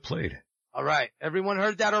 Clip played. All right. Everyone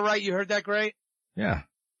heard that all right? You heard that great? Yeah.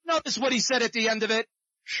 Notice what he said at the end of it.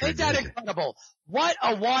 Sure Ain't that incredible? What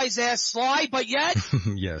a wise ass slide, but yet.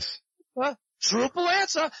 Yes. Truthful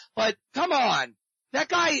answer, but come on. That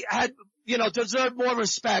guy deserved more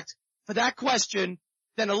respect for that question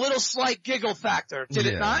than a little slight giggle factor, did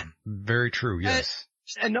it not? Very true, yes.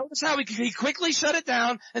 And notice how he quickly shut it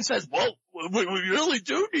down and says, well, we really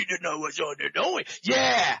do need to know what's on there, don't we?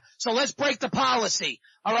 Yeah. So let's break the policy.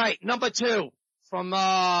 All right. Number 2 from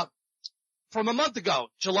a month ago,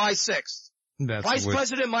 July 6th. Vice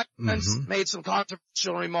President Mike Pence made some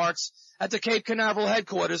controversial remarks at the Cape Canaveral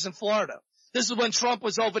headquarters in Florida. This is when Trump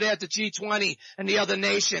was over there at the G20 and the other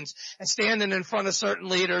nations and standing in front of certain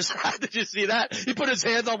leaders. Did you see that? He put his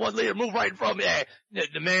hands on one leader, move right in front of me. Hey,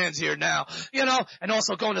 the man's here now, and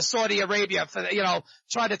also going to Saudi Arabia for,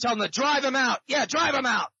 trying to tell him to drive him out. Yeah, drive him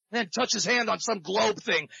out. And then touch his hand on some globe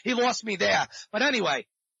thing. He lost me there. But anyway,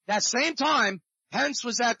 that same time, Pence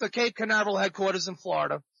was at the Cape Canaveral headquarters in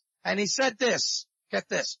Florida, and he said this, get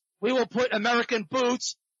this, we will put American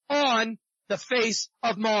boots on the face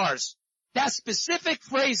of Mars. That specific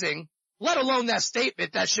phrasing, let alone that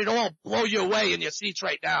statement that should all blow you away in your seats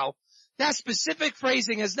right now, that specific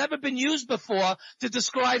phrasing has never been used before to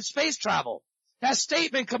describe space travel. That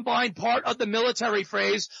statement combined part of the military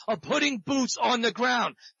phrase of putting boots on the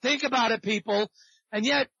ground. Think about it, people. And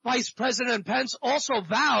yet, Vice President Pence also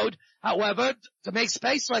vowed, however, to make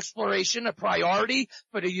space exploration a priority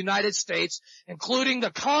for the United States, including the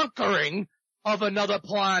conquering of another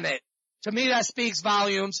planet. To me, that speaks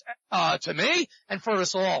volumes, to me and for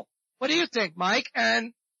us all. What do you think, Mike?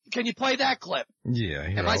 And can you play that clip? Yeah,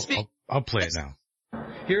 here, I'll play it now.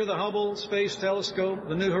 Here, the Hubble Space Telescope,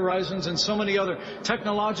 the New Horizons, and so many other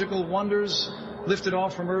technological wonders lifted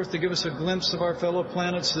off from Earth to give us a glimpse of our fellow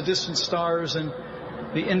planets, the distant stars, and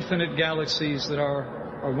the infinite galaxies that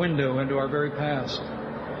are our window into our very past.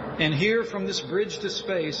 And here, from this bridge to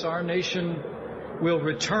space, our nation will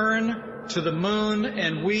return to the moon,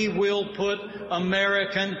 and we will put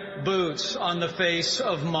American boots on the face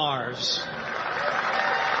of Mars.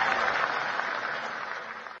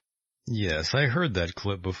 Yes, I heard that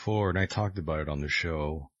clip before, and I talked about it on the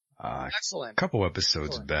show Excellent. a couple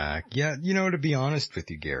episodes back. Yeah, to be honest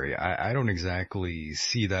with you, Gary, I don't exactly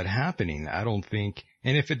see that happening. I don't think,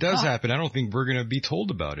 and if it does happen, I don't think we're going to be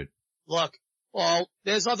told about it. Look, well,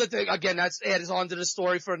 there's other thing. Again, that's added on to the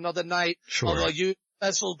story for another night. Sure.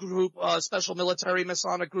 Special group, special military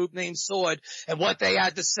Masonic group named Sword, and what they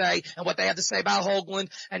had to say, and what they had to say about Hoagland,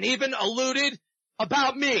 and even alluded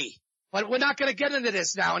about me. But we're not going to get into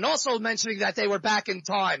this now. And also mentioning that they were back in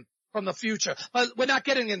time from the future. But we're not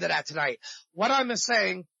getting into that tonight. What I'm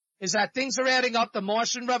saying is that things are adding up. The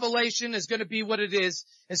Martian revelation is going to be what it is.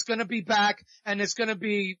 It's going to be back, and it's going to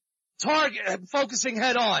be focusing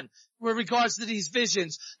head on with regards to these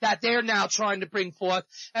visions that they're now trying to bring forth.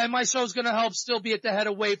 And my show's going to help still be at the head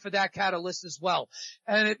of wave for that catalyst as well.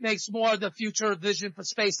 And it makes more of the future vision for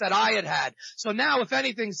space that I had. So now, if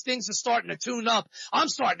anything, things are starting to tune up. I'm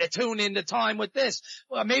starting to tune into time with this.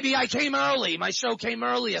 Well, maybe I came early. My show came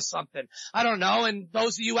early or something. I don't know. And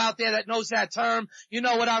those of you out there that knows that term, you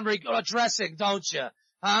know what I'm addressing, don't you?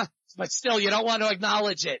 Huh? But still, you don't want to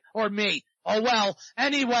acknowledge it. Or me. Oh well.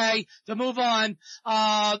 Anyway, to move on,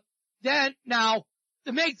 then now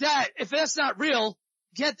to make that, if that's not real,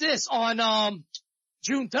 get this on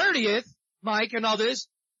June 30th, Mike and others,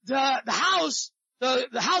 the House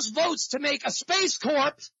votes to make a Space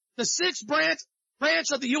Corps the sixth branch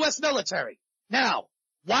of the U.S. military. Now,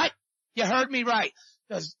 what? You heard me right.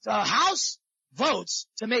 The House votes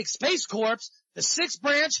to make Space Corps the sixth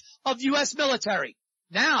branch of U.S. military.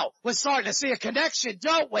 Now, we're starting to see a connection,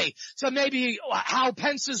 don't we? So maybe how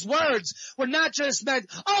Pence's words were not just meant,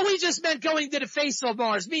 we just meant going to the face of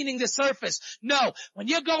Mars, meaning the surface. No, when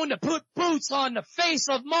you're going to put boots on the face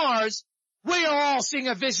of Mars, we are all seeing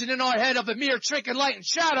a vision in our head of a mere trick and light and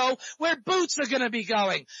shadow where boots are going to be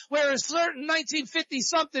going. Where a certain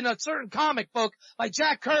 1950-something, a certain comic book by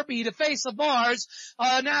Jack Kirby, The Face of Mars,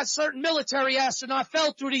 that certain military astronaut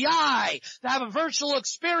fell through the eye to have a virtual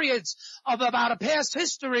experience of about a past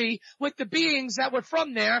history with the beings that were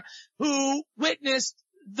from there who witnessed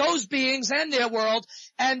those beings and their world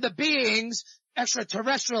and the beings,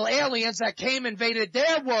 extraterrestrial aliens that came, invaded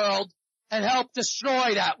their world and helped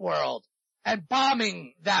destroy that world. And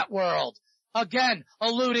bombing that world. Again,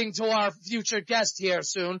 alluding to our future guest here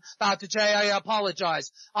soon, Dr. J. I apologize.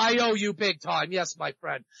 I owe you big time. Yes, my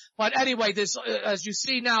friend. But anyway, this, as you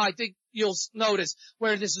see now, I think you'll notice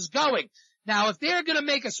where this is going. Now, if they're going to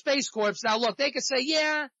make a Space Corps, now look, they could say,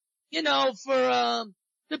 for,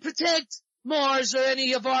 to protect Mars or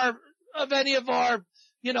any of our,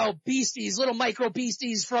 beasties, little micro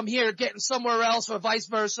beasties from here getting somewhere else or vice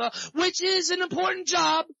versa, which is an important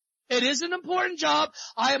job. It is an important job.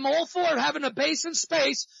 I am all for having a base in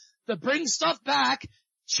space to bring stuff back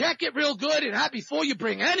check it real good and have before you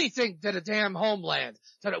bring anything to the damn homeland,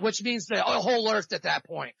 which means the whole earth at that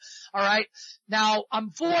point. All right. Now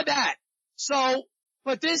I'm for that. So,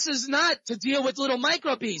 but this is not to deal with little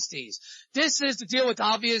micro beasties. This is to deal with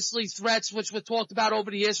obviously threats which were talked about over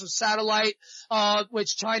the years from satellite,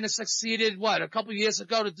 which China succeeded, a couple of years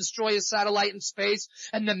ago to destroy a satellite in space,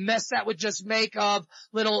 and the mess that would just make of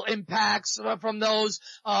little impacts from those,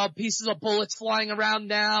 pieces of bullets flying around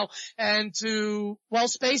now, and to,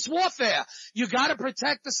 space warfare. You gotta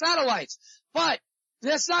protect the satellites. But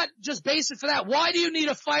that's not just basic for that. Why do you need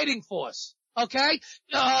a fighting force? Okay?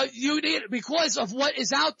 You need, because of what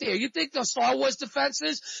is out there. You think the Star Wars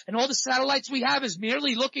defenses and all the satellites we have is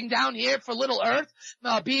merely looking down here for little Earth,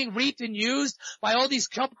 being reaped and used by all these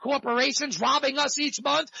corporations, robbing us each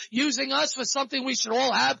month, using us for something we should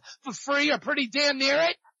all have for free or pretty damn near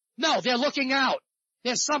it? No, they're looking out.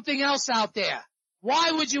 There's something else out there.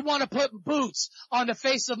 Why would you want to put boots on the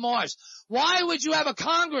face of Mars? Why would you have a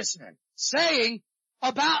congressman saying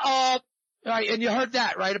about, right, and you heard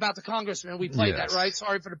that, right, about the congressman. We played that, right?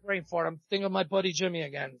 Sorry for the brain fart. I'm thinking of my buddy Jimmy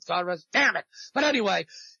again. God rest, damn it. But anyway,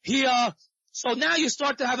 so now you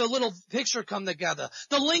start to have a little picture come together.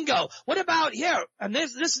 The lingo. What about here? And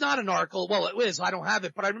this is not an article. Well, it is. I don't have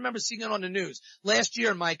it, but I remember seeing it on the news last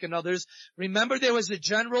year, Mike and others. Remember there was a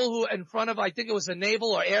general who in front of, I think it was a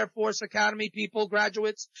Naval or Air Force Academy people,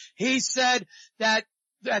 graduates. He said that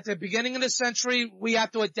at the beginning of the century, we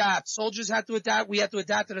have to adapt. Soldiers have to adapt. We have to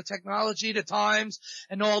adapt to the technology, the times,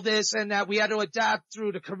 and all this, and that we had to adapt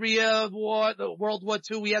through the Korea War, the World War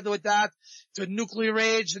II. We had to adapt to nuclear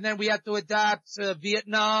age, and then we had to adapt to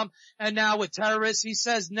Vietnam, and now with terrorists. He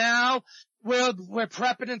says now we're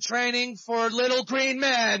prepping and training for little green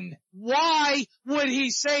men. Why would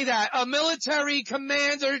he say that? A military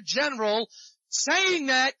commander general saying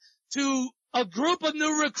that to a group of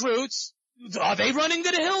new recruits. Are they running to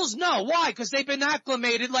the hills? No. Why? Because they've been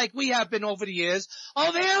acclimated like we have been over the years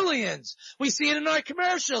of aliens. We see it in our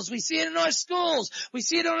commercials. We see it in our schools. We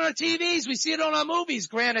see it on our TVs. We see it on our movies.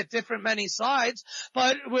 Granted, different many sides,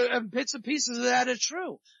 but bits and pieces of that are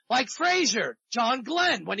true. Like Frasier, John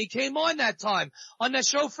Glenn, when he came on that time, on that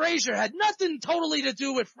show Frasier, had nothing totally to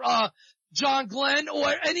do with, John Glenn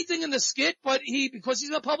or anything in the skit, but because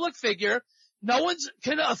he's a public figure, no one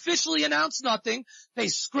can officially announce nothing. They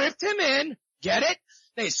script him in. Get it?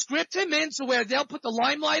 They script him in to where they'll put the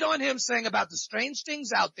limelight on him saying about the strange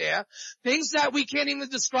things out there, things that we can't even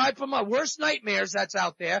describe from our worst nightmares that's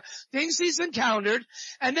out there, things he's encountered,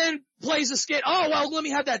 and then plays a skit. Oh, well, let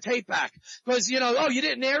me have that tape back. Because, you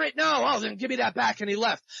didn't air it? No. Oh, then give me that back. And he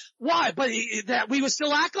left. Why? But that we were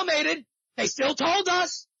still acclimated. They still told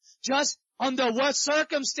us. Just under what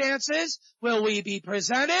circumstances will we be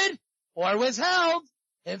presented or withheld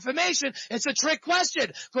information? It's a trick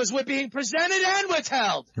question because we're being presented and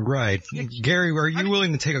withheld. Right. Gary, are you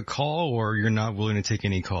willing to take a call or you're not willing to take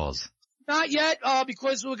any calls? Not yet,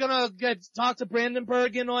 because we're gonna talk to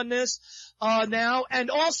Brandenburg in on this, now.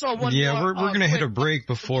 And also we're gonna hit a break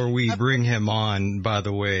before we bring him on, by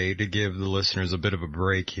the way, to give the listeners a bit of a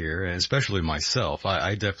break here, and especially myself.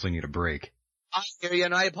 I definitely need a break. I hear you,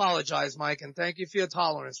 and I apologize, Mike, and thank you for your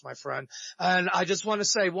tolerance, my friend. And I just want to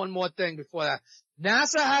say one more thing before that.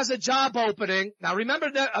 NASA has a job opening. Now, remember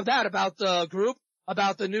that about the group,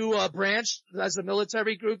 about the new branch as a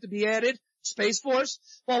military group to be added, Space Force?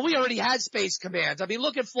 Well, we already had Space Command. I mean,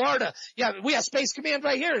 look at Florida. Yeah, we have Space Command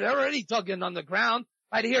right here. They're already dug in on the ground,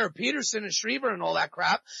 right here, Peterson and Schriever and all that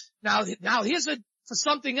crap. Now here's for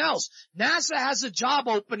something else. NASA has a job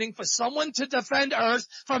opening for someone to defend Earth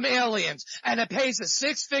from aliens, and it pays a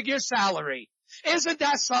 6-figure salary. Isn't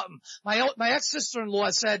that something? My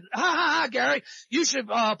ex-sister-in-law said, ha, Gary, you should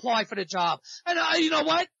apply for the job. And you know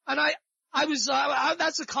what? And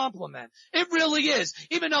that's a compliment. It really is.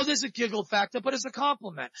 Even though there's a giggle factor, but it's a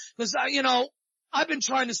compliment. Because, I've been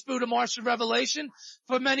trying to spoon a Martian revelation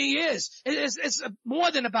for many years. It's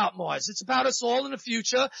more than about Mars. It's about us all in the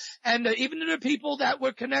future, and even the people that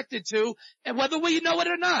we're connected to, and whether we know it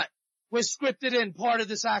or not, we're scripted in part of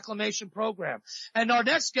this acclimation program. And our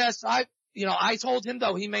next guest, I told him,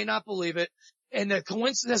 though he may not believe it, and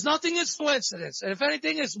there's nothing is coincidence. And if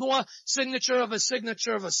anything, it's more signature of a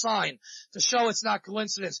sign to show it's not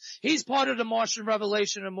coincidence. He's part of the Martian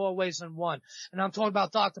revelation in more ways than one. And I'm talking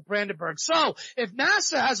about Dr. Brandenburg. So if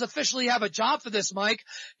NASA has officially have a job for this, Mike,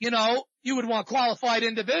 you would want qualified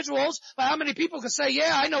individuals. But how many people can say,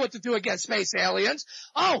 yeah, I know what to do against space aliens?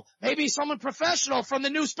 Oh, maybe someone professional from the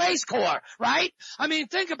new Space Corps, right? I mean,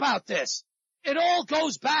 think about this. It all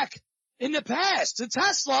goes back in the past to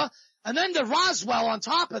Tesla. And then to Roswell on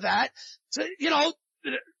top of that, to,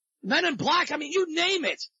 Men in Black, I mean, you name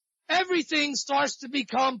it. everything starts to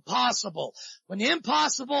become possible. When the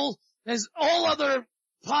impossible, there's all other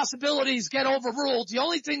possibilities get overruled. The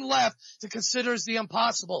only thing left to consider is the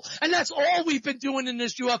impossible. And that's all we've been doing in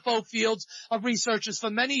this UFO fields of researchers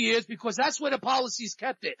for many years, because that's where the policies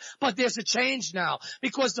kept it. But there's a change now,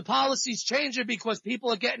 because the policies changing, because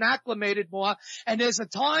people are getting acclimated more, and there's a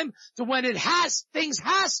time to when things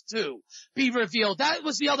has to be revealed. That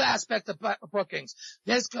was the other aspect of bookings.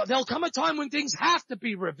 There'll come a time when things have to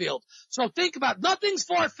be revealed. So think about it. Nothing's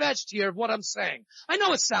far-fetched here of what I'm saying. I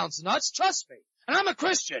know it sounds nuts, trust me. And I'm a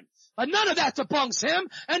Christian, but none of that debunks him,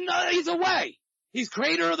 and either way. He's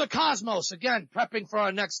creator of the cosmos, again, prepping for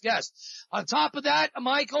our next guest. On top of that,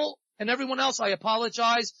 Michael and everyone else, I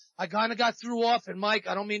apologize. I kind of got threw off, and Mike,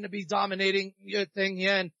 I don't mean to be dominating your thing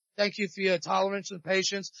here, and thank you for your tolerance and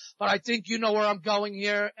patience, but I think you know where I'm going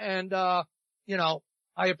here, and, you know,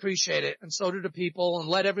 I appreciate it, and so do the people, and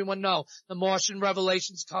let everyone know the Martian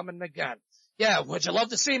revelation's coming again. Yeah, would you love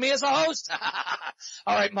to see me as a host?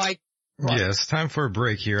 All right, Mike. Yes, time for a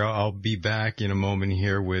break here. I'll be back in a moment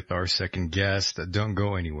here with our second guest. Don't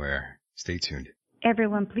go anywhere. Stay tuned.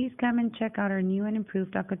 Everyone, please come and check out our new and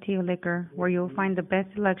improved Ocotillo liquor, where you'll find the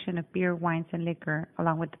best selection of beer, wines, and liquor,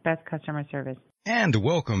 along with the best customer service. And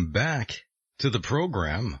welcome back to the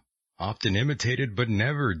program, often imitated but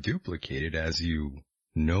never duplicated, as you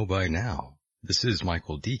know by now. This is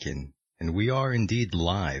Michael Deacon, and we are indeed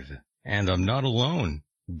live. And I'm not alone.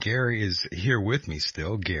 Gary is here with me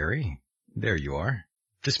still. Gary, there you are.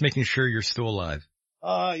 Just making sure you're still alive.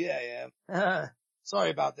 Yeah, I am. Sorry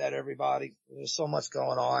about that, everybody. There's so much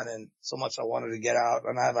going on and so much I wanted to get out,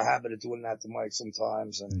 and I have a habit of doing that to Mike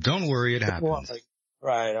sometimes. And don't worry, it happens.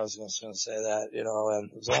 Right, I was just going to say that, you know,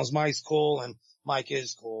 and as long as Mike's cool, and Mike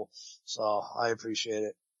is cool, so I appreciate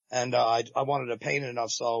it. And I wanted to paint it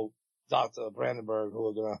enough so Dr. Brandenburg, who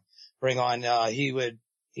we're going to bring on, he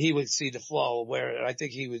would see the flow where I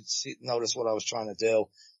think he would notice what I was trying to do.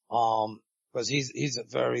 Cause he's a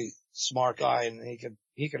very smart guy, and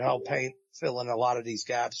he could help fill in a lot of these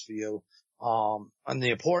gaps for you. And the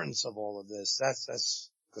importance of all of this.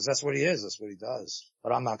 Cause that's what he is. That's what he does.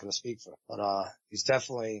 But I'm not going to speak for him. But, he's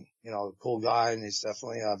definitely, you know, a cool guy, and he's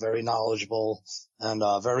definitely, very knowledgeable and,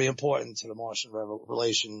 very important to the Martian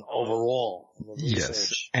revelation overall.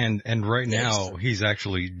 Yes. And right now he's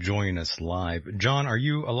actually joining us live. John, are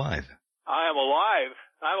you alive? I am alive.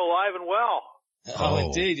 I'm alive and well. Oh,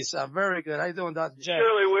 indeed. You sound very good. How you doing, Dr. J?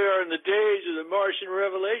 Surely we are in the days of the Martian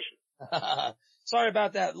revelation. Sorry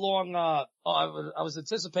about that long, I was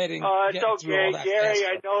anticipating. It's okay, Gary.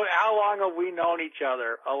 I know, how long have we known each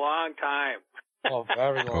other? A long time. Oh,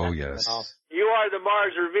 very long. Oh, yes. You are the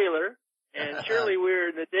Mars revealer, and surely we're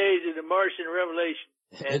in the days of the Martian revelation.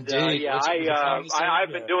 And, indeed. I've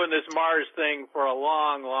been doing this Mars thing for a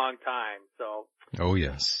long, long time, so. Oh,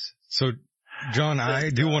 yes. So, John, I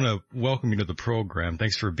do want to welcome you to the program.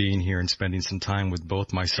 Thanks for being here and spending some time with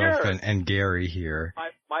both myself and Gary here.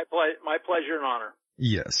 My pleasure and honor.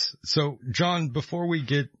 Yes. So, John, before we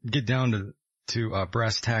get down to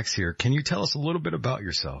brass tacks here, can you tell us a little bit about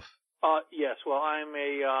yourself? Yes. Well, I am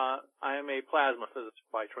a plasma physicist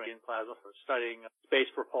by training, studying space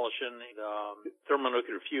propulsion and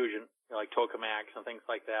thermonuclear fusion, like tokamaks and things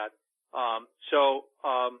like that.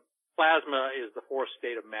 Plasma is the fourth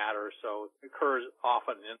state of matter, so it occurs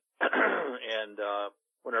often and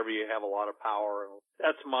whenever you have a lot of power.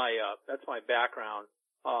 That's my background.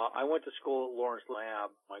 I went to school at Lawrence Lab,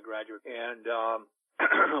 my graduate, and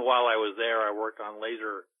while I was there, I worked on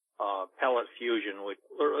laser pellet fusion, with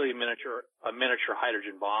literally a miniature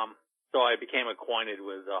hydrogen bomb. So I became acquainted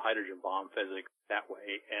with hydrogen bomb physics that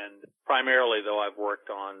way. And primarily, though, I've worked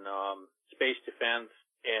on space defense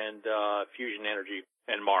and fusion energy,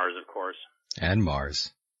 and Mars, of course. And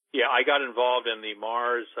Mars. Yeah, I got involved in the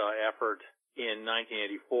Mars effort in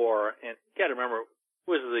 1984, and you got to remember, it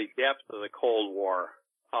was the depths of the Cold War.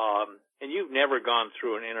 And you've never gone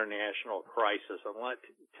through an international crisis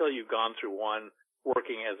until you've gone through one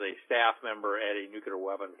working as a staff member at a nuclear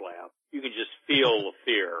weapons lab. You can just feel the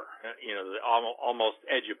fear, you know, the almost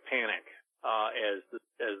edge of panic, as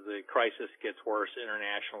the crisis gets worse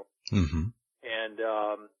internationally. Mm-hmm. And,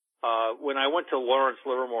 when I went to Lawrence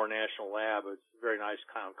Livermore National Lab, it's a very nice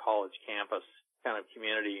kind of college campus kind of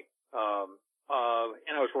community. And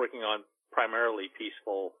I was working on primarily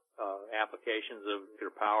peaceful, applications of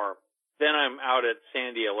nuclear power. Then I'm out at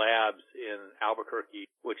Sandia Labs in Albuquerque,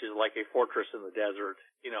 which is like a fortress in the desert.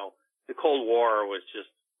 You know, the Cold War was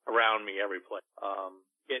just around me every place.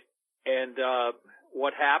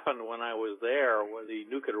 What happened when I was there was the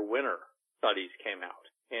nuclear winter studies came out.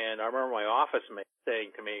 And I remember my office mate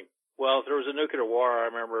saying to me, well, if there was a nuclear war, I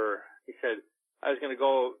remember he said, I was going to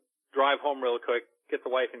go drive home real quick, get the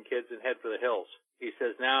wife and kids, and head for the hills. He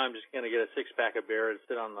says, now I'm just going to get a 6-pack of beer and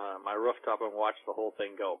sit on my rooftop and watch the whole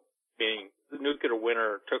thing go. Meaning the nuclear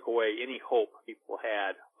winter took away any hope people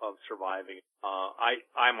had of surviving.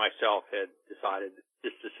 I myself had decided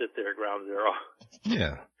just to sit there at ground zero.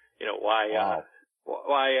 Yeah. You know, why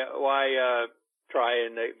try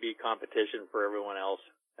and be competition for everyone else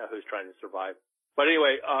who's trying to survive? But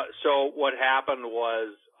anyway, so what happened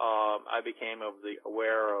was, I became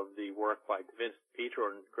aware of the work by Vince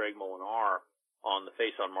Petro and Greg Molinar on the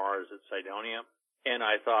Face on Mars at Cydonia. And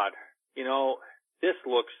I thought, you know, this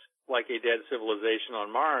looks like a dead civilization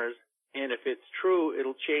on Mars. And if it's true,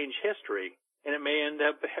 it'll change history. And it may end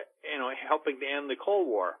up, you know, helping to end the Cold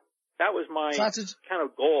War. That was my kind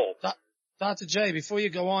of goal. Dr. J, before you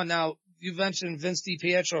go on, now, you mentioned Vince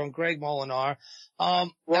DiPietro and Greg Molinar. Right.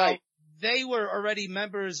 Now, they were already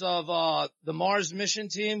members of the Mars mission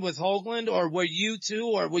team with Hoagland, or were you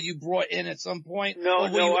two, or were you brought in at some point? No,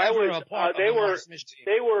 I was. They were.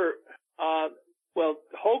 They were. Well,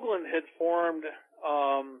 Hoagland had formed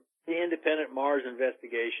the Independent Mars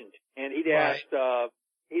Investigation, and he'd asked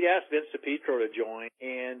Vince DiPietro to join,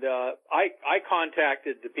 and I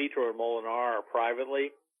contacted DiPietro and Molinar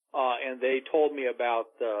privately, and they told me about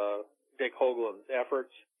Dick Hoagland's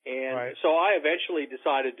efforts. And so I eventually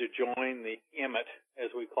decided to join the IMET, as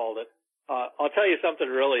we called it. I'll tell you something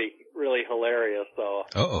really, really hilarious, though.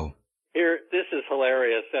 Uh-oh. This is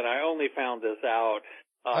hilarious, and I only found this out.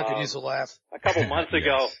 I could use a laugh. A couple months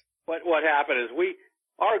ago. What happened is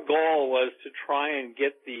our goal was to try and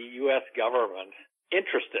get the U.S. government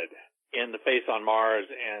interested in the Face on Mars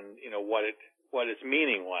and, you know, what its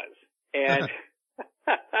meaning was. And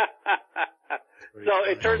so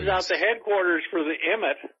it turns out the headquarters for the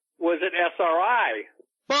IMET was at SRI.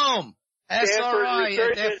 Boom! SRI,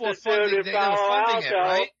 and therefore funding it,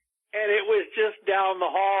 right? And it was just down the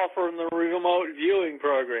hall from the remote viewing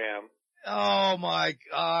program. Oh my,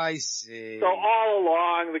 I see. So all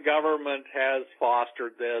along the government has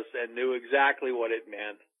fostered this and knew exactly what it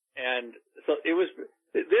meant. And so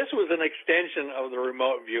this was an extension of the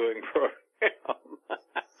remote viewing program.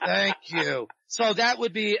 Thank you. So that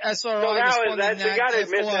would be SRI. So we got to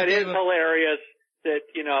admit that is hilarious that,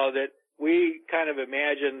 you know, that we kind of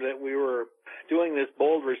imagined that we were doing this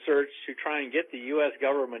bold research to try and get the U.S.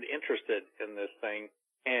 government interested in this thing.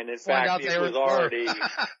 And in fact, it was already,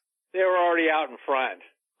 they were already out in front.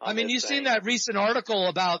 I mean, you've seen that recent article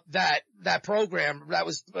about that program that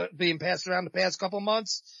was being passed around the past couple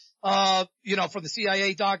months, you know, from the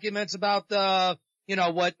CIA documents about you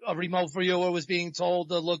know, what a remote viewer was being told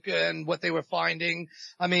to look and what they were finding.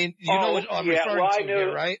 I mean, you know what I'm referring to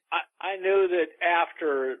here, right? I knew that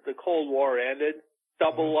after the Cold War ended,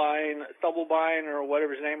 Stubblebine or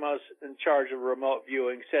whatever his name was in charge of remote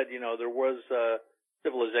viewing said, you know, there was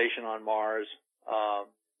civilization on Mars.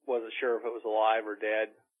 Wasn't sure if it was alive or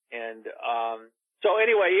dead. And so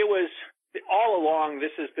anyway, it was all along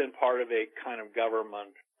this has been part of a kind of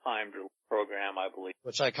government timed program, I believe.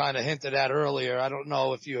 Which I kind of hinted at earlier. I don't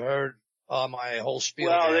know if you heard my whole spiel.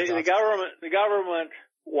 Well, the government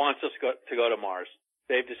wants us to go to Mars.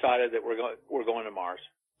 They've decided that we're going to Mars.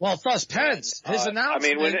 Well, thus Pence, his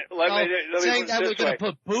announcement, saying that we're going to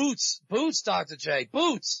put boots, Dr. J,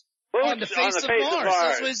 boots on the face of Mars.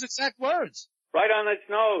 Those were his exact words. Right on its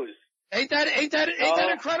nose. Ain't that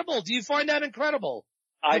incredible? Do you find that incredible?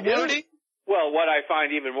 I do. Well, what I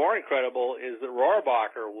find even more incredible is that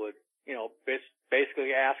Rohrabacher would, you know,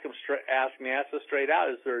 basically ask NASA straight out,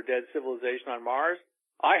 is there a dead civilization on Mars?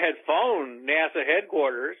 I had phoned NASA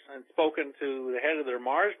headquarters and spoken to the head of their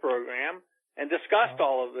Mars program and discussed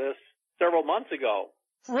all of this several months ago.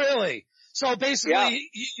 Really? So basically,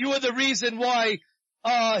 you were the reason why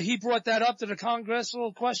he brought that up to the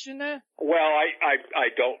congressional question there? Well,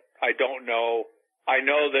 I don't know. I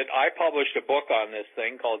know that I published a book on this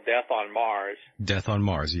thing called Death on Mars. Death on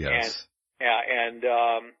Mars, yes. And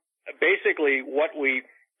basically what we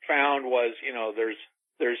found was, you know,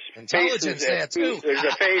 there's intelligence there too. There's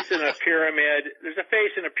a face in a pyramid. There's a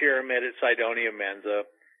face in a pyramid at Cydonia Mensa.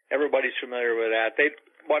 Everybody's familiar with that.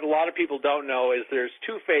 What a lot of people don't know is there's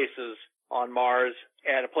two faces on Mars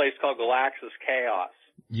at a place called Galaxis Chaos.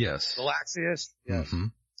 Yes. Galaxius? Yes. Mm-hmm.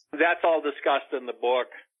 That's all discussed in the book.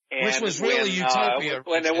 And which was really Utopia.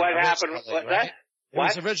 What happened? Right? It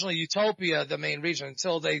was originally Utopia, the main region,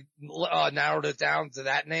 until they narrowed it down to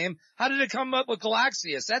that name. How did it come up with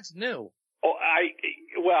Galaxius? That's new. Oh,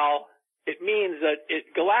 well, it means that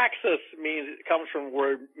Galaxis means it comes from the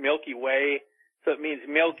word Milky Way, so it means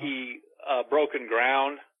milky, broken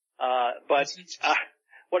ground. But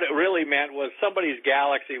what it really meant was somebody's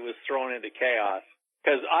galaxy was thrown into chaos.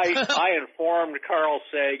 Because I informed Carl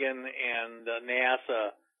Sagan and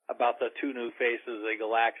NASA about the two new faces of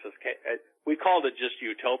Galactus. We called it just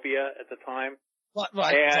Utopia at the time.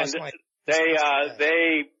 Right. And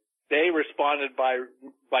they responded by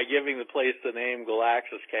giving the place the name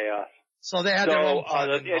Galactus Chaos. So they had their own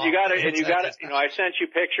and you got it. You know, I sent you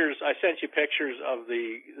pictures of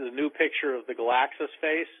the new picture of the Galactus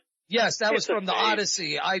face. Yes, that was from the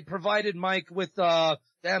Odyssey. I provided Mike with the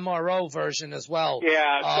MRO version as well.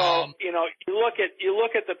 Yeah. So you know, you look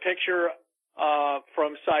at the picture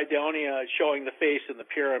from Cydonia showing the face in the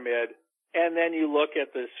pyramid, and then you look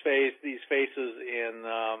at these faces in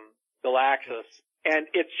Galactus, and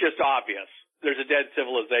it's just obvious. There's a dead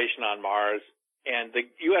civilization on Mars. And the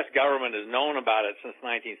U.S. government has known about it since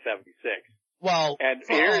 1976. Well, and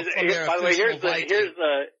here's an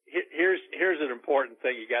important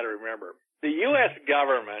thing you got to remember. The U.S.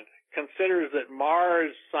 government considers that Mars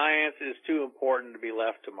science is too important to be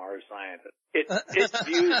left to Mars scientists. It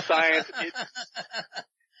views science.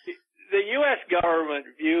 The U.S. government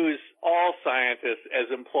views all scientists as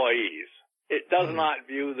employees. It does not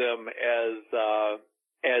view them as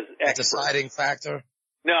experts. A deciding factor.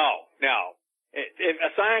 No. If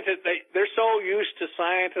a scientist, they're so used to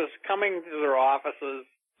scientists coming to their offices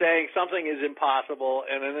saying something is impossible,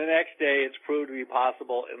 and then the next day it's proved to be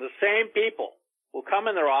possible, and the same people will come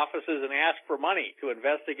in their offices and ask for money to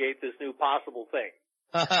investigate this new possible thing.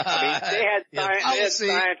 I mean, they had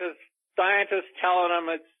scientists telling them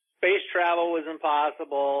that space travel was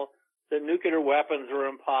impossible, the nuclear weapons were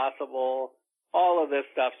impossible, all of this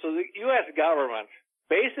stuff. So the U.S. government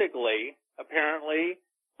basically, apparently,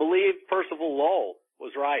 believed Percival Lowell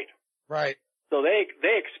was right. Right. So they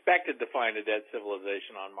expected to find a dead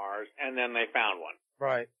civilization on Mars, and then they found one.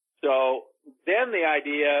 Right. So then the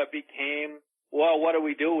idea became, well, what do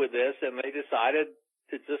we do with this? And they decided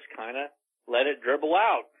to just kind of let it dribble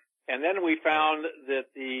out. And then we found that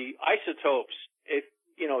the isotopes,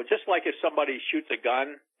 just like if somebody shoots a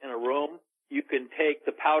gun in a room, you can take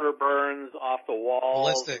the powder burns off the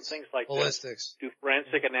walls and things like this, do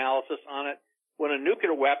forensic analysis on it. When a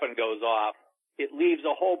nuclear weapon goes off, it leaves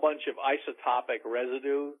a whole bunch of isotopic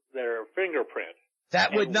residue that are fingerprint.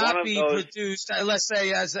 That would not be produced, let's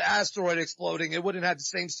say, as an asteroid exploding. It wouldn't have the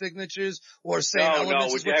same signatures or same elements. No,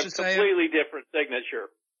 it would have a completely different signature.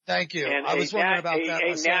 Thank you. And I was wondering about that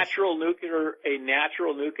myself. A natural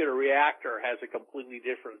nuclear reactor has a completely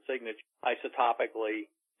different signature isotopically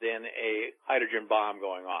than a hydrogen bomb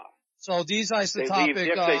going off. So these isotopic, they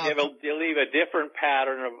leave a different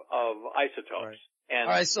pattern of isotopes. Right. And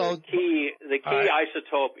all right, so the key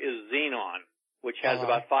isotope is xenon, which has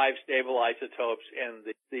about 5 stable isotopes, and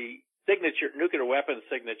the signature, nuclear weapon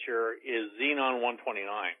signature, is xenon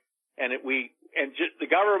 129. And the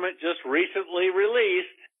government just recently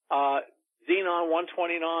released xenon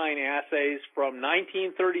 129 assays from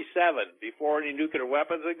 1937, before any nuclear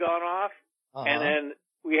weapons had gone off, and then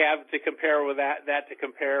we have to compare with that to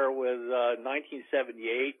compare with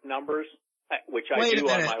 1978 numbers, which I do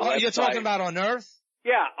on my website. You're talking about on Earth?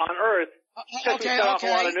 Yeah, on Earth. Okay.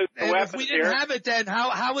 And if we didn't have it, then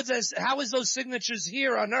how is those signatures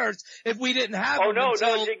here on Earth if we didn't have them? No,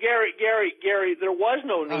 Gary, there was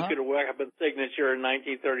no nuclear weapon signature in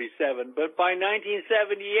 1937, but by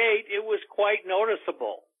 1978 it was quite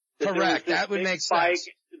noticeable. Correct. That would make sense.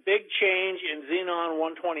 Big change in xenon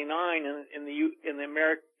 129 in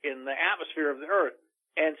the atmosphere of the Earth.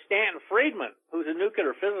 And Stanton Friedman, who's a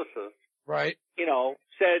nuclear physicist, right?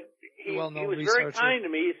 Said he was very kind to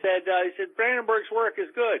me. He said Brandenburg's work is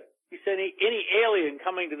good. He said any alien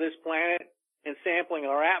coming to this planet and sampling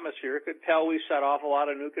our atmosphere could tell we set off a lot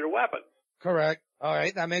of nuclear weapons. Correct. All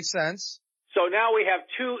right, that makes sense. So now we have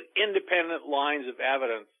 2 independent lines of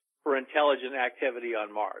evidence for intelligent activity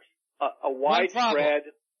on Mars. A widespread.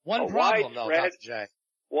 One problem, though, Dr. J.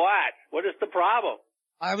 What is the problem?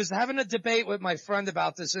 I was having a debate with my friend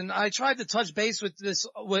about this, and I tried to touch base with this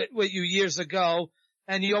with you years ago,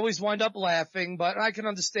 and you always wind up laughing, but I can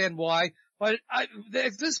understand why. But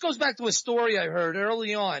this goes back to a story I heard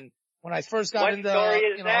early on when I first got into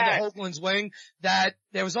the Hoagland's wing, that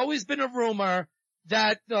there was always been a rumor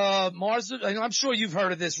that Mars, and I'm sure you've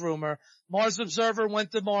heard of this rumor, Mars Observer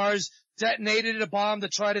went to Mars, detonated a bomb to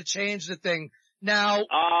try to change the thing. Now.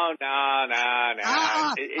 Oh, no.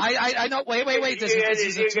 I know. Wait. There's an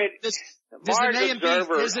A and B.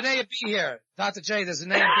 There's an A and B here. Dr. J, there's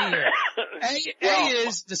an A and B here. A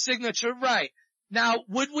is the signature, right. Now,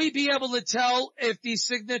 would we be able to tell if these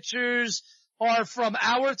signatures are from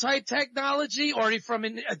our type technology or from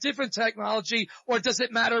a different technology, or does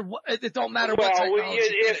it matter? It don't matter what technology.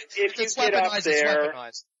 If you get up there,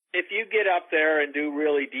 if you get up there and do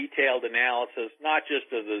really detailed analysis, not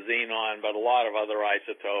just of the xenon, but a lot of other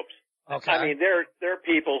isotopes, Okay. I mean, there are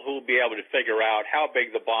people who will be able to figure out how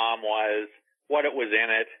big the bomb was, what it was in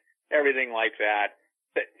it, everything like that.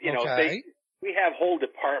 But, you know, we have whole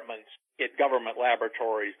departments at government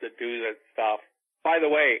laboratories that do that stuff. By the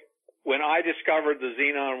way, when I discovered the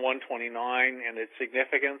xenon 129 and its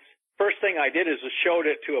significance, first thing I did is I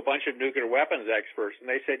showed it to a bunch of nuclear weapons experts, and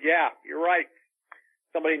they said, yeah, you're right.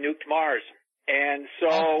 Somebody nuked Mars. And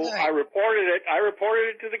so I reported it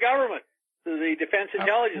to the government, to the Defense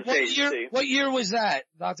Intelligence Agency. What year was that,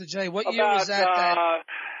 Dr. J? What year was that?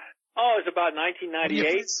 It was about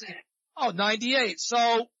 1998. Oh, 98.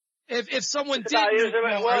 So if someone did it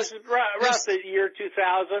was around the year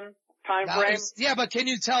 2000 time frame. Yeah, but can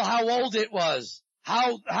you tell how old it was?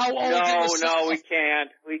 How old it was? No, we can't.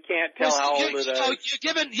 We can't tell how old it is.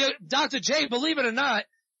 You're giving, Dr. J, believe it or not,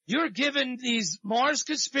 you're giving these Mars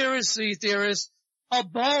conspiracy theorists a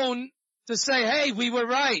bone to say, hey, we were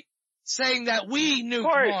right, saying that we nuked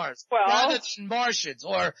Mars rather than Martians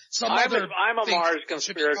or some other. I'm a Mars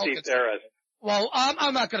conspiracy theorist. Well,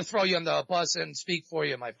 I'm not going to throw you on the bus and speak for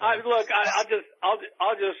you, my friend.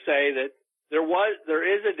 I'll just say that there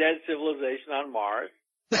is a dead civilization on Mars.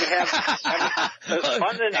 We have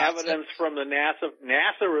abundant evidence from the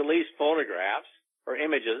NASA released photographs or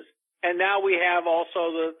images. And now we have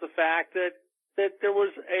also the fact that there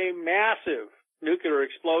was a massive nuclear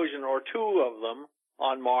explosion or two of them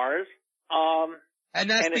on Mars. And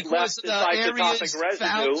that's because the areas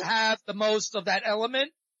found to have the most of that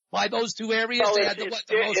element? By those two areas, they had the most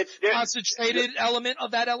concentrated element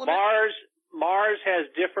of that element? Mars has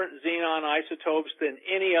different xenon isotopes than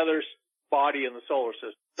any other body in the solar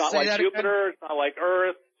system. It's not like Jupiter, it's not like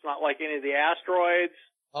Earth, it's not like any of the asteroids.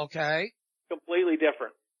 Okay. Completely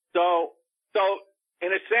different. So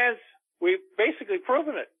in a sense, we've basically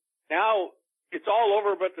proven it. Now it's all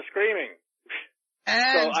over but the screaming.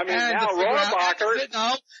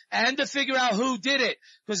 And to figure out who did it,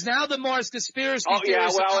 because now the Mars conspiracy. We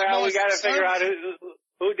got to figure out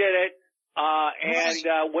who did it,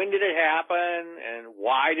 and when did it happen, and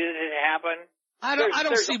why did it happen. I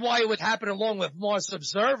don't see why it would happen along with Mars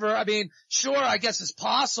Observer. I mean, sure, I guess it's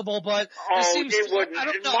possible, but it wouldn't. I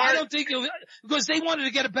don't know. I don't think because they wanted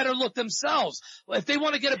to get a better look themselves. If they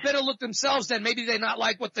want to get a better look themselves, then maybe they not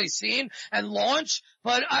like what they've seen and launch.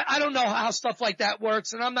 But I don't know how stuff like that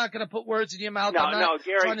works, and I'm not going to put words in your mouth. I'm not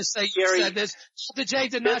trying to say you said this. The Jay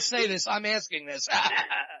did not say this. I'm asking this.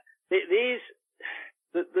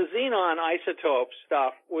 The xenon isotope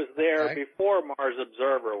stuff was there before Mars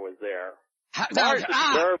Observer was there. How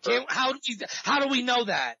do we know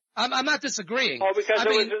that? I'm not disagreeing. Oh, because it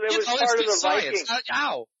was part of the Viking.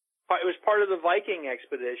 How? It was part of the Viking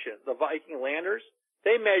expedition. The Viking landers.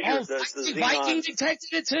 They measured the xenon. Viking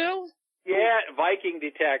detected it too? Yeah, Viking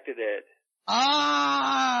detected it.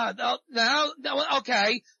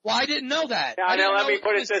 Okay. Well, I didn't know that. Now, let me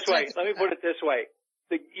put it this way.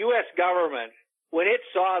 The U.S. government, when it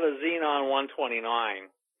saw the Xenon 129,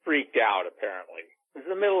 freaked out, apparently. It was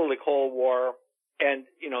in the middle of the Cold War, and,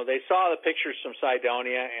 they saw the pictures from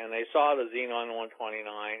Cydonia, and they saw the Xenon 129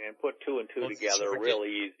 and put two and two together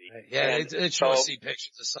really easy. Yeah, it sure see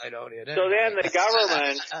pictures of Cydonia. So then the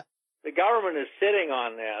government is sitting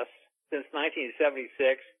on this since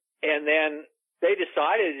 1976, and then they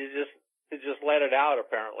decided to just let it out,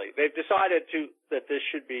 apparently. They've decided that this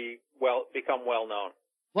should become well known.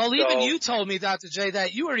 Well, even you told me, Dr. J,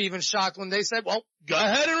 that you were even shocked when they said, well, go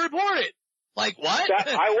ahead and report it. Like what?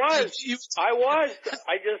 I was.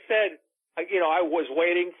 I just said, I was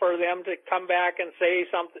waiting for them to come back and say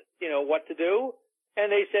something, what to do.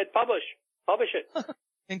 And they said, publish it.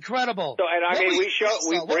 Incredible. So, and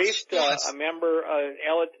we briefed a member,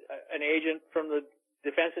 an agent from the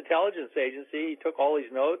Defense Intelligence Agency. He took all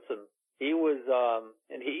these notes and he was,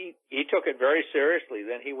 he took it very seriously.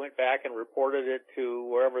 Then he went back and reported it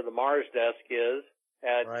to wherever the Mars desk is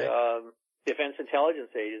at, Defense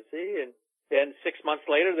Intelligence Agency. And 6 months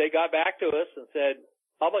later, they got back to us and said,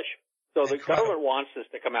 publish. So the government wants this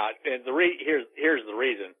to come out. And here's the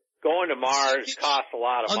reason. Going to Mars costs a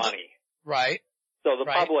lot of money. Right. So the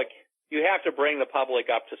public, you have to bring the public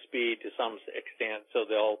up to speed to some extent so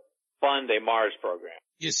they'll fund a Mars program.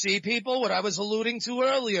 You see, people, what I was alluding to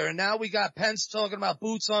earlier, and now we got Pence talking about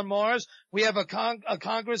boots on Mars. We have a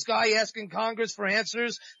Congress guy asking Congress for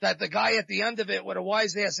answers that the guy at the end of it with a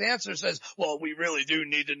wise-ass answer says, well, we really do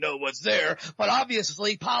need to know what's there, but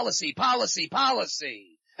obviously policy.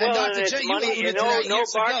 And Dr. J, you alluded to that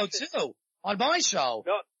years ago, too, on my show.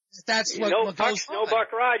 That's what goes on. No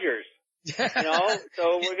Buck Rogers.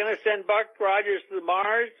 So we're going to send Buck Rogers to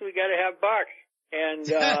Mars. We got to have Buck. And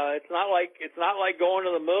it's not like going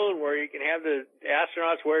to the moon where you can have the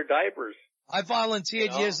astronauts wear diapers. I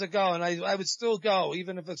volunteered years ago, and I would still go,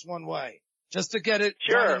 even if it's one way, just to get it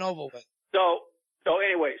done and over with. So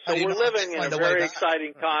anyway, we're living in a very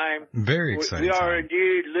exciting time. Very exciting. We are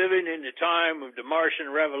indeed living in the time of the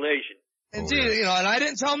Martian revelation. Indeed, you know, and I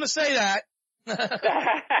didn't tell him to say that.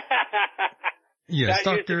 Yes,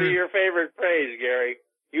 that used to be your favorite phrase, Gary.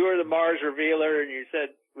 You were the Mars revealer, and you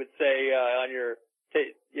would say on your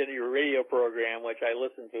radio program, which I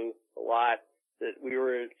listened to a lot, that we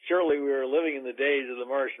were living in the days of the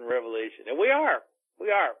Martian revelation, and we are.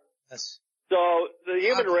 Yes. So the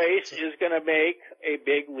human race is going to make a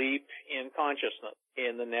big leap in consciousness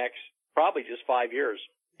in the next probably just 5 years.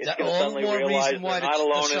 It's going to suddenly realize they're not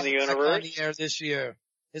alone in the universe. On the air this year.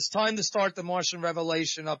 It's time to start the Martian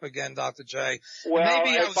revelation up again, Dr. J. Well,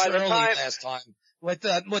 maybe I was early last time with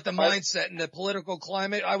the mindset and the political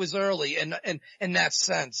climate. I was early in that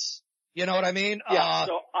sense. You know what I mean? Yeah.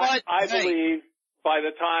 I believe by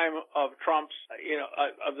the time of Trump's,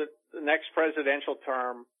 of the next presidential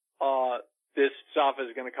term, this stuff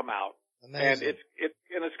is going to come out. Amazing.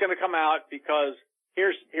 And it's going to come out because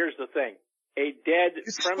here's the thing. A dead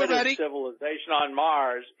primitive civilization on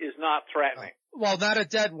Mars is not threatening. Well, not a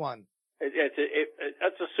dead one.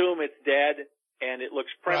 Let's assume it's dead and it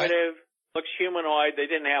looks primitive, looks humanoid. They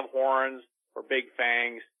didn't have horns or big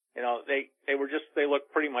fangs. You know, they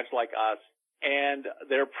look pretty much like us, and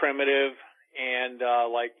they're primitive and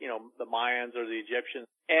like, you know, the Mayans or the Egyptians.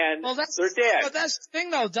 And they're dead. Well, that's the thing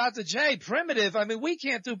though, Dr. J, primitive. I mean, we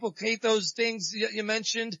can't duplicate those things you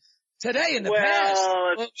mentioned today in the past.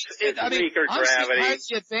 It's weaker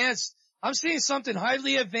gravity. I'm seeing something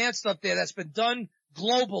highly advanced up there that's been done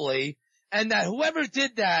globally, and that whoever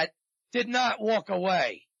did that did not walk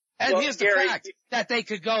away. And here's the fact that they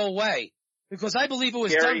could go away. Because I believe it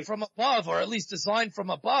was done from above, or at least designed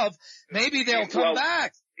from above. Maybe they'll come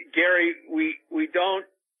back. Gary, we don't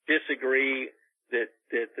disagree that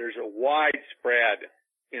there's a widespread,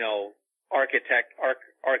 you know,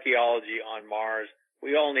 archaeology on Mars.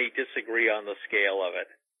 We only disagree on the scale of it.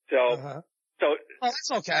 So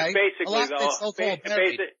that's okay. Basically,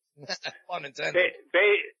 pun intended.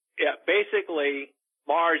 Basically,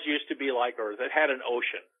 Mars used to be like Earth. It had an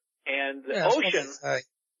ocean, and the ocean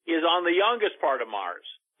is on the youngest part of Mars,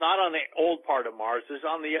 not on the old part of Mars.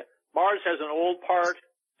 Mars has an old part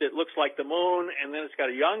that looks like the moon, and then it's got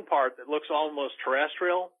a young part that looks almost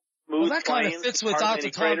terrestrial. Well, that kind of fits with Dr.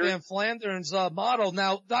 Tom Van Flanderen's model.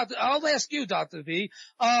 Now, I'll ask you, Dr. V,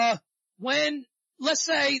 when, let's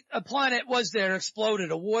say a planet was there,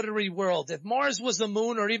 exploded, a watery world, if Mars was a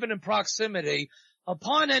moon or even in proximity,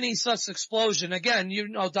 upon any such explosion, again, you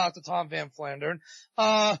know Dr. Tom Van Flanderen,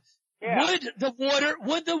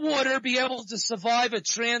 would the water be able to survive a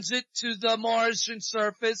transit to the Martian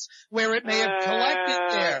surface where it may have collected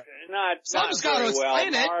there? Someone's got to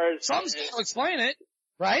explain it. Someone's got to explain it,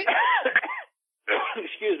 right?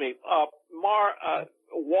 Excuse me.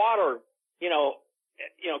 Water, you know,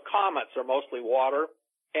 comets are mostly water,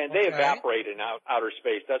 and they evaporate in outer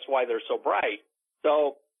space. That's why they're so bright.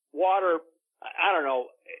 So water, I don't know,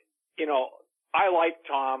 you know, I like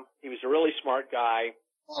Tom. He was a really smart guy.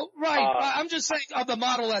 Well, right. I'm just saying of the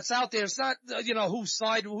model that's out there. It's not, you know, whose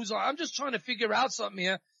side, who's on. I'm just trying to figure out something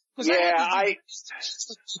here. To me,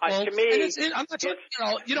 I'm not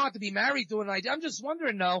talking, you don't have to be married to an idea. I'm just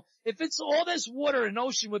wondering though, if it's all this water and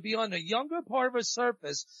ocean would be on the younger part of a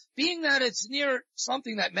surface, being that it's near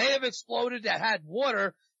something that may have exploded that had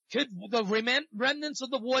water, could the remnants of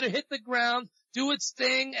the water hit the ground, do its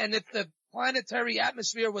thing, and if the planetary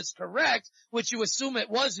atmosphere was correct, which you assume it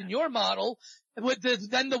was in your model,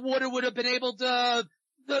 then the water would have been able to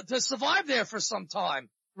survive there for some time,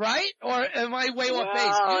 right? Or am I way off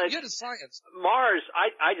base? You're the science. Mars,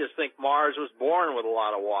 I just think Mars was born with a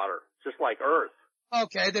lot of water, just like Earth.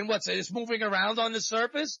 Okay, then what's it? It's moving around on the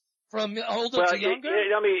surface from older to younger?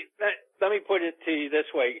 Let me put it to you this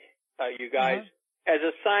way, you guys. As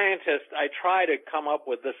a scientist, I try to come up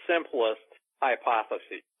with the simplest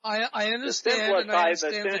hypothesis. I understand. And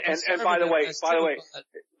by the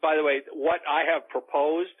way, what I have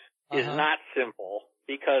proposed is not simple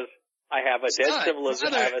because I have a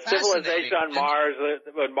civilization on Mars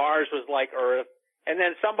when Mars was like Earth, and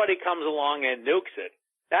then somebody comes along and nukes it.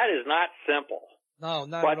 That is not simple. No,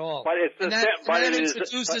 not at all. But it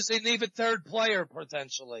introduces an even third player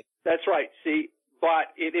potentially. That's right. See,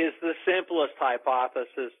 but it is the simplest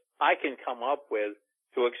hypothesis I can come up with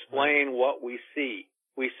to explain what we see.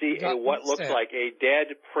 We see what looks like a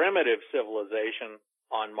dead primitive civilization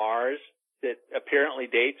on Mars that apparently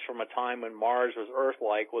dates from a time when Mars was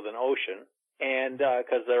Earth-like with an ocean. And,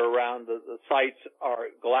 cause they're around the sites are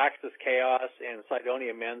Galactus Chaos and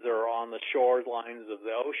Cydonia Mensa are on the shorelines of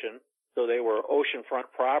the ocean. So they were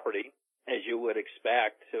oceanfront property, as you would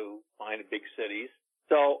expect to find in big cities.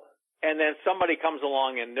 So, and then somebody comes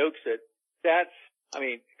along and nukes it.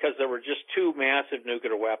 Because there were just two massive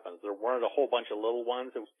nuclear weapons. There weren't a whole bunch of little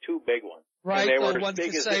ones. There was two big ones. Right. And they were one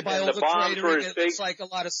could say by all the cratering, it looks like a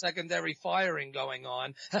lot of secondary firing going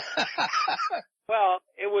on. Well,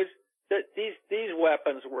 it was, these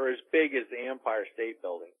weapons were as big as the Empire State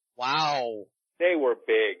Building. Wow. They were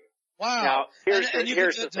big. Wow. Now, and you can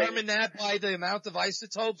determine that by the amount of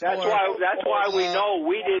isotopes? That's why we know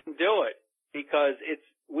we didn't do it, because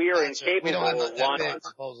we are incapable we don't have of that big,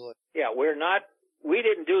 supposedly. Yeah, we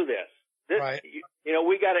didn't do this. Right.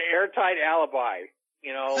 We got an airtight alibi,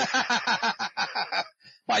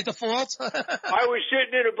 By default? I was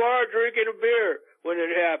sitting in a bar drinking a beer when it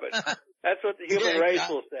happened. That's what the human race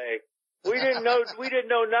will say. We didn't know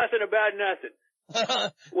nothing about nothing.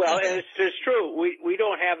 Well, and it's true. We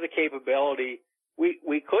don't have the capability.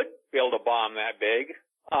 We could build a bomb that big.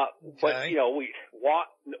 But,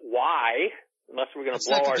 why? Unless we're going to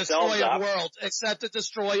blow ourselves up. Except to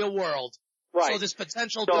destroy a world. Right. So this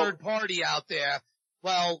potential third party out there,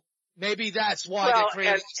 well, maybe that's why they're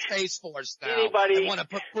creating a Space Force now. They want to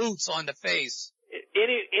put boots on the face.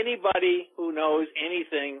 Anybody who knows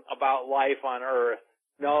anything about life on Earth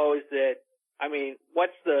knows that,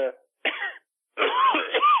 what's the,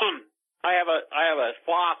 I have a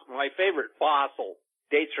fossil, my favorite fossil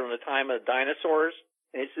dates from the time of the dinosaurs,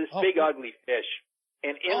 and it's this big ugly fish.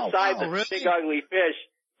 And inside the big ugly fish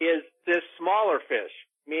is this smaller fish,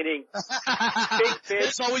 meaning big fish.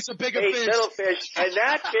 It's always a bigger fish. Little fish. And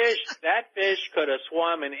that fish could have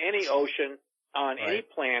swum in any ocean on any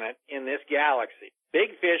planet in this galaxy.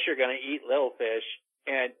 Big fish are going to eat little fish,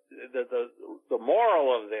 and the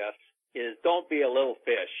moral of this is don't be a little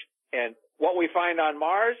fish. And what we find on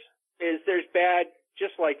Mars is there's bad,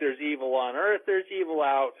 just like there's evil on Earth, there's evil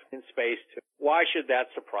out in space too. Why should that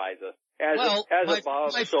surprise us? As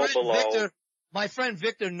above, so below. My friend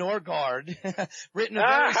Victor Norgard written a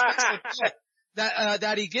very special book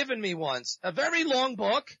that he given me once. A very long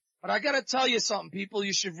book, but I gotta tell you something, people.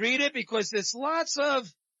 You should read it because there's lots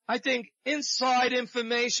of, I think, inside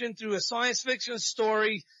information through a science fiction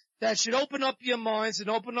story that should open up your minds and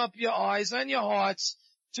open up your eyes and your hearts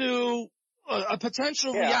to a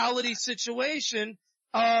potential reality situation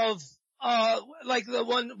of like the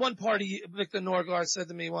one party Victor Norgard said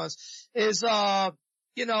to me once is, they're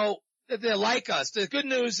like us. The good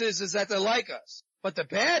news is that they're like us. But the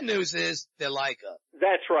bad news is they're like us.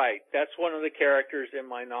 That's right. That's one of the characters in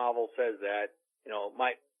my novel says that.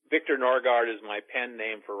 Victor Norgard is my pen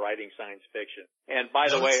name for writing science fiction. And by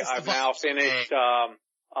the way, I've now finished,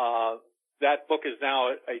 that book is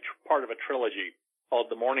now part of a trilogy called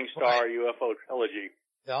the Morning Star UFO Trilogy.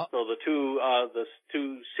 Yeah. So the two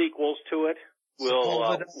sequels to it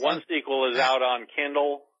one sequel is out on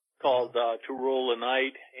Kindle called, To Rule the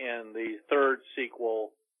Night, and the third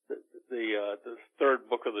sequel, the third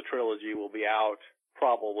book of the trilogy will be out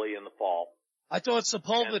probably in the fall. I thought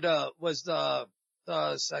Sepulveda was the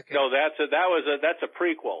second. No, that's a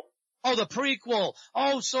prequel. Oh, the prequel.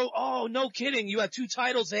 No kidding. You had two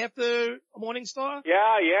titles after Morningstar?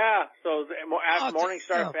 Yeah. So after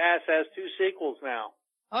Morningstar Fast has two sequels now.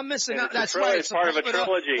 I'm missing out. That's right. It's part of a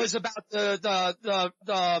trilogy. It was about the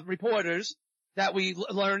reporters that we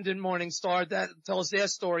learned in Morningstar that tell us their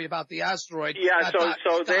story about the asteroid. Yeah, so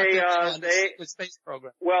the space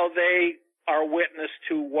program. Well, they are witness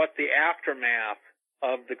to what the aftermath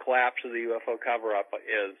of the collapse of the UFO cover-up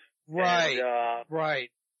is. Right. And, right.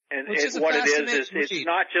 And what it is it's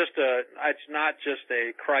not just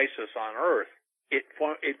a crisis on Earth. It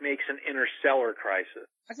makes an interstellar crisis.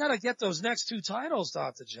 I gotta get those next two titles,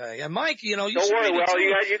 Dr. J. And Mike, you don't worry. Well,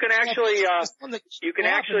 you can actually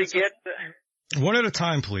get one at a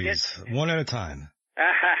time, please. One at a time.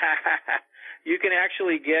 You can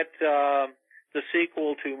actually get the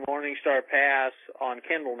sequel to Morningstar Pass on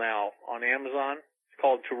Kindle now on Amazon. It's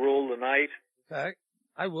called To Rule the Night. Okay,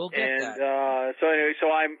 I will get that. And so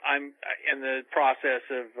I'm in the process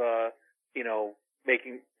of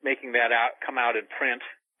making that come out in print.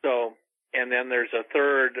 So, and then there's a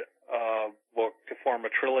third book to form a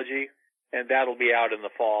trilogy, and that'll be out in the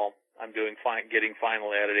fall. I'm getting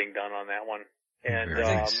final editing done on that one. And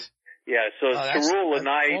so To Rule the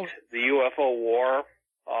Night, the UFO war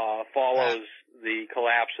follows the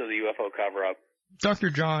collapse of the UFO cover-up. Dr.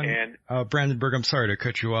 John Brandenburg, I'm sorry to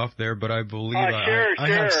cut you off there, but I believe I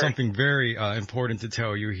have something very important to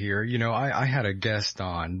tell you here. I had a guest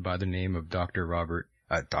on by the name of Robert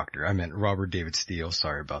David Steele.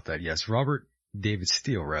 Sorry about that. Yes, Robert David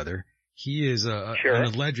Steele, rather. He is an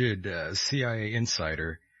alleged CIA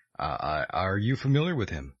insider. Are you familiar with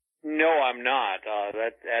him? No, I'm not.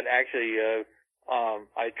 That actually,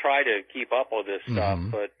 I try to keep up with this stuff,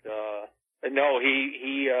 but no,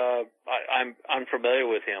 I'm unfamiliar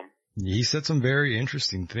with him. He said some very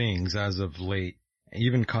interesting things as of late.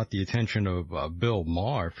 Even caught the attention of Bill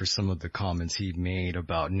Maher for some of the comments he made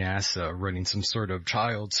about NASA running some sort of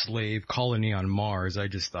child slave colony on Mars. I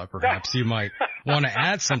just thought perhaps you might want to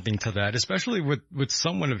add something to that, especially with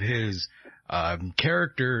someone of his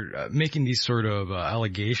character making these sort of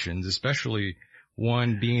allegations, especially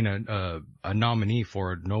one being a nominee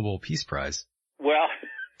for a Nobel Peace Prize. Well,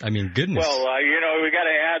 I mean, goodness. Well, we got to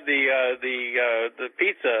add the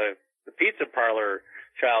pizza parlor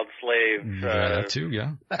child slaves. That too,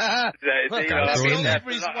 yeah. Maybe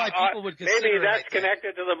that's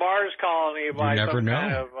connected to the Mars colony by some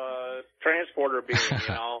kind of transporter beam, you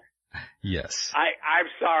know. Yes. I'm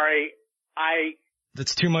sorry.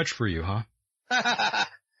 That's too much for you, huh?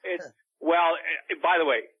 Well, by the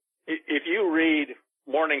way, if you read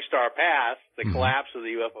Morning Star Pass, The Collapse of the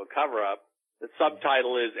UFO Cover-Up, the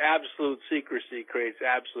subtitle is Absolute Secrecy Creates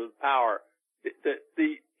Absolute Power.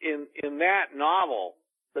 In that novel,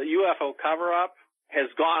 the UFO cover-up has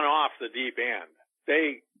gone off the deep end.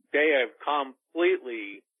 They have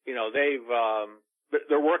completely,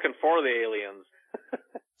 they're working for the aliens.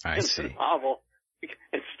 I see. The novel,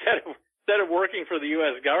 instead of working for the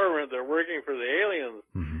U.S. government, they're working for the aliens.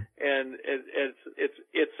 And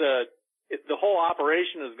the whole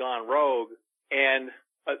operation has gone rogue. And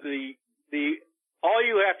all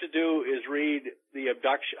you have to do is read the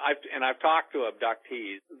abduction. I've talked to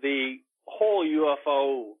abductees. The whole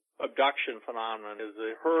UFO abduction phenomenon is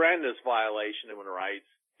a horrendous violation of human rights.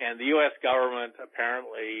 And the U.S. government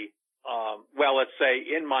apparently, let's say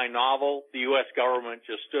in my novel, the U.S. government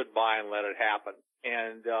just stood by and let it happen.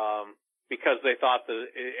 And, because they thought the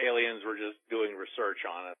aliens were just doing research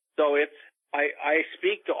on it. So I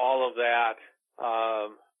speak to all of that.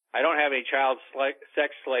 I don't have any child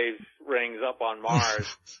sex slaves rings up on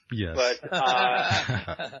Mars. Yes. But, gosh.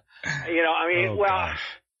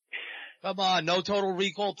 Come on, no Total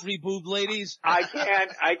Recall, 3 boobed ladies? I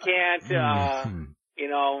can't,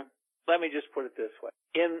 let me just put it this way.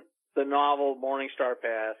 In the novel Morning Star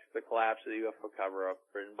Pass, The Collapse of the UFO Cover-Up,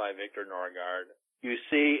 written by Victor Norgard, you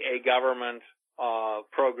see a government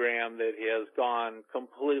program that has gone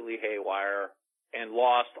completely haywire and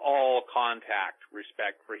lost all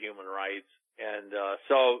respect for human rights. And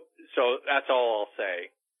so that's all I'll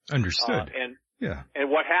say. Understood. And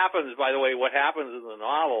what happens, by the way, what happens in the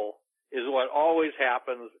novel is what always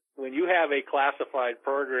happens when you have a classified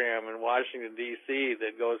program in Washington, D.C.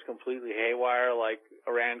 that goes completely haywire, like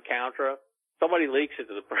Iran-Contra. Somebody leaks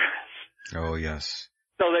it to the press. Oh, yes.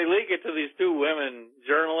 So they leak it to these 2 women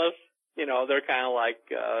journalists. They're kind of like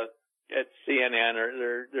at CNN,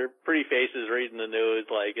 or they're pretty faces reading the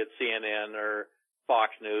news, like at CNN or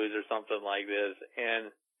Fox News or something like this.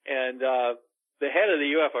 And the head of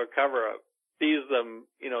the UFO cover-up sees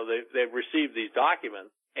them. They've received these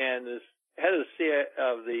documents, and this head of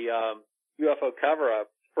the UFO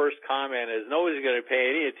cover-up first comment is, nobody's going to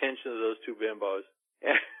pay any attention to those 2 bimbos.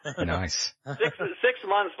 Nice. 6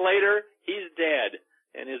 months later, he's dead,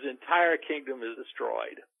 and his entire kingdom is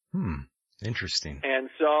destroyed. Interesting. And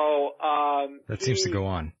so, that seems to go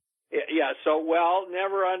on. Yeah. So,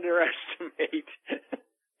 never underestimate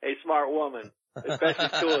a smart woman, especially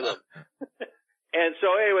 2 of them. And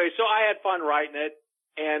so anyway, I had fun writing it,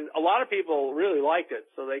 and a lot of people really liked it.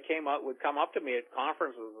 So they would come up to me at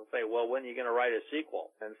conferences and say, well, when are you going to write a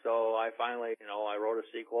sequel? And so I finally, I wrote a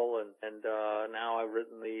sequel, and now I've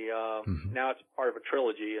written now it's part of a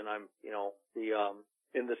trilogy, and I'm,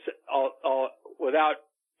 without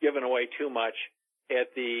giving away too much,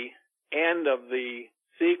 at the end of the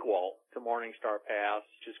sequel to Morning Star Pass,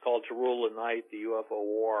 which is called To Rule the Night, the UFO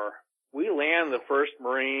War, we land the 1st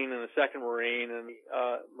Marine and the 2nd Marine and the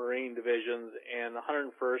Marine divisions and the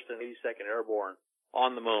 101st and 82nd Airborne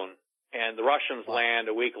on the moon. And the Russians land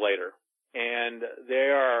a week later. And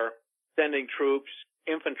they are sending troops,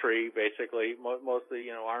 infantry basically,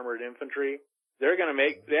 mostly, armored infantry. They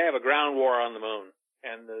have a ground war on the moon.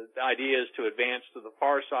 And the idea is to advance to the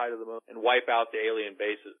far side of the moon and wipe out the alien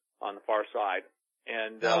bases on the far side.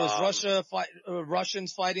 And now, was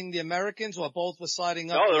Russians fighting the Americans, or both were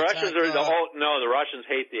siding up? No, the Russians are the Russians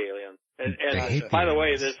hate the aliens. And by the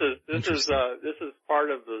way, this is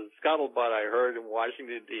part of the scuttlebutt I heard in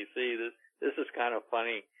Washington D.C. This is kind of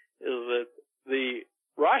funny. Is that the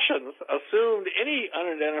Russians assumed any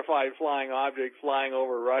unidentified flying object flying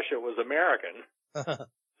over Russia was American.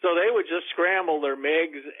 So they would just scramble their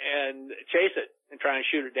MiGs and chase it and try and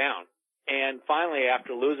shoot it down. And finally,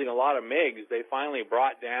 after losing a lot of MiGs, they finally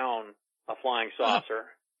brought down a flying saucer.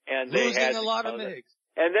 And they Losing had a lot of MiGs.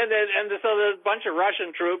 And then, so there's a bunch of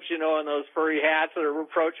Russian troops, in those furry hats that are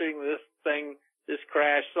approaching this thing, this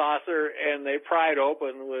crash saucer, and they pry it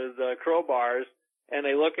open with crowbars, and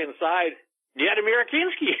they look inside. Yet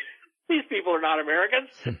Amerikansky. These people are not Americans.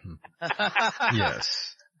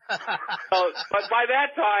 Yes. But by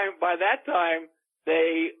that time,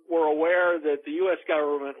 they were aware that the U.S.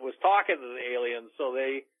 government was talking to the aliens, so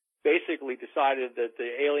they basically decided that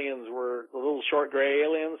the little short gray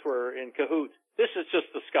aliens were in cahoots. This is just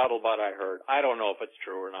the scuttlebutt I heard. I don't know if it's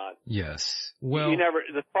true or not. Yes. Well,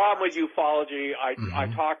 the problem with ufology, I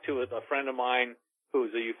talked to a friend of mine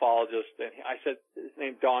who's a ufologist, and I said, his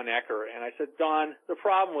name Don Ecker, and I said, Don, the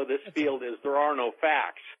problem with this field is there are no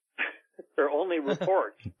facts. There are only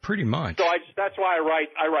reports. Pretty much. So that's why I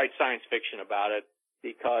write science fiction about it,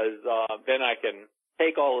 because then I can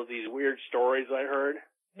take all of these weird stories I heard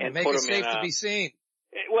and make put it them safe to be seen.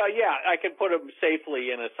 Well, yeah, I can put them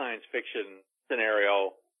safely in a science fiction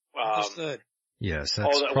scenario. Understood. Yes,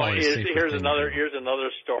 that's probably a safer here's thing another to do. here's another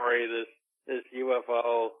story. This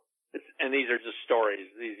UFO, and these are just stories.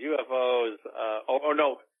 These UFOs.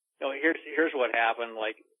 Here's what happened.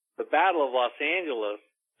 Like the Battle of Los Angeles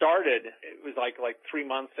started. It was like 3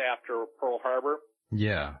 months after Pearl Harbor.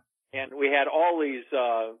 Yeah. And we had all these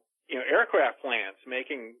aircraft plants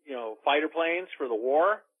making fighter planes for the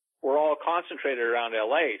war. Were all concentrated around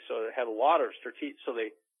L.A. So they had a lot of so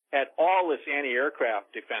they had all this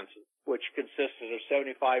anti-aircraft defenses, which consisted of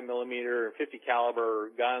 75 millimeter and 50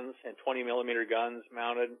 caliber guns and 20 millimeter guns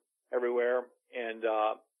mounted everywhere. And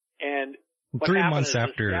 3 months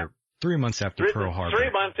after Pearl Harbor.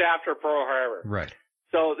 3 months after Pearl Harbor. Right.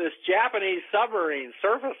 So this Japanese submarine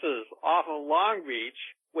surfaces off of Long Beach,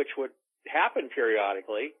 which would happen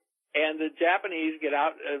periodically, and the Japanese get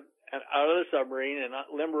out of the submarine and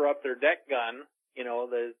limber up their deck gun.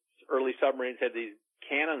 The early submarines had these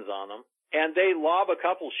cannons on them, and they lob a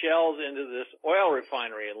couple shells into this oil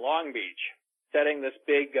refinery in Long Beach, setting this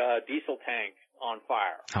big diesel tank on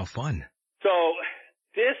fire. How fun. So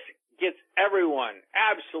this gets everyone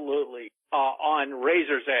absolutely on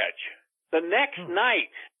razor's edge. The next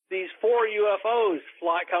night, these 4 UFOs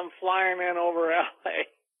come flying in over L.A.,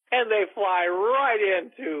 and they fly right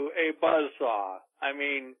into a buzzsaw. I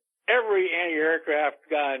mean, every anti-aircraft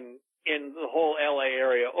gun in the whole L.A.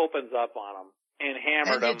 area opens up on them and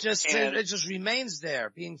hammered them. It just remains there,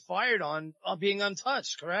 being fired on, being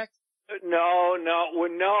untouched, correct? No,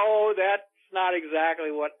 that's not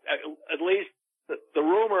exactly what, at least the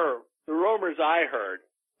rumors I heard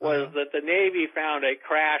was that the Navy found a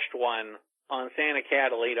crashed one on Santa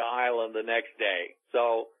Catalina Island the next day.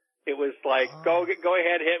 So it was like, go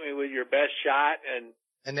ahead, hit me with your best shot, and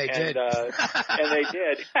they did. And they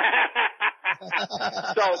did.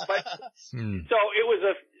 So it was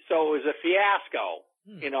a fiasco.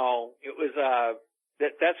 It was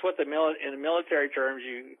that's what in military terms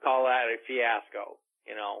you call that a fiasco.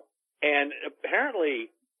 And apparently,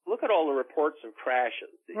 look at all the reports of crashes.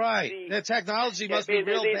 Right. The technology must be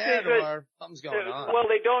real bad, or something's going on. Well,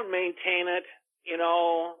 they don't maintain it.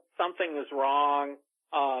 Something is wrong.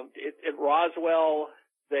 At Roswell,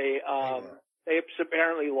 they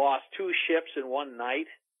apparently lost 2 ships in one night.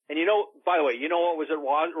 And by the way, what was at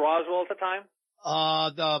Roswell at the time?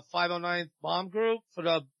 The 509th bomb group for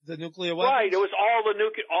the nuclear weapons? Right. It was all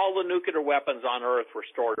the nuclear weapons on Earth were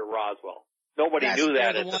stored at Roswell. Nobody knew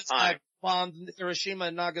that at the time. That bombed Hiroshima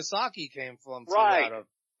and Nagasaki came from. Right.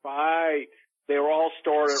 They were all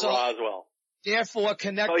stored at Roswell. Therefore,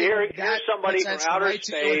 connecting here's somebody from outer space.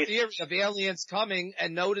 To your theory of aliens coming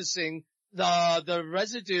and noticing the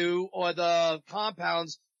residue or the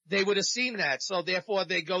compounds, they would have seen that. So therefore,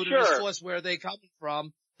 they go to the source where they come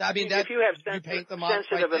from. I mean, if you have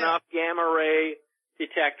sensitive enough gamma ray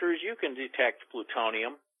detectors, you can detect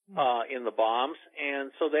plutonium in the bombs,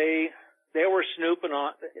 and so they were snooping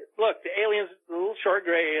on. Look, the aliens, the little short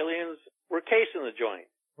gray aliens, were casing the joint.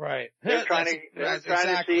 Right. They're trying to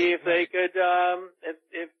see if they could,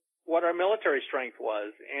 if what our military strength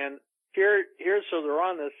was. And so they're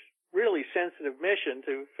on this really sensitive mission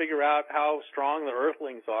to figure out how strong the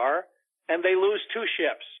Earthlings are, and they lose 2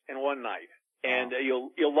 ships in one night. And you'll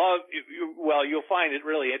find it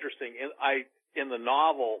really interesting. In the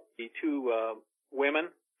novel, the 2 women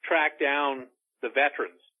track down the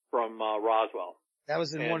veterans from Roswell. That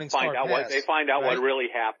was in Morning Star Pass. They find out what really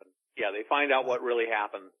happened. Yeah, they find out what really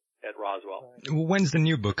happened at Roswell. When's the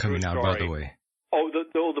new book coming out, by the way? Oh,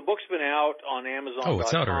 the book's been out on Amazon. Oh,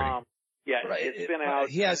 it's out already. Yeah, Right. it's been out.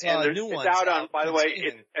 He has and new ones. It's out on. By the way,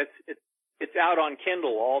 streaming. it's out on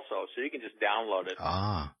Kindle also, so you can just download it.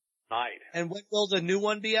 Ah. Night. And when will the new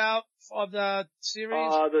one be out of the series?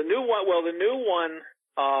 The new one. Well, the new one.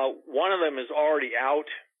 One of them is already out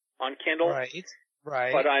on Kindle. Right.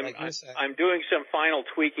 Right. But like I'm doing some final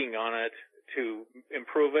tweaking on it to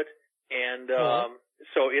improve it, and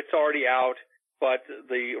so it's already out. But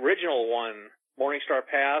the original one, Morningstar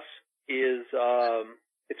Pass, is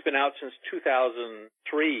it's been out since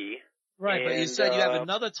 2003. Right, but you said you have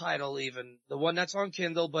another title, even the one that's on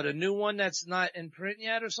Kindle, but a new one that's not in print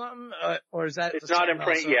yet, or something, or is that? It's not in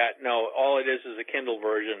print yet. No, all it is a Kindle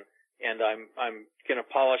version, and I'm going to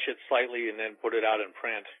polish it slightly and then put it out in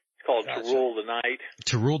print. It's called Gotcha. To Rule the Night.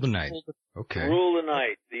 To Rule the Night. Okay. Rule the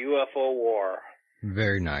Night, the UFO War.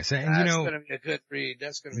 Very nice. And that's going to be a good read.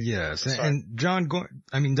 That's going to be yes. good. And John,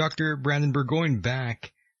 Dr. Brandenburg, going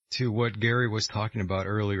back to what Gary was talking about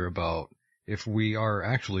earlier about if we are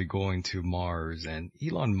actually going to Mars, and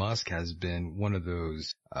Elon Musk has been one of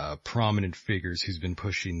those prominent figures who's been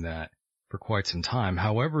pushing that for quite some time.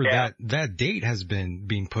 However, that date has been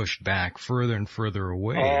being pushed back further and further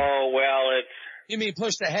away. Oh, well, it's... You mean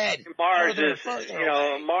pushed ahead? Mars further is,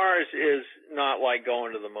 away. Mars is not like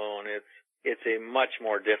going to the moon. It's a much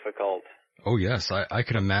more difficult. Oh yes, I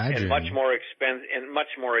can imagine. And much more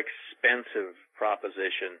expensive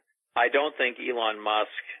proposition. I don't think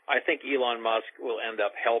I think Elon Musk will end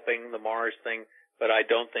up helping the Mars thing, but I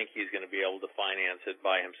don't think he's going to be able to finance it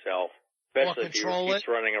by himself. Especially if he keeps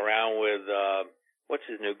running around with, what's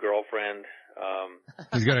his new girlfriend?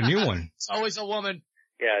 He's got a new one. It's always a woman.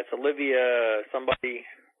 Yeah, it's Olivia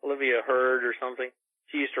Hurd or something.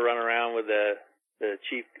 She used to run around with the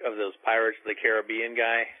chief of those Pirates of the Caribbean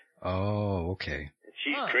guy. Oh, okay.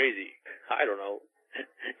 She's crazy. I don't know.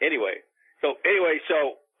 Anyway, so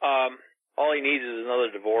all he needs is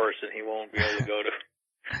another divorce, and he won't be able to go to.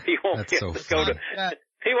 He won't be able to go to.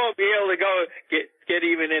 He won't be able to go get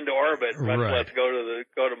even into orbit, much less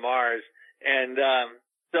go to Mars. And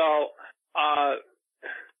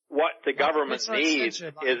what the government needs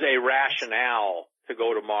is a rationale to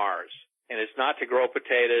go to Mars, and it's not to grow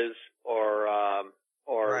potatoes or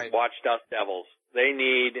watch dust devils. They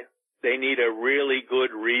need a really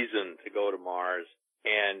good reason to go to Mars.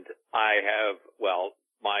 And I have,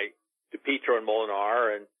 my DePietro and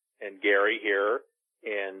Molinar and Gary here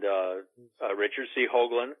and Richard C.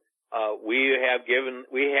 Hoagland, we have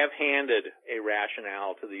handed a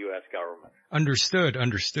rationale to the U.S. government. Understood.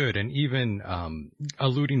 And even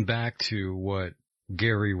alluding back to what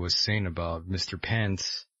Gary was saying about Mr.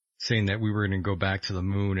 Pence saying that we were going to go back to the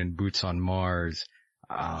moon and boots on Mars.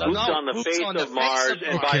 Boots on the face of Mars.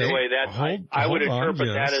 And by the way, I would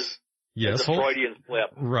interpret that as a Freudian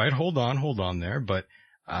slip. Right. Hold on there. But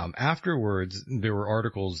afterwards, there were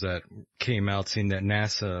articles that came out saying that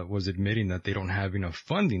NASA was admitting that they don't have enough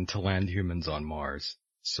funding to land humans on Mars.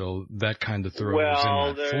 So that kind of throws in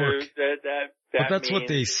that fork. But that's what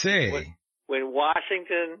they say. When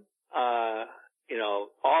Washington,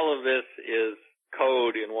 all of this is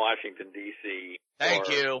code in Washington D.C. Thank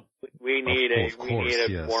you. We need a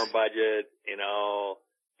more budget,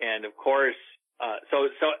 and of course, so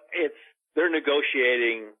they're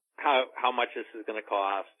negotiating how much this is going to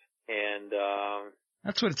cost, and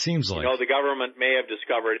that's what it seems like. The government may have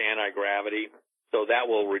discovered anti-gravity, so that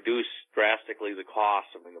will reduce drastically the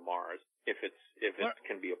cost of the Mars if it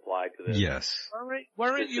can be applied to this. Yes.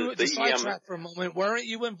 Weren't you, to sidetrack for a moment, weren't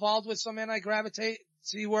you involved with some anti-gravity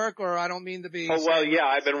work, or I don't mean to be... Oh, well, yeah,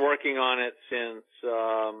 I've been working on it since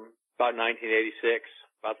about 1986,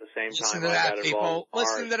 about the same time I got involved.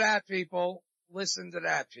 Listen to that, people.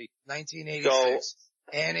 1986.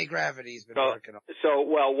 Anti-gravity's been working on. So,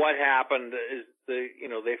 what happened is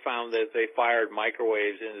they found that they fired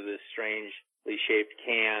microwaves into this strangely shaped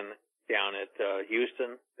can down at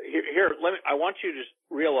Houston. Here, I want you to just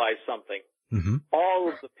realize something. Mm-hmm. All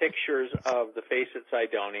of the pictures of the face at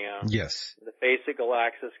Cydonia, yes, the face at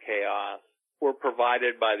Galaxis Chaos, were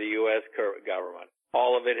provided by the U.S. government.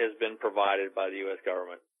 All of it has been provided by the U.S.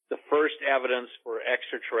 government. The first evidence for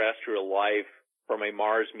extraterrestrial life from a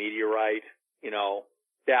Mars meteorite,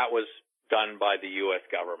 that was done by the U.S.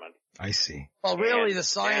 government. I see. Well, really, the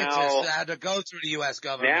scientists had to go through the U.S.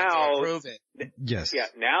 government to prove it. Yes. Yeah.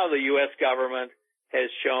 Now the U.S. government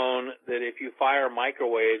has shown that if you fire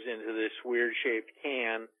microwaves into this weird-shaped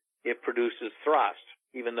can, it produces thrust,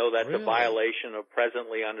 even though that's a violation of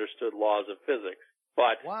presently understood laws of physics.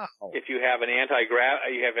 But if you have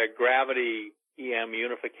you have a gravity EM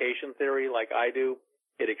unification theory like I do,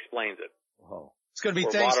 it explains it. Whoa. It's going to be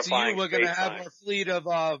thanks to you. We're going to have our fleet of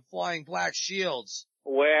flying black shields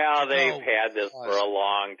Well, they've had this for a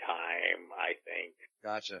long time, I think.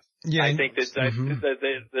 Gotcha. Yeah, I think that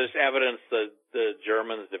there's evidence that the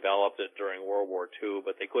Germans developed it during World War II,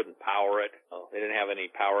 but they couldn't power it. They didn't have any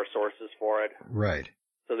power sources for it. Right.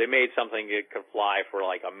 So they made something that could fly for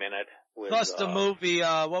like a minute. Plus the movie,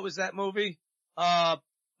 what was that movie?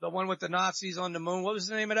 The one with the Nazis on the moon. What was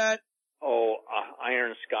the name of that? Oh,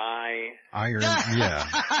 Iron Sky.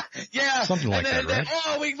 Yeah. Yeah. Something like that, right?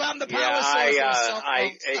 We found the power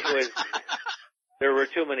source. It was, there were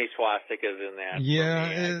too many swastikas in that.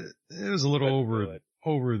 Yeah, it was a little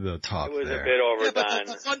over the top. It was there. a bit overdone.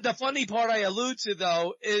 Yeah, but the funny part I allude to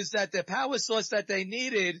though is that the power source that they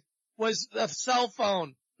needed was the cell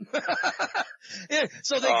phone. Yeah,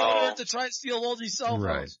 so they go there to try and steal all these cell phones.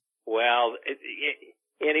 Right. Well,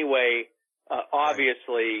 anyway,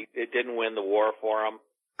 obviously it didn't win the war for them.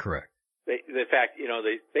 Correct. In fact,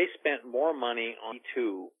 they spent more money on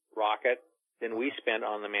E-2 rocket than we spent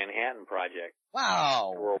on the Manhattan Project.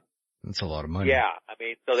 Wow. That's a lot of money. Yeah, I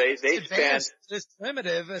mean, so they spent this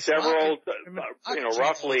primitive several,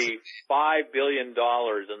 roughly $5 billion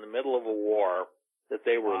in the middle of a war that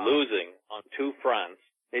they were losing on two fronts.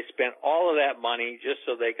 They spent all of that money just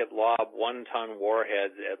so they could lob 1-ton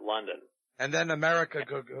warheads at London. And then America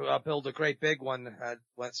could build a great big one.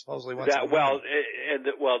 Supposedly went to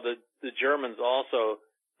the Germans also.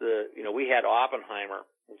 We had Oppenheimer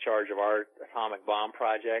in charge of our atomic bomb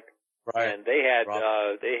project, right? And they had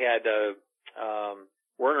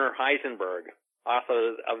Werner Heisenberg,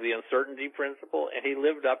 author of the uncertainty principle, and he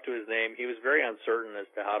lived up to his name. He was very uncertain as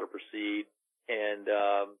to how to proceed, and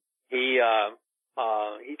he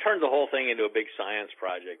turned the whole thing into a big science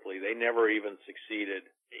project, Lee. They never even succeeded,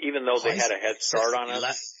 even though they had a head start on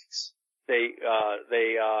us.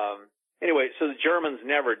 Anyway, so the Germans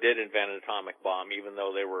never did invent an atomic bomb, even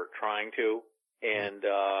though they were trying to. And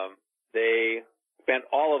they spent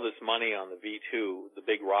all of this money on the V2, the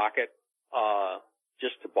big rocket,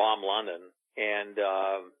 just to bomb London. And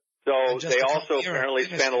so they also apparently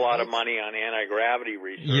spent a lot of money on anti-gravity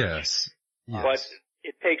research. Yes. But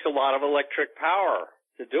it takes a lot of electric power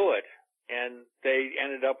to do it. And they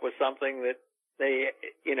ended up with something that it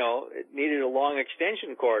needed a long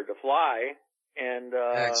extension cord to fly. And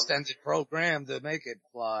an extended program to make it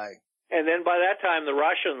fly. And then by that time, the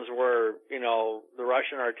Russians were, the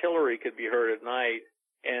Russian artillery could be heard at night.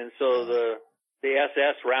 And so the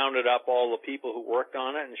SS rounded up all the people who worked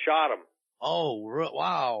on it and shot them. Oh,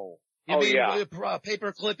 wow. You mean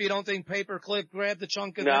Paperclip? You don't think Paperclip grabbed the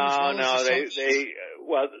chunk of them? No.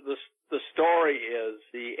 The story is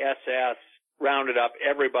the SS rounded up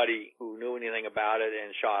everybody who knew anything about it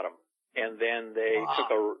and shot them. And then they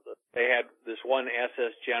had this one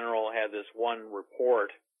SS general had this one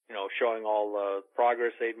report, showing all the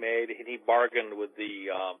progress they'd made, and he bargained with the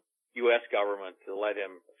U.S. government to let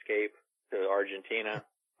him escape to Argentina,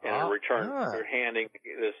 and in return they're handing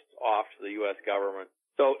this off to the U.S. government.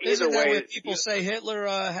 So either Isn't that way, where people say Hitler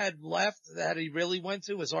had left, that he really went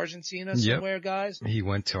to? Was Argentina somewhere, guys? He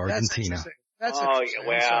went to Argentina. That's interesting.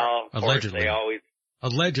 Well, of allegedly. Course they always...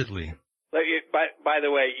 Allegedly. By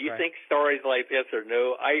the way, you think stories like this are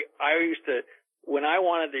new? I used to, when I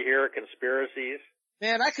wanted to hear conspiracies.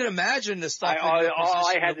 Man, I could imagine the stuff. All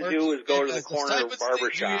I had to do was go to the corner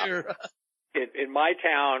barbershop. In my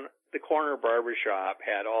town, the corner barbershop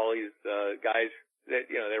had all these guys that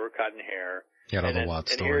they were cutting hair. Yeah, all the wild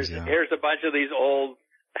stories. Here's a bunch of these old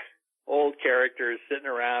characters sitting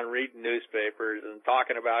around reading newspapers and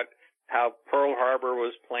talking about how Pearl Harbor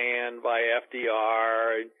was planned by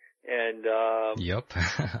FDR and yep.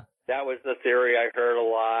 That was the theory I heard a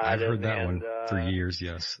lot. I've heard that one for years,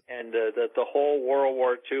 yes. And that the whole World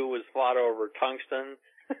War II was fought over tungsten.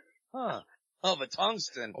 Oh, but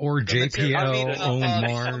tungsten. Or JPL owned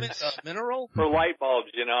Mars. Mineral? For light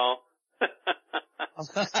bulbs,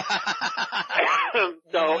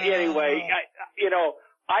 So anyway,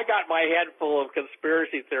 I got my head full of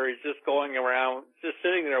conspiracy theories just going around, just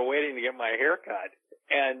sitting there waiting to get my hair cut.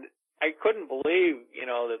 And I couldn't believe,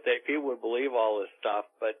 that people would believe all this stuff.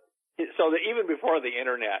 But so that even before the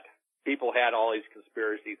internet, people had all these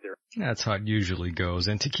conspiracy theories. That's how it usually goes.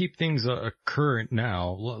 And to keep things current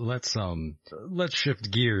now, let's shift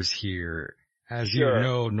gears here. As you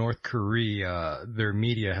know, North Korea, their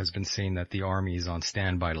media has been saying that the army is on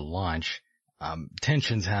standby to launch.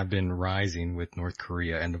 Tensions have been rising with North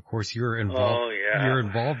Korea, and of course your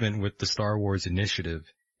involvement with the Star Wars initiative.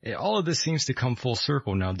 All of this seems to come full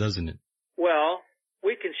circle now, doesn't it? Well,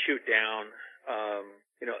 we can shoot down,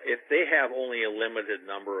 if they have only a limited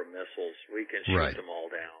number of missiles, we can shoot them all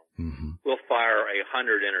down. Mm-hmm. We'll fire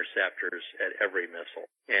 100 interceptors at every missile.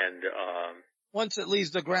 And, Once it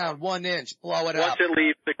leaves the ground, 1 inch, blow it up. Once it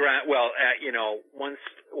leaves the ground, well,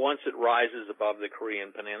 once it rises above the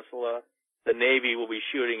Korean Peninsula, the Navy will be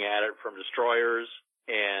shooting at it from destroyers,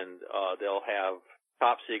 and they'll have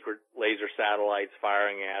top secret laser satellites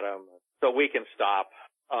firing at them, so we can stop.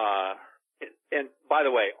 And by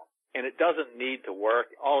the way, and it doesn't need to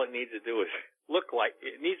work. All it needs to do is look like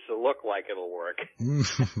it'll work.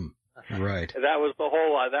 Right. That was the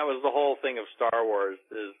whole thing of Star Wars.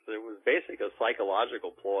 Is it was basically a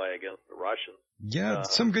psychological ploy against the Russians. Yeah,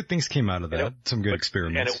 some good things came out of that. Some good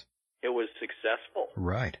experiments. And it was successful.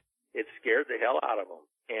 Right. It scared the hell out of them.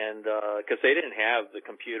 And, cause they didn't have the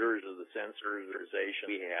computers or the sensors or sensation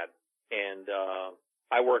we had. And,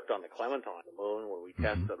 I worked on the Clementine, the moon, where we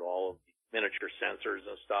tested all of the miniature sensors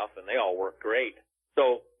and stuff, and they all worked great.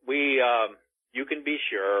 So you can be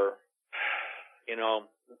sure,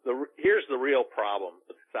 here's the real problem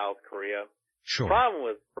with South Korea. Sure. The problem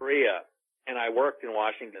with Korea, and I worked in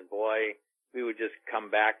Washington, boy, we would just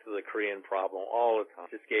come back to the Korean problem all the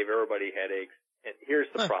time. Just gave everybody headaches. And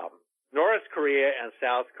here's the problem. North Korea and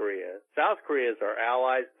South Korea. South Korea is our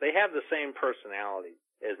allies. They have the same personality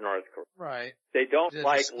as North Korea. Right. They don't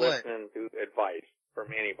like listening to advice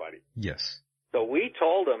from anybody. Yes. So we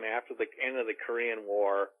told them after the end of the Korean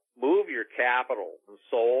War, move your capital from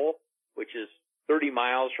Seoul, which is 30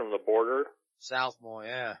 miles from the border. South more,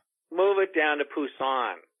 yeah. Move it down to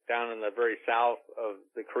Busan, down in the very south of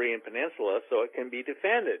the Korean Peninsula, so it can be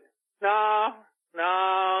defended. No.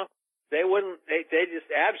 They wouldn't. They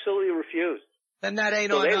just absolutely refused. Then that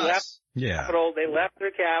ain't so on they us. They left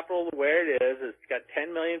their capital where it is. It's got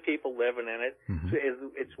 10 million people living in it.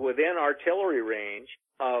 It's within artillery range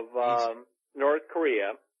of North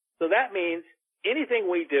Korea. So that means anything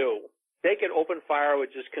we do, they could open fire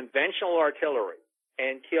with just conventional artillery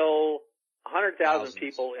and kill 100,000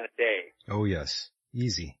 people in a day. Oh yes,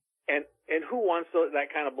 easy. And who wants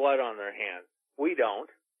that kind of blood on their hands? We don't.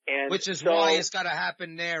 And which is why it's got to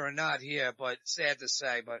happen there and not here, but sad to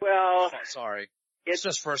say, but sorry. It's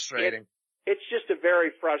just frustrating. It's just a very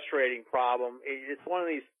frustrating problem. It's one of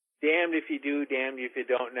these damned if you do, damned if you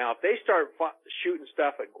don't. Now, if they start shooting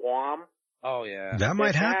stuff at Guam. Oh yeah. That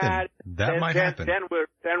might happen. That might happen. Then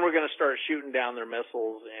we're going to start shooting down their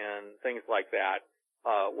missiles and things like that.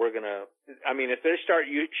 If they start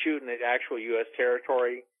shooting at actual U.S.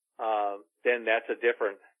 territory, then that's a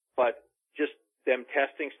different, but just them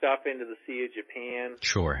testing stuff into the Sea of Japan.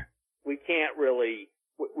 Sure. We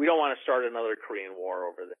don't want to start another Korean War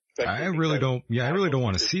over there. I really don't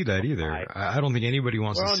want to see that either. I don't think anybody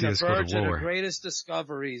wants to see us go to war. We're on the verge of the greatest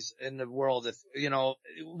discoveries in the world.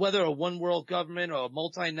 Whether a one world government or a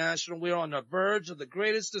multinational, we're on the verge of the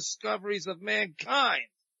greatest discoveries of mankind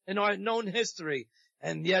in our known history.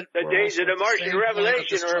 And yet the days of the Martian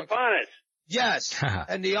revelation are upon us. Yes.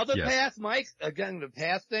 And the other path, Mike, again, the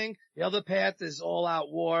path thing, the other path is all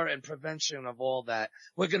out war and prevention of all that.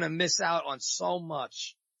 We're going to miss out on so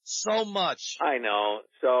much. So much. I know.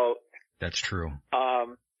 So. That's true.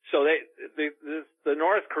 So the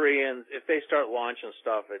North Koreans, if they start launching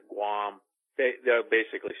stuff at Guam, they'll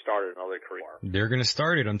basically start another Korean War. They're going to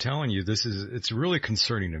start it. I'm telling you, it's really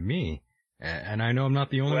concerning to me. And I know I'm not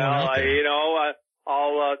the only one out there.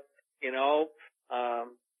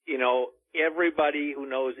 Everybody who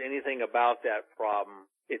knows anything about that problem,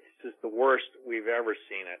 it's just the worst we've ever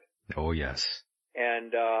seen it. Oh, yes.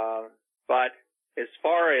 And, but as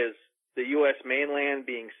far as the U.S. mainland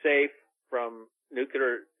being safe from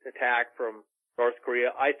nuclear attack from North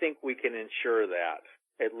Korea, I think we can ensure that,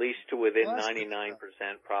 at least to within 99%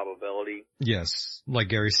 probability. Yes. Like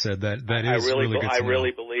Gary said, that is really good to know. I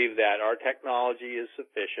really believe that. Our technology is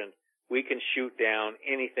sufficient. We can shoot down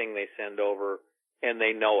anything they send over. And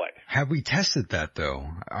they know it. Have we tested that though?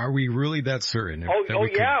 Are we really that certain? We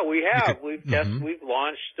have. We've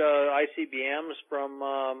launched ICBMs from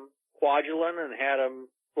Kwajalein and had them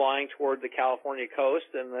flying toward the California coast,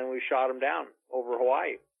 and then we shot them down over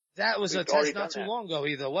Hawaii. That was a test not too long ago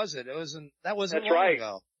either, was it? That wasn't long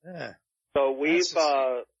ago. Yeah. So we've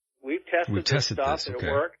tested this stuff. Okay.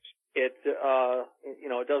 It works. It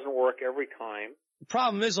doesn't work every time. The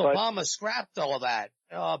problem is Obama scrapped all of that.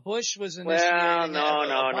 Bush was initiating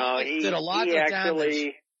no. He did a lot of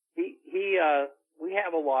damage. We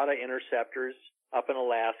have a lot of interceptors up in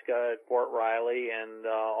Alaska at Fort Riley and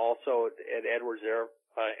also at Edwards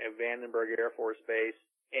at Vandenberg Air Force Base,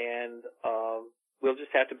 and we'll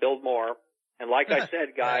just have to build more. And like I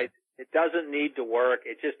said, guys, it doesn't need to work.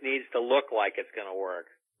 It just needs to look like it's going to work.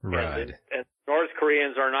 Right. And North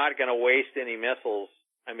Koreans are not going to waste any missiles.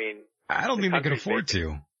 I mean, I don't think they can afford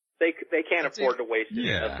to. They can't afford to waste any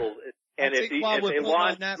missiles. And if they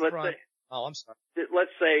launch, Oh, I'm sorry.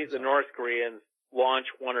 Let's say the North Koreans launch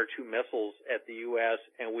 1 or 2 missiles at the U.S.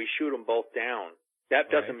 and we shoot them both down. That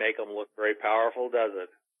doesn't make them look very powerful, does it?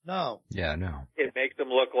 No. Yeah, no. It makes them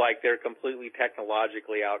look like they're completely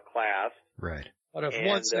technologically outclassed. Right. But if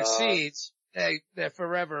one succeeds, they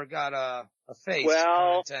forever got a face.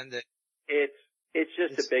 Well, intended. It's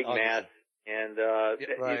just a big mess. And,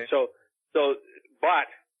 right. but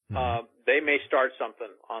they may start something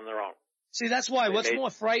on their own. See, that's why. What's more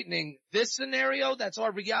frightening, this scenario, that's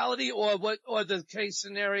our reality, or the case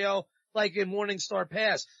scenario like in Morningstar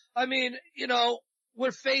Pass? I mean,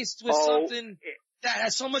 we're faced with something that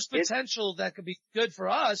has so much potential that could be good for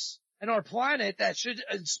us and our planet that should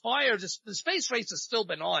inspire the space race has still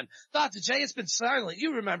been on. Dr. J, it's been silent.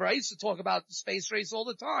 You remember, I used to talk about the space race all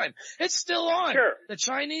the time. It's still on. Sure. The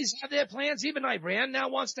Chinese have their plans. Even Iran now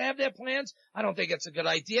wants to have their plans. I don't think it's a good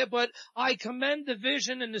idea, but I commend the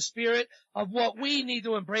vision and the spirit of what we need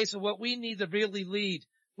to embrace and what we need to really lead.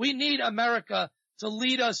 We need America to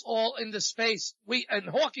lead us all into space. And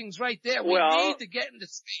Hawking's right there. We need to get into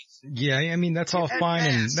space. Yeah, I mean, that's all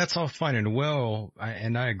fine and well.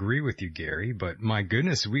 And I agree with you, Gary, but my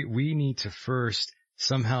goodness, we need to first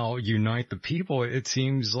somehow unite the people. It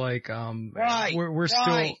seems like, we're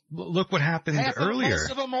still, look what happened earlier. Most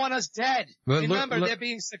of them want us dead. But remember, they're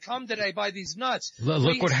being succumbed today by these nuts.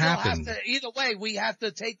 Look what happened. Either way, we have to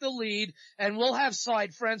take the lead and we'll have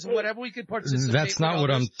side friends and whatever we could participate. That's not what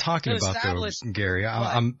I'm talking about though, Gary.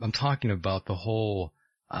 I'm talking about the whole,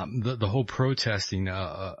 the whole protesting,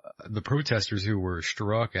 the protesters who were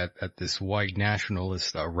struck at this white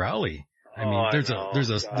nationalist rally. I mean, there's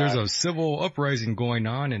a civil uprising going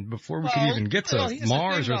on, and before we could even get to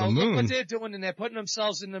Mars or the moon, look what they're doing, and they're putting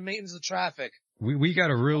themselves in the maintenance of traffic. We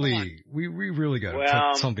gotta really, we really gotta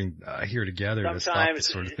put something here together to stop this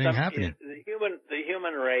sort of thing happening. The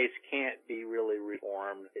human race can't be really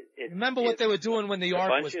reformed. Remember what they were doing when the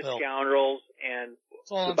Ark was built. A bunch of scoundrels, and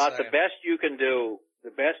about the best you can do. The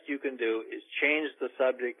best you can do is change the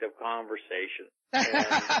subject of conversation.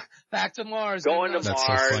 Back to Mars. Going to Mars, so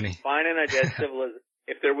finding a dead civilization.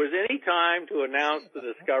 If there was any time to announce the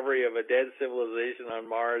discovery of a dead civilization on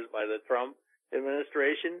Mars by the Trump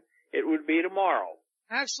administration, it would be tomorrow.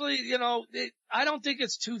 Actually, I don't think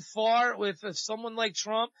it's too far with someone like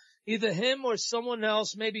Trump. Either him or someone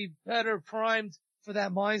else may be better primed for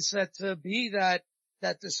that mindset to be that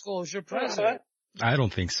disclosure president. I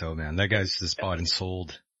don't think so, man. That guy's just bought and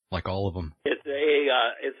sold, like all of them. Let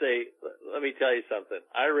me tell you something.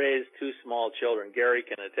 I raised 2 small children. Gary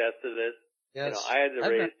can attest to this. Yes. I had to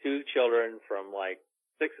raise 2 children from one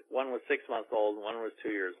was 6 months old and one was 2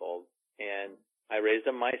 years old. And I raised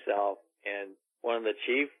them myself. And one of the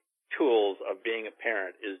chief tools of being a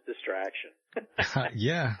parent is distraction.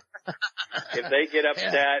 Yeah. If they get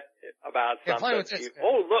upset about something,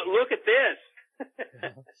 look at this.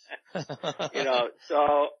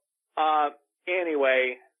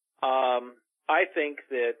 Anyway, I think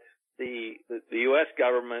that the U.S.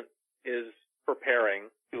 government is preparing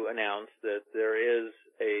to announce that there is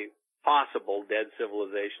a possible dead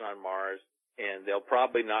civilization on Mars, and they'll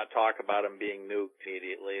probably not talk about them being nuked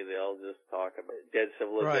immediately. They'll just talk about dead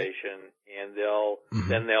civilization, and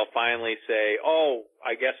then they'll finally say, "Oh,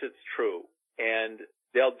 I guess it's true," and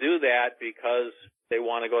they'll do that because they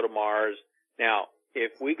want to go to Mars. Now,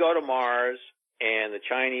 if we go to Mars and the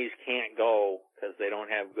Chinese can't go because they don't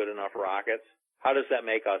have good enough rockets, how does that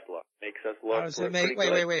make us look? Makes us look.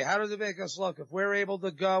 Wait. How does it make us look if we're able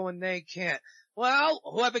to go and they can't? Well,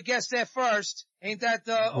 whoever gets there first, ain't that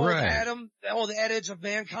the old adage of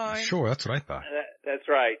mankind? Sure, that's what I thought. That's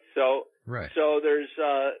right. So there's,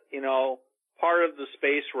 part of the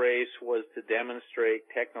space race was to demonstrate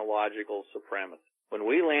technological supremacy. When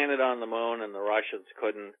we landed on the moon and the Russians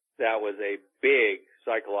couldn't, that was a big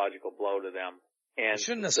psychological blow to them. And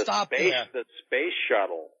shouldn't have stopped there. The space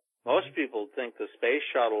shuttle. Most people think the space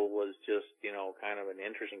shuttle was just, kind of an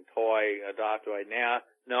interesting toy adopted by NASA.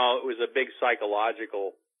 No, it was a big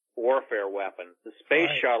psychological warfare weapon. The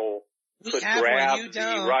space shuttle could grab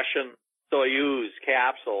the Russian Soyuz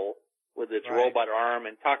capsule with its robot arm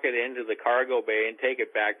and tuck it into the cargo bay and take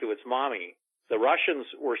it back to its mommy. The Russians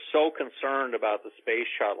were so concerned about the space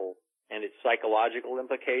shuttle and its psychological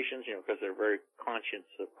implications, because they're very conscious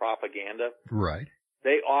of propaganda. Right.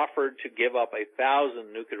 They offered to give up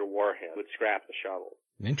 1,000 nuclear warheads would scrap the shuttle.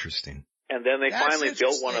 Interesting. And then they finally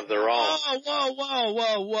built one of their own.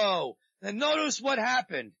 Whoa. And notice what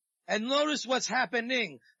happened. And notice what's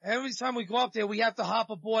happening. Every time we go up there, we have to hop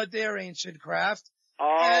aboard their ancient craft. Oh,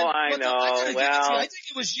 I know. I think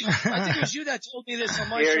it was you. That told me this on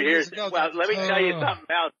my show years ago. Well, let me tell you something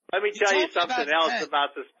else. Let me tell you something else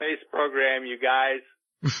about the space program, you guys.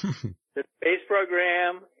 The space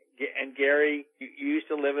program, and Gary, you used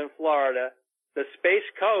to live in Florida. The Space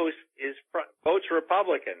Coast votes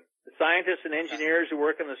Republican. The scientists and engineers who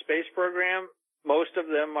work in the space program, most of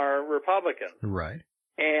them are Republican. Right.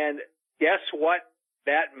 And guess what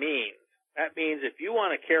that means? That means if you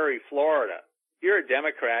want to carry Florida, if you're a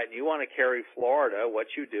Democrat and you want to carry Florida,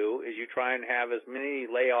 what you do is you try and have as many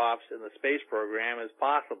layoffs in the space program as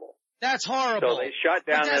possible. That's horrible. So they shut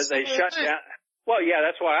down. Well, yeah,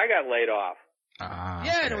 that's why I got laid off.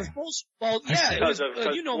 Yeah, and it was bullshit. Well, yeah, it was,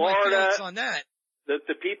 you know Florida, my feelings on that.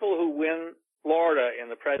 The people who win Florida in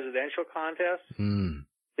the presidential contest,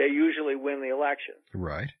 they usually win the election.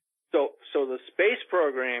 Right. So the space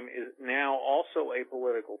program is now also a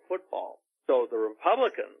political football. So the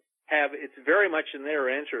Republicans it's very much in their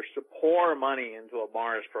interest to pour money into a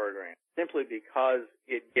Mars program simply because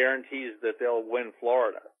it guarantees that they'll win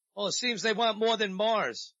Florida. Well, it seems they want more than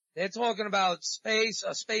Mars. They're talking about space,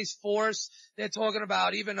 a space force. They're talking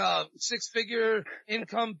about even six-figure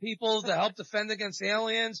income people to help defend against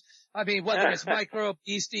aliens. I mean, whether it's micro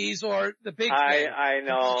beasties or the big thing. I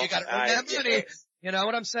know. You got to earn that money. You know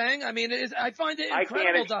what I'm saying? I mean, I find it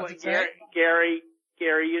incredible, Dr. Gary,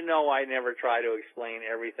 you know I never try to explain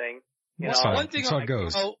everything. That's how it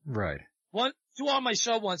goes. Right. You were on my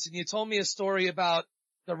show once and you told me a story about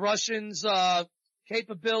the Russians'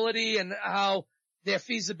 capability and how their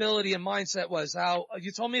feasibility and mindset was. How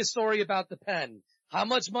you told me a story about the pen. How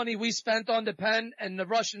much money we spent on the pen and the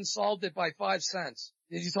Russians solved it by 5 cents.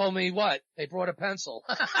 You told me what? They brought a pencil.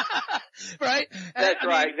 Right? That's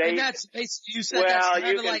right. And that's basically, you said well, that's kind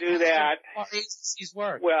you of can like do that. Our agencies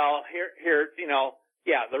work. Well, here,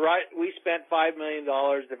 we spent $5 million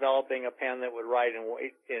developing a pen that would write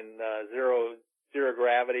in zero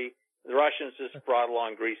gravity. The Russians just brought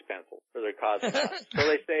along grease pencils for their cosmonauts. So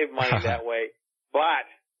they saved money that way. But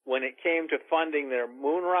when it came to funding their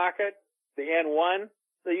moon rocket, the N1,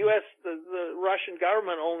 the Russian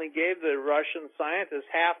government only gave the Russian scientists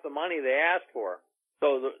half the money they asked for.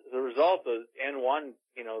 So the result of N1,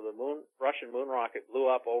 the Russian moon rocket blew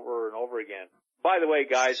up over and over again. By the way,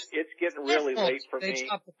 guys, it's getting really late for me.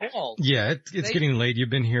 Yeah, it's getting late. You've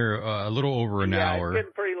been here a little over an hour. It's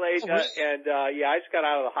getting pretty late, and I just got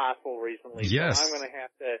out of the hospital recently. Yes. So I'm going to have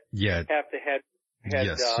to head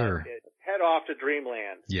head off to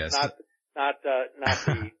Dreamland. Yes. Not the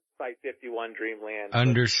Site 51 Dreamland.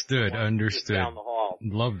 Understood. Just down the hall.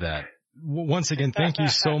 Love that. Once again, thank you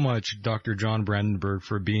so much, Dr. John Brandenburg,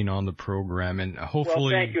 for being on the program, and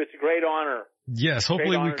hopefully. Well, thank you. It's a great honor. Yes,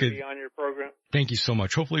 hopefully we could to be on your program. Thank you so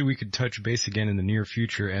much. Hopefully we could touch base again in the near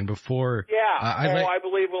future. And before, I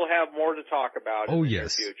believe we'll have more to talk about in the near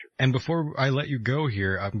future. And before I let you go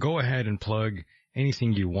here, go ahead and plug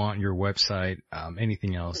anything you want, your website,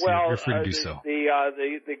 anything else. Well, you're free to do so.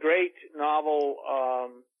 The great novel,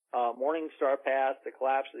 Morning Star Pass, The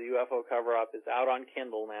Collapse of the UFO Cover-Up is out on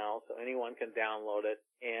Kindle now, so anyone can download it.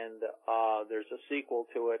 And, there's a sequel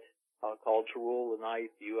to it, called To Rule the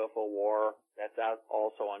Night, The UFO War. That's out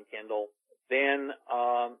also on Kindle. Then,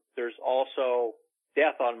 there's also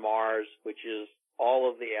Death on Mars, which is all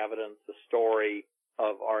of the evidence, the story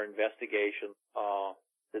of our investigation,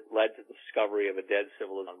 that led to the discovery of a dead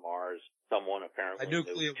civilization on Mars. Someone apparently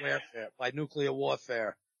by nuclear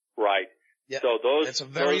warfare. Right. Yeah. So those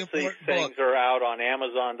important things are out on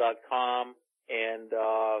Amazon.com, and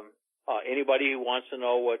anybody who wants to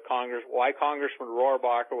know why Congressman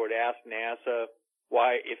Rohrabacher would ask NASA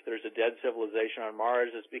why, if there's a dead civilization on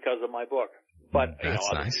Mars, it's because of my book. But that's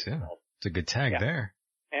nice. Yeah, it's a good tag there.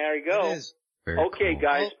 There you go. It is. Very okay, cool.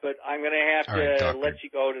 guys, but I'm going to have to let you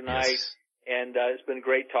go tonight. Yes. And it's been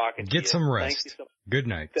great talking to you. Get some rest. Thank you so much. Good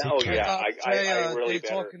night. Take care. Yeah, I really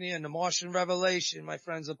better. Talking to you in the Martian Revelation, my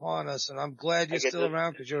friend's upon us, and I'm glad you're still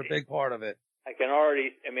around because you're a big part of it. I can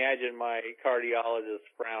already imagine my cardiologist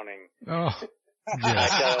frowning. Oh, I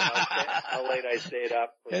tell him how late I stayed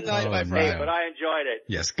up. Good night, my friend. But I enjoyed it.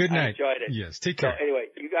 Yes, good night. I enjoyed it. Yes, take care. So anyway,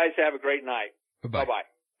 you guys have a great night. Bye-bye. Bye-bye.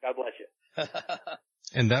 God bless you.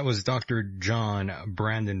 And that was Dr. John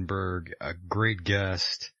Brandenburg, a great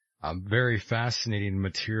guest. Very fascinating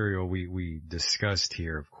material we discussed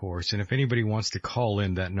here, of course. And if anybody wants to call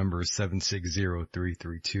in, that number is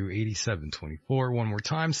 760-332-8724. One more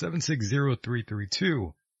time,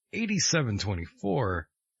 760-332-8724.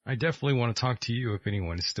 I definitely want to talk to you if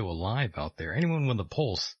anyone is still alive out there. Anyone with a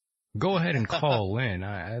pulse, go ahead and call in.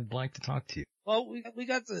 I'd like to talk to you. Well, we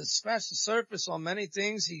got to scratch the surface on many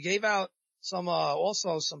things. He gave out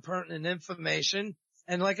also some pertinent information.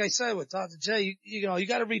 And like I said with Dr. J, you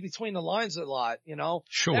got to read between the lines a lot,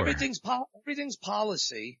 Sure. Everything's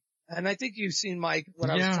policy. And I think you've seen, Mike, what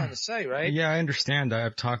I was trying to say, right? Yeah, I understand.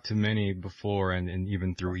 I've talked to many before and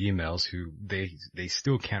even through emails who they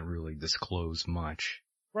still can't really disclose much.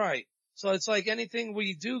 Right. So it's like anything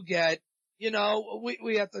we do get,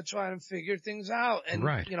 we have to try and figure things out. And,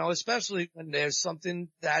 especially when there's something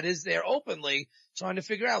that is there openly trying to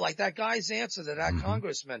figure out, like that guy's answer to that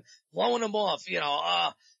congressman, blowing him off,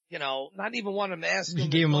 not even wanting to ask him. He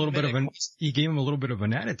gave him a little bit of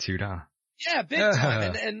an attitude, huh? Yeah, big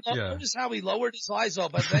time. And notice how he lowered his eyes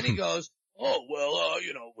up, but then he goes, oh, well,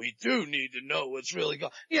 we do need to know what's really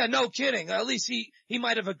going on. Yeah, no kidding. At least he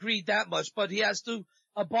might have agreed that much, but he has to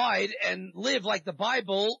abide and live like the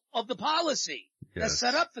Bible of the policy that's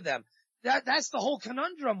set up for them. That's the whole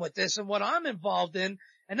conundrum with this and what I'm involved in.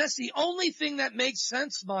 And that's the only thing that makes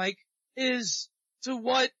sense, Mike, is to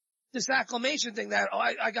what this acclamation thing that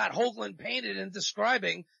I got Hoagland painted and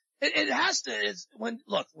describing. It has to,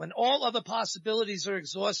 when all other possibilities are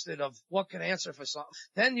exhausted of what can answer for something,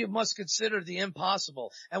 then you must consider the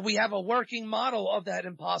impossible. And we have a working model of that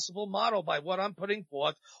impossible model by what I'm putting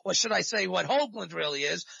forth, or should I say what Hoagland really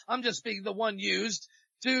is. I'm just being the one used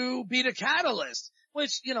to be the catalyst,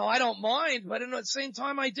 which, I don't mind, but at the same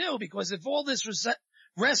time I do, because if all this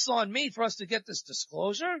rests on me for us to get this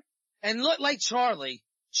disclosure, and look like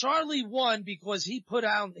Charlie won because he put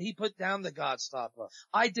down the Godstopper.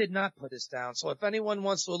 I did not put this down. So if anyone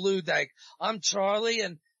wants to allude like I'm Charlie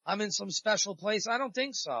and I'm in some special place, I don't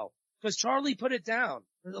think so. Because Charlie put it down.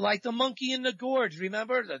 Like the monkey in the gorge,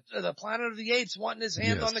 remember? The Planet of the Apes wanting his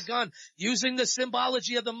hand on the gun, using the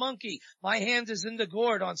symbology of the monkey. My hand is in the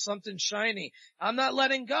gourd on something shiny. I'm not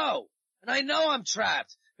letting go. And I know I'm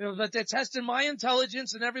trapped. But they're testing my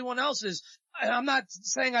intelligence and everyone else's. I'm not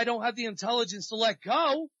saying I don't have the intelligence to let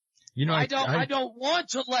go. I don't want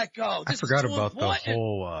to let go. I forgot about the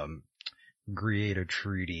whole Greada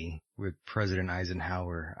Treaty with President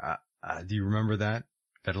Eisenhower. Do you remember that?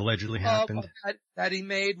 That allegedly happened? That he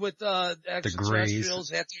made with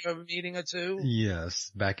extraterrestrials after a meeting or two? Yes,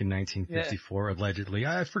 back in 1954, allegedly.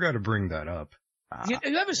 I forgot to bring that up.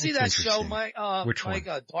 You ever see that show, Mike? Which one?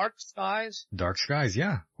 Dark Skies? Dark Skies,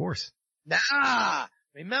 yeah, of course. Nah!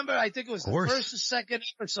 Remember, I think it was the first or second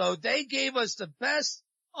episode. They gave us the best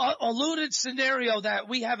alluded scenario that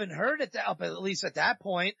we haven't heard at least at that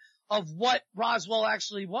point, of what Roswell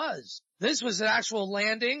actually was. This was an actual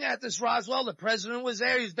landing at this Roswell. The president was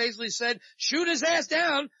there. He basically said, shoot his ass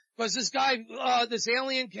down, because this guy, this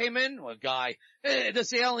alien came in,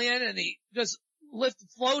 this alien, and he just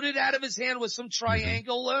floated out of his hand with some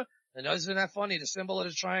triangular. And isn't that funny? The symbol of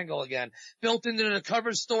the triangle again. Built into the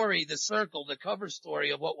cover story, the circle, the cover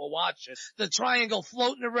story of what we're watching. The triangle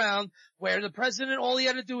floating around where the president, all he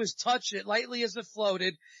had to do was touch it lightly as it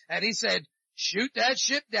floated. And he said, shoot that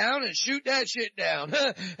ship down and shoot that shit down.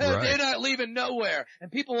 They're not leaving nowhere. And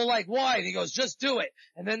people were like, why? And he goes, just do it.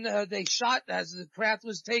 And then they shot as the craft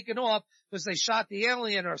was taken off because they shot the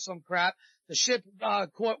alien or some crap. The ship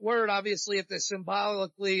caught word, obviously, if they're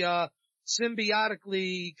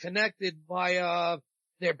symbiotically connected by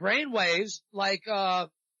their brain waves, like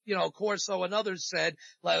Corso and others said,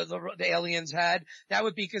 like the aliens had, that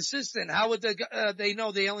would be consistent. How would they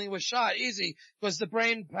know the alien was shot? Easy, because the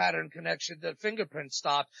brain pattern connection, the fingerprint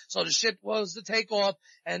stopped. So the ship was to take off,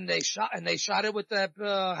 and they shot it with that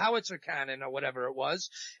howitzer cannon or whatever it was,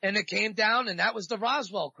 and it came down, and that was the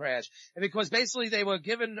Roswell crash. And because basically they were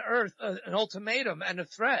giving Earth an ultimatum and a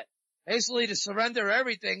threat. Basically to surrender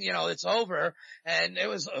everything, it's over. And it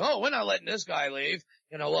was, we're not letting this guy leave.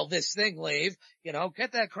 This thing leave.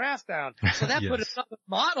 Get that craft down. So that put another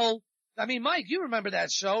model. I mean, Mike, you remember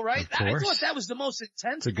that show, right? I thought that was the most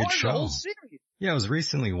intense part of the whole series. Yeah, I was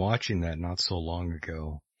recently watching that not so long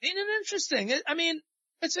ago. Ain't it interesting?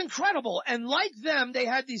 It's incredible. And like them, they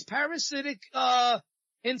had these parasitic,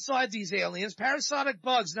 inside these aliens, parasitic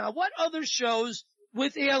bugs. Now, what other shows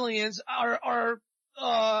with aliens are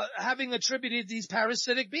having attributed these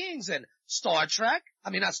parasitic beings in? Stargate,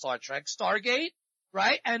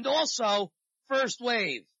 right? And also First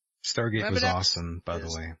Wave. Stargate Remember was awesome, by the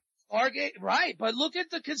way. Stargate, right? But look at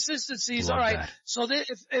the consistencies. Love all right. That. So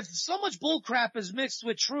if so much bullcrap is mixed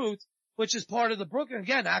with truth, which is part of the book, and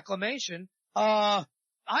again, acclamation, I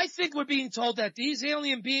think we're being told that these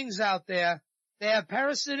alien beings out there, they have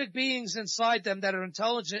parasitic beings inside them that are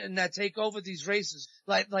intelligent and that take over these races,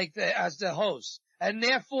 as the hosts. And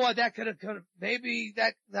therefore, that maybe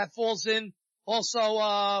that falls in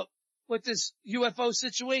also, with this UFO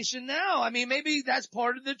situation now. I mean, maybe that's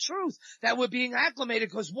part of the truth that we're being acclimated,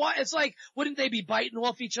 because it's like, wouldn't they be biting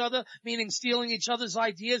off each other, meaning stealing each other's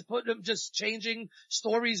ideas, putting them, just changing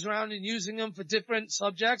stories around and using them for different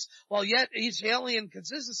subjects? Well, yet each alien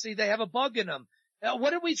consistency, they have a bug in them.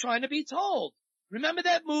 What are we trying to be told? Remember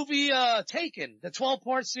that movie, Taken, the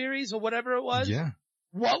 12-part series or whatever it was? Yeah.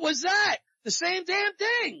 What was that? The same damn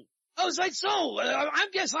thing. I was like, I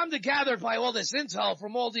guess I'm gathered by all this intel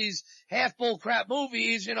from all these half bull crap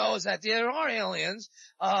movies, is that there are aliens.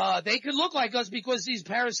 They could look like us because these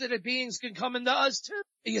parasitic beings can come into us too.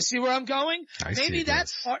 You see where I'm going? Maybe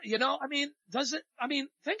that's part,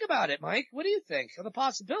 think about it, Mike. What do you think of the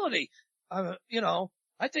possibility? I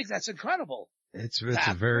think that's incredible. It's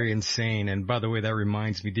very insane. And by the way, that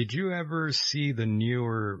reminds me, did you ever see the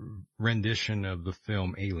newer rendition of the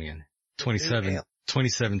film Alien?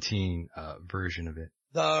 2017 version of it.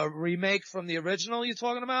 The remake from the original you're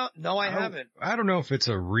talking about? No, I haven't. I don't know if it's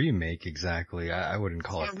a remake exactly. I wouldn't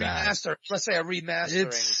call it that. Remaster. Let's say a remastering.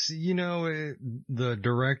 It's, the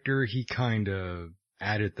director, he kind of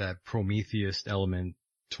added that Prometheus element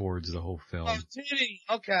towards the whole film. Oh, did he?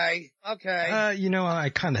 Okay. I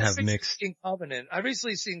kind of have mixed. Covenant. I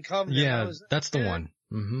recently seen Covenant. Yeah, that's the one.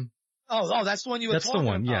 Mm-hmm. Oh, that's the one you were talking about.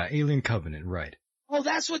 That's the one, yeah. Alien Covenant, right. Oh,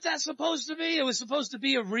 that's what that's supposed to be? It was supposed to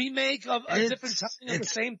be a remake of a different time of the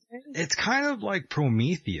same thing? It's kind of like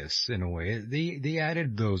Prometheus in a way. They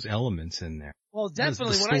added those elements in there. Well,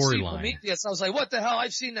 definitely when I see Prometheus, I was like, what the hell?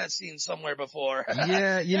 I've seen that scene somewhere before.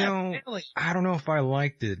 Yeah, I don't know if I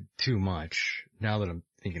liked it too much now that I'm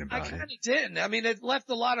thinking about it. I kind of didn't. I mean, it left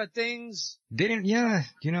a lot of things. They didn't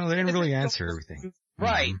really answer everything.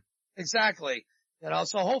 Right. Mm-hmm. Exactly.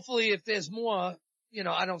 So hopefully if there's more,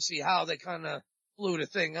 I don't see how they kind of blew the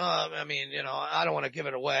thing up. I mean, I don't want to give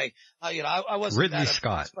it away. I wasn't Ridley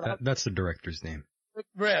Scott. That's the director's name.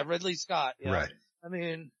 Ridley Scott. Yeah. Right. I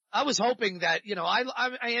mean, I was hoping that,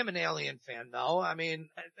 I am an Alien fan though. I mean,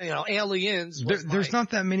 Aliens. There's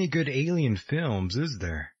not that many good Alien films, is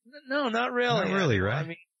there? No, not really. Not really, right? I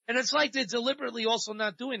mean, and it's like they're deliberately also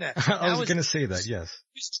not doing that. I was going to say that, yes.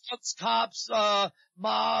 Cops,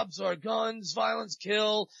 mobs or guns, violence,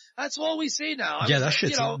 kill. That's all we see now. Yeah, that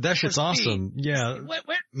shit's awesome. Yeah. Where's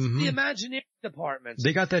the Imagineering department?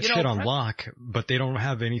 They got that shit on lock, but they don't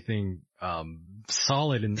have anything,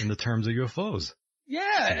 solid in the terms of UFOs.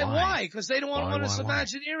 Yeah, and why? Because they don't want us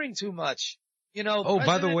Imagineering too much.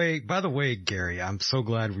 By the way, Gary, I'm so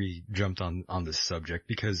glad we jumped on this subject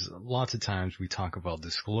because lots of times we talk about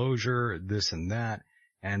disclosure, this and that.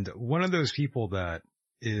 And one of those people that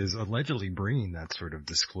is allegedly bringing that sort of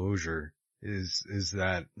disclosure is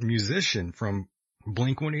that musician from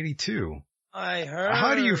Blink-182. I heard.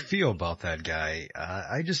 How do you feel about that guy?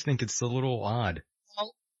 I just think it's a little odd.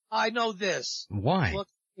 Well, I know this. Why?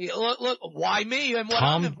 Look, why me and what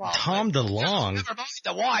I'm involved Tom with? DeLonge. Never mind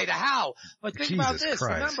the why, the how. But think about this.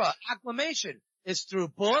 Christ. Remember, acclamation is through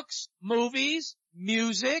books, movies,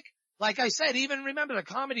 music. Like I said, even remember the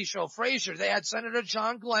comedy show, Frasier, they had Senator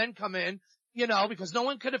John Glenn come in, because no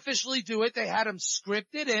one could officially do it. They had him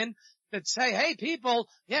scripted in that say, hey, people,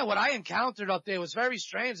 what I encountered up there was very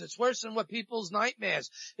strange. It's worse than what people's nightmares.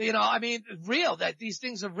 Real, that these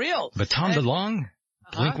things are real. But Tom DeLonge?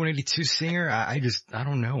 Blink-182 singer? I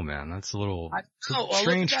don't know, man. That's a little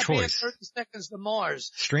strange choice. 30 Seconds to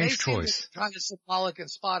Mars. Strange choice. Kind of symbolic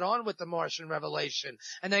and spot on with the Martian revelation.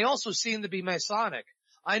 And they also seem to be Masonic.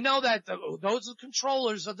 I know that those are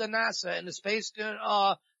controllers of the NASA and the space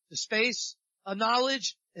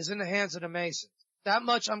knowledge is in the hands of the Masons. That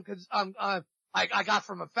much I got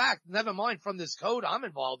from a fact, never mind from this code I'm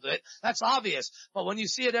involved in. That's obvious. But when you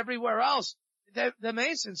see it everywhere else, the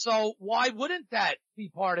Masons. So why wouldn't that be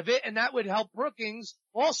part of it? And that would help Brookings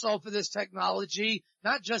also for this technology,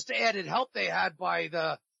 not just the added help they had by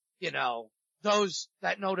the, those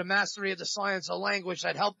that know the mastery of the science of language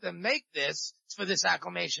that helped them make this for this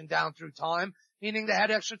acclamation down through time, meaning they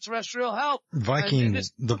had extraterrestrial help.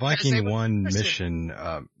 The Viking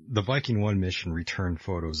 1 mission returned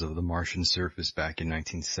photos of the Martian surface back in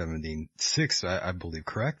 1976, I believe,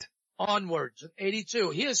 correct? Onwards, 82.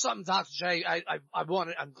 Here's something, Dr. J,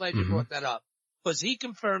 I'm glad you brought that up. Because he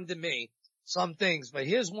confirmed to me some things, but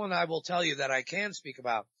here's one I will tell you that I can speak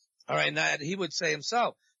about. All right, and that he would say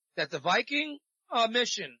himself, that the Viking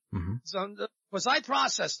mission, because I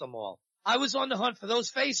processed them all. I was on the hunt for those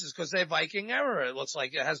faces because they're Viking era. It looks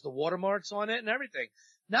like it has the watermarks on it and everything.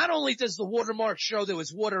 Not only does the watermark show there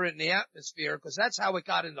was water in the atmosphere, because that's how it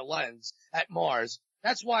got in the lens at Mars.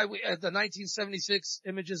 That's why the 1976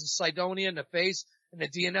 images of Cydonia in the face and the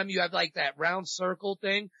DNM, you have like that round circle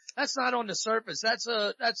thing. That's not on the surface. That's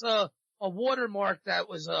a watermark that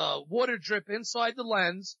was a water drip inside the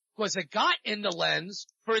lens because it got in the lens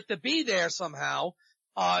for it to be there somehow.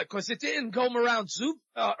 cause it didn't go around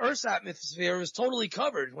Earth's atmosphere. It was totally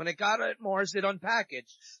covered. When it got at Mars, it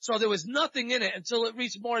unpackaged. So there was nothing in it until it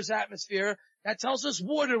reached Mars' atmosphere. That tells us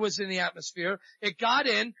water was in the atmosphere. It got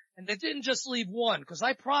in, and it didn't just leave one, cause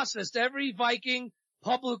I processed every Viking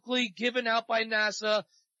publicly given out by NASA,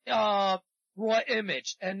 raw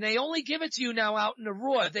image. And they only give it to you now out in the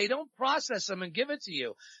raw. They don't process them and give it to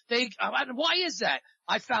you. Why is that?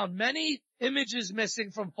 I found many images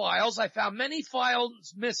missing from files. I found many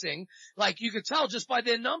files missing. Like you could tell just by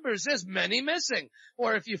their numbers, there's many missing.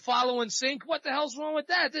 Or if you follow in sync, what the hell's wrong with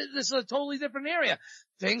that? This is a totally different area.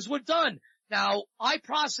 Things were done. Now, I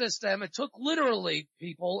processed them. It took literally,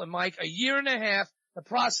 people and Mike, a year and a half to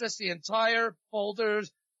process the entire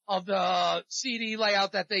folders of the CD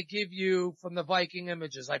layout that they give you from the Viking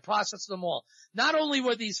images. I processed them all. Not only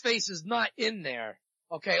were these faces not in there,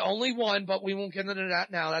 okay, only one, but we won't get into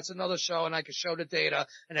that now. That's another show, and I can show the data,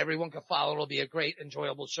 and everyone can follow. It'll be a great,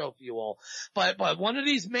 enjoyable show for you all. But one of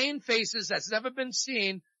these main faces that's never been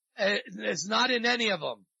seen is not in any of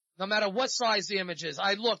them. No matter what size the image is,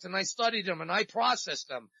 I looked and I studied them and I processed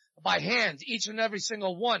them by hand, each and every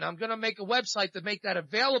single one. I'm going to make a website to make that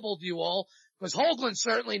available to you all, because Hoagland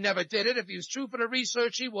certainly never did it. If he was true for the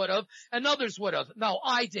research, he would have, and others would have. No,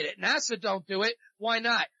 I did it. NASA don't do it. Why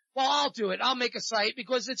not? Well, I'll do it. I'll make a site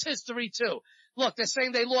because it's history too. Look, they're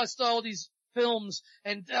saying they lost all these films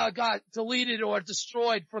and got deleted or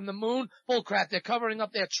destroyed from the moon. Bullcrap. They're covering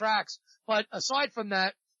up their tracks. But aside from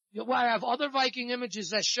that, I have other Viking images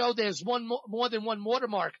that show there's more than one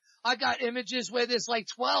watermark. I got images where there's like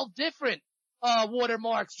 12 different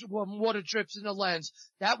watermarks, water drips in the lens.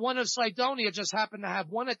 That one of Cydonia just happened to have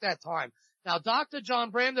one at that time. Now, Dr. John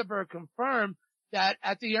Brandenburg confirmed that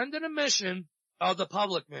at the end of the mission, the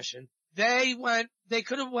public mission, they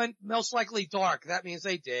could have went most likely dark. That means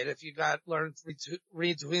they did. If you learned to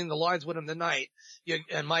read between the lines with him tonight,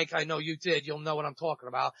 and Mike, I know you did, you'll know what I'm talking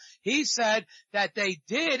about. He said that they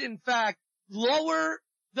did, in fact, lower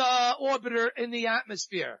the orbiter in the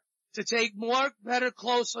atmosphere to take better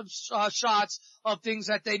close-up shots of things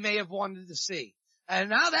that they may have wanted to see. And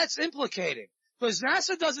now that's implicating, because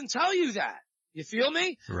NASA doesn't tell you that. You feel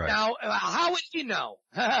me? Right. Now, how would he know?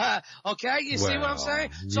 Okay, you see what I'm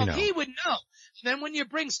saying? So he would know. Then when you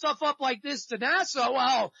bring stuff up like this to NASA,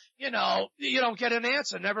 well, you don't get an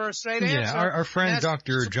answer, never a straight answer. Yeah, our friend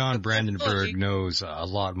Dr. John Brandenburg knows a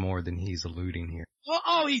lot more than he's alluding here.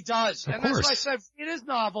 Well, he does. Of and course. That's why I said read his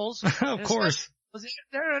novels. Of course.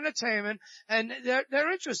 They're entertainment, and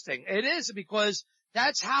they're interesting. It is, because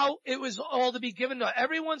that's how it was all to be given to.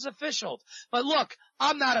 Everyone's official. But look,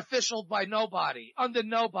 I'm not official by nobody, under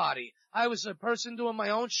nobody. I was a person doing my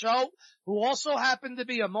own show who also happened to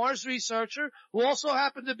be a Mars researcher, who also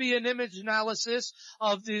happened to be an image analysis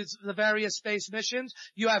of the various space missions.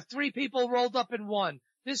 You have 3 people rolled up in one.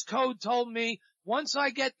 This code told me once I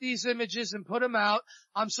get these images and put them out,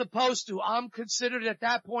 I'm considered at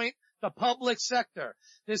that point the public sector.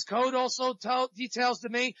 This code also details to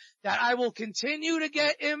me that I will continue to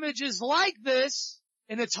get images like this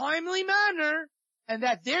in a timely manner, and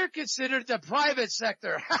that they're considered the private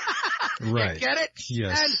sector. Right. You get it?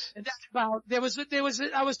 Yes. And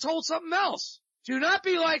I was told something else. Do not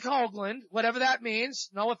be like Hoagland, whatever that means.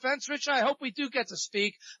 No offense, Rich. I hope we do get to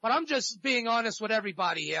speak, but I'm just being honest with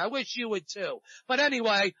everybody here. I wish you would too. But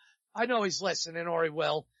anyway, I know he's listening, or he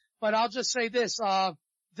will. But I'll just say this,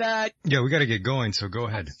 that we got to get going, so go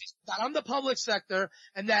ahead. That I'm the public sector,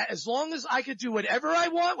 and that as long as I could do whatever I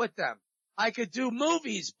want with them, I could do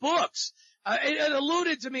movies, books. It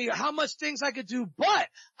alluded to me how much things I could do, but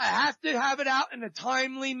I have to have it out in a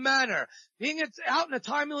timely manner. Being out in a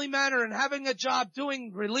timely manner and having a job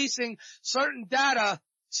releasing certain data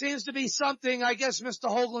seems to be something I guess Mr.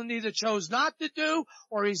 Hoagland either chose not to do,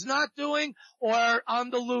 or he's not doing, or on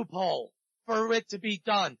the loophole for it to be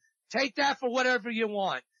done. Take that for whatever you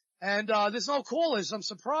want. And there's no callers. I'm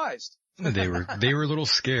surprised. They were a little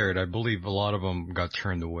scared. I believe a lot of them got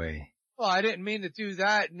turned away. Well, I didn't mean to do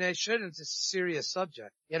that, and they shouldn't. It's a serious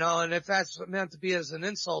subject, and if that's meant to be as an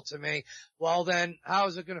insult to me, well then, how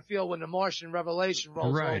is it going to feel when the Martian revelation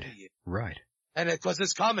rolls over you? Right. And because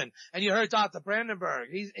it's coming. And you heard Dr. Brandenburg.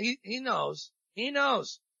 He knows. He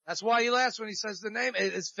knows. That's why he laughs when he says the name.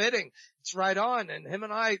 It's fitting. It's right on. And him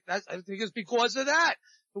and I think it's because of that,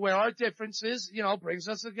 where our differences, brings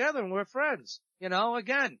us together, and we're friends.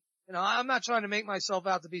 Again, You know, I'm not trying to make myself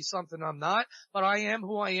out to be something I'm not, but I am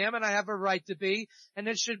who I am and I have a right to be. And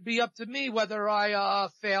it should be up to me whether I,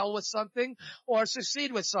 fail with something or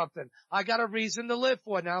succeed with something. I got a reason to live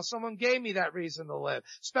for now. Someone gave me that reason to live,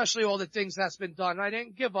 especially all the things that's been done. I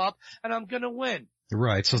didn't give up and I'm going to win.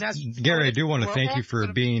 Right. So, Gary, I do want to thank you for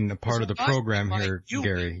being a part of the program here,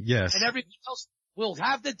 Gary. Yes. And everything else, we'll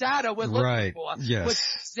have the data we're looking for. Yes. With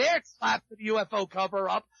their slap to the UFO cover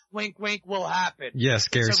up, wink, wink, will happen. Yes,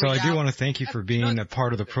 Gary. So I do want to thank you for being a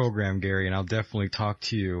part of the program, Gary, and I'll definitely talk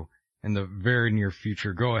to you in the very near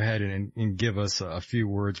future. Go ahead and give us a few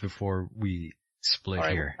words before we split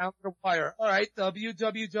here. All right.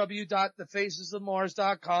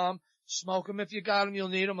 www.thefacesofmars.com. Smoke them if you got them. You'll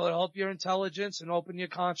need them. It'll help your intelligence and open your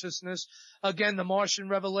consciousness. Again, the Martian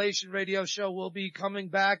Revelation radio show will be coming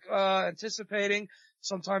back, anticipating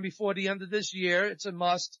sometime before the end of this year. It's a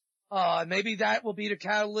must. Maybe that will be the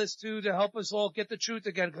catalyst too to help us all get the truth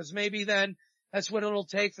again, because maybe then that's what it'll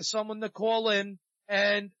take for someone to call in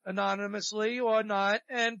and anonymously or not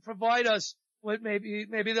and provide us with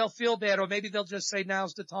maybe they'll feel bad or maybe they'll just say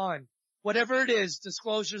now's the time. Whatever it is,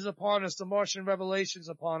 disclosure's upon us, the Martian Revelation's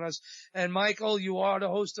upon us. And Michael, you are the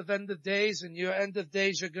host of End of Days, and your End of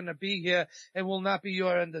Days are gonna be here. It will not be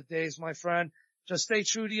your End of Days, my friend. Just stay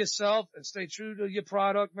true to yourself and stay true to your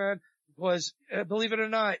product, man. Because, believe it or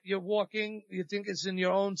not, you're walking, you think it's in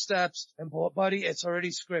your own steps, and buddy, it's already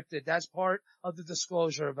scripted. That's part of the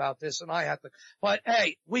disclosure about this, and I have to, but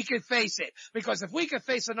hey, we can face it, because if we can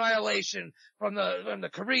face annihilation from the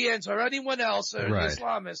Koreans or anyone else or the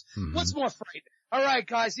Islamists, what's more frightening? All right,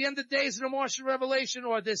 guys, the End of Days of the Martian Revelation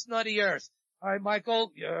or this nutty earth. All right,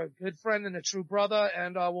 Michael, you're a good friend and a true brother,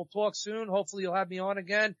 and we'll talk soon. Hopefully you'll have me on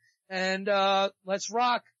again, and let's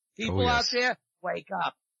rock. People out there, wake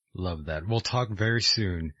up. Love that. We'll talk very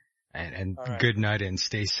soon, and good night and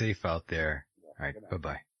stay safe out there. All right,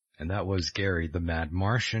 bye-bye. And that was Gary, the Mad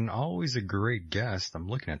Martian. Always a great guest. I'm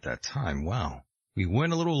looking at that time. Wow. We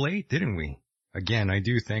went a little late, didn't we? Again, I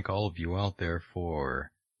do thank all of you out there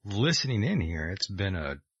for listening in here. It's been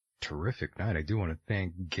a terrific night. I do want to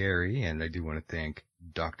thank Gary, and I do want to thank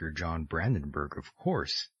Dr. John Brandenburg, of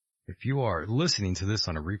course. If you are listening to this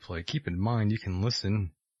on a replay, keep in mind you can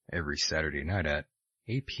listen every Saturday night at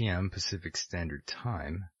 8 p.m. Pacific Standard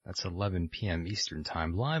Time. That's 11 p.m. Eastern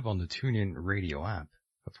Time, live on the TuneIn Radio app.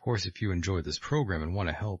 Of course, if you enjoy this program and want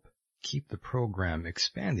to help keep the program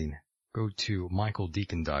expanding, go to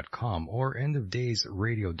michaeldeacon.com or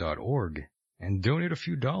endofdaysradio.org and donate a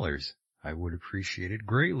few dollars. I would appreciate it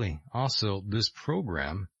greatly. Also, this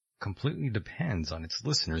program completely depends on its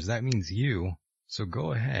listeners. That means you. So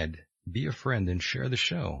go ahead, be a friend, and share the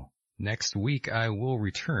show. Next week, I will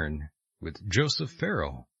return with Joseph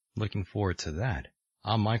Farrell. Looking forward to that.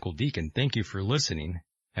 I'm Michael Deacon. Thank you for listening.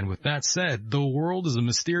 And with that said, the world is a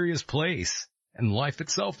mysterious place, and life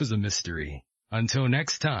itself is a mystery. Until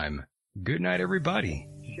next time, good night, everybody.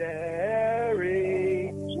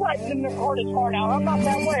 Sherry. Right in the hardest part out. I'm not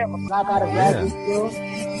that way. Drop out of graduate school.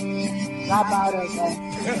 Drop out of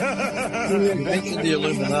You mentioned the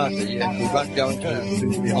Illuminati, and we won't go into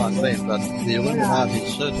who's behind them, but the Illuminati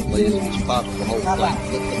certainly is part of the whole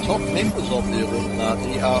thing. The top members of the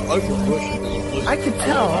Illuminati are open worshippers. I could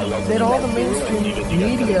tell that all the mainstream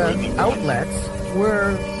media outlets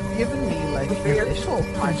were giving me like official.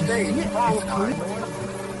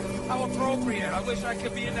 How appropriate. I wish I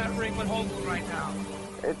could be in that ring with Hogan right now.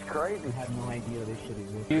 It's crazy. I had no idea this shit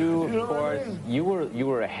existed. You, of course, you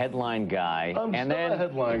were a headline guy. I'm still a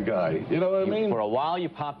headline guy. You know what I mean? For a while you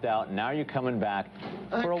popped out, and now you're coming back.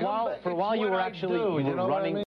 For a while you were actually running.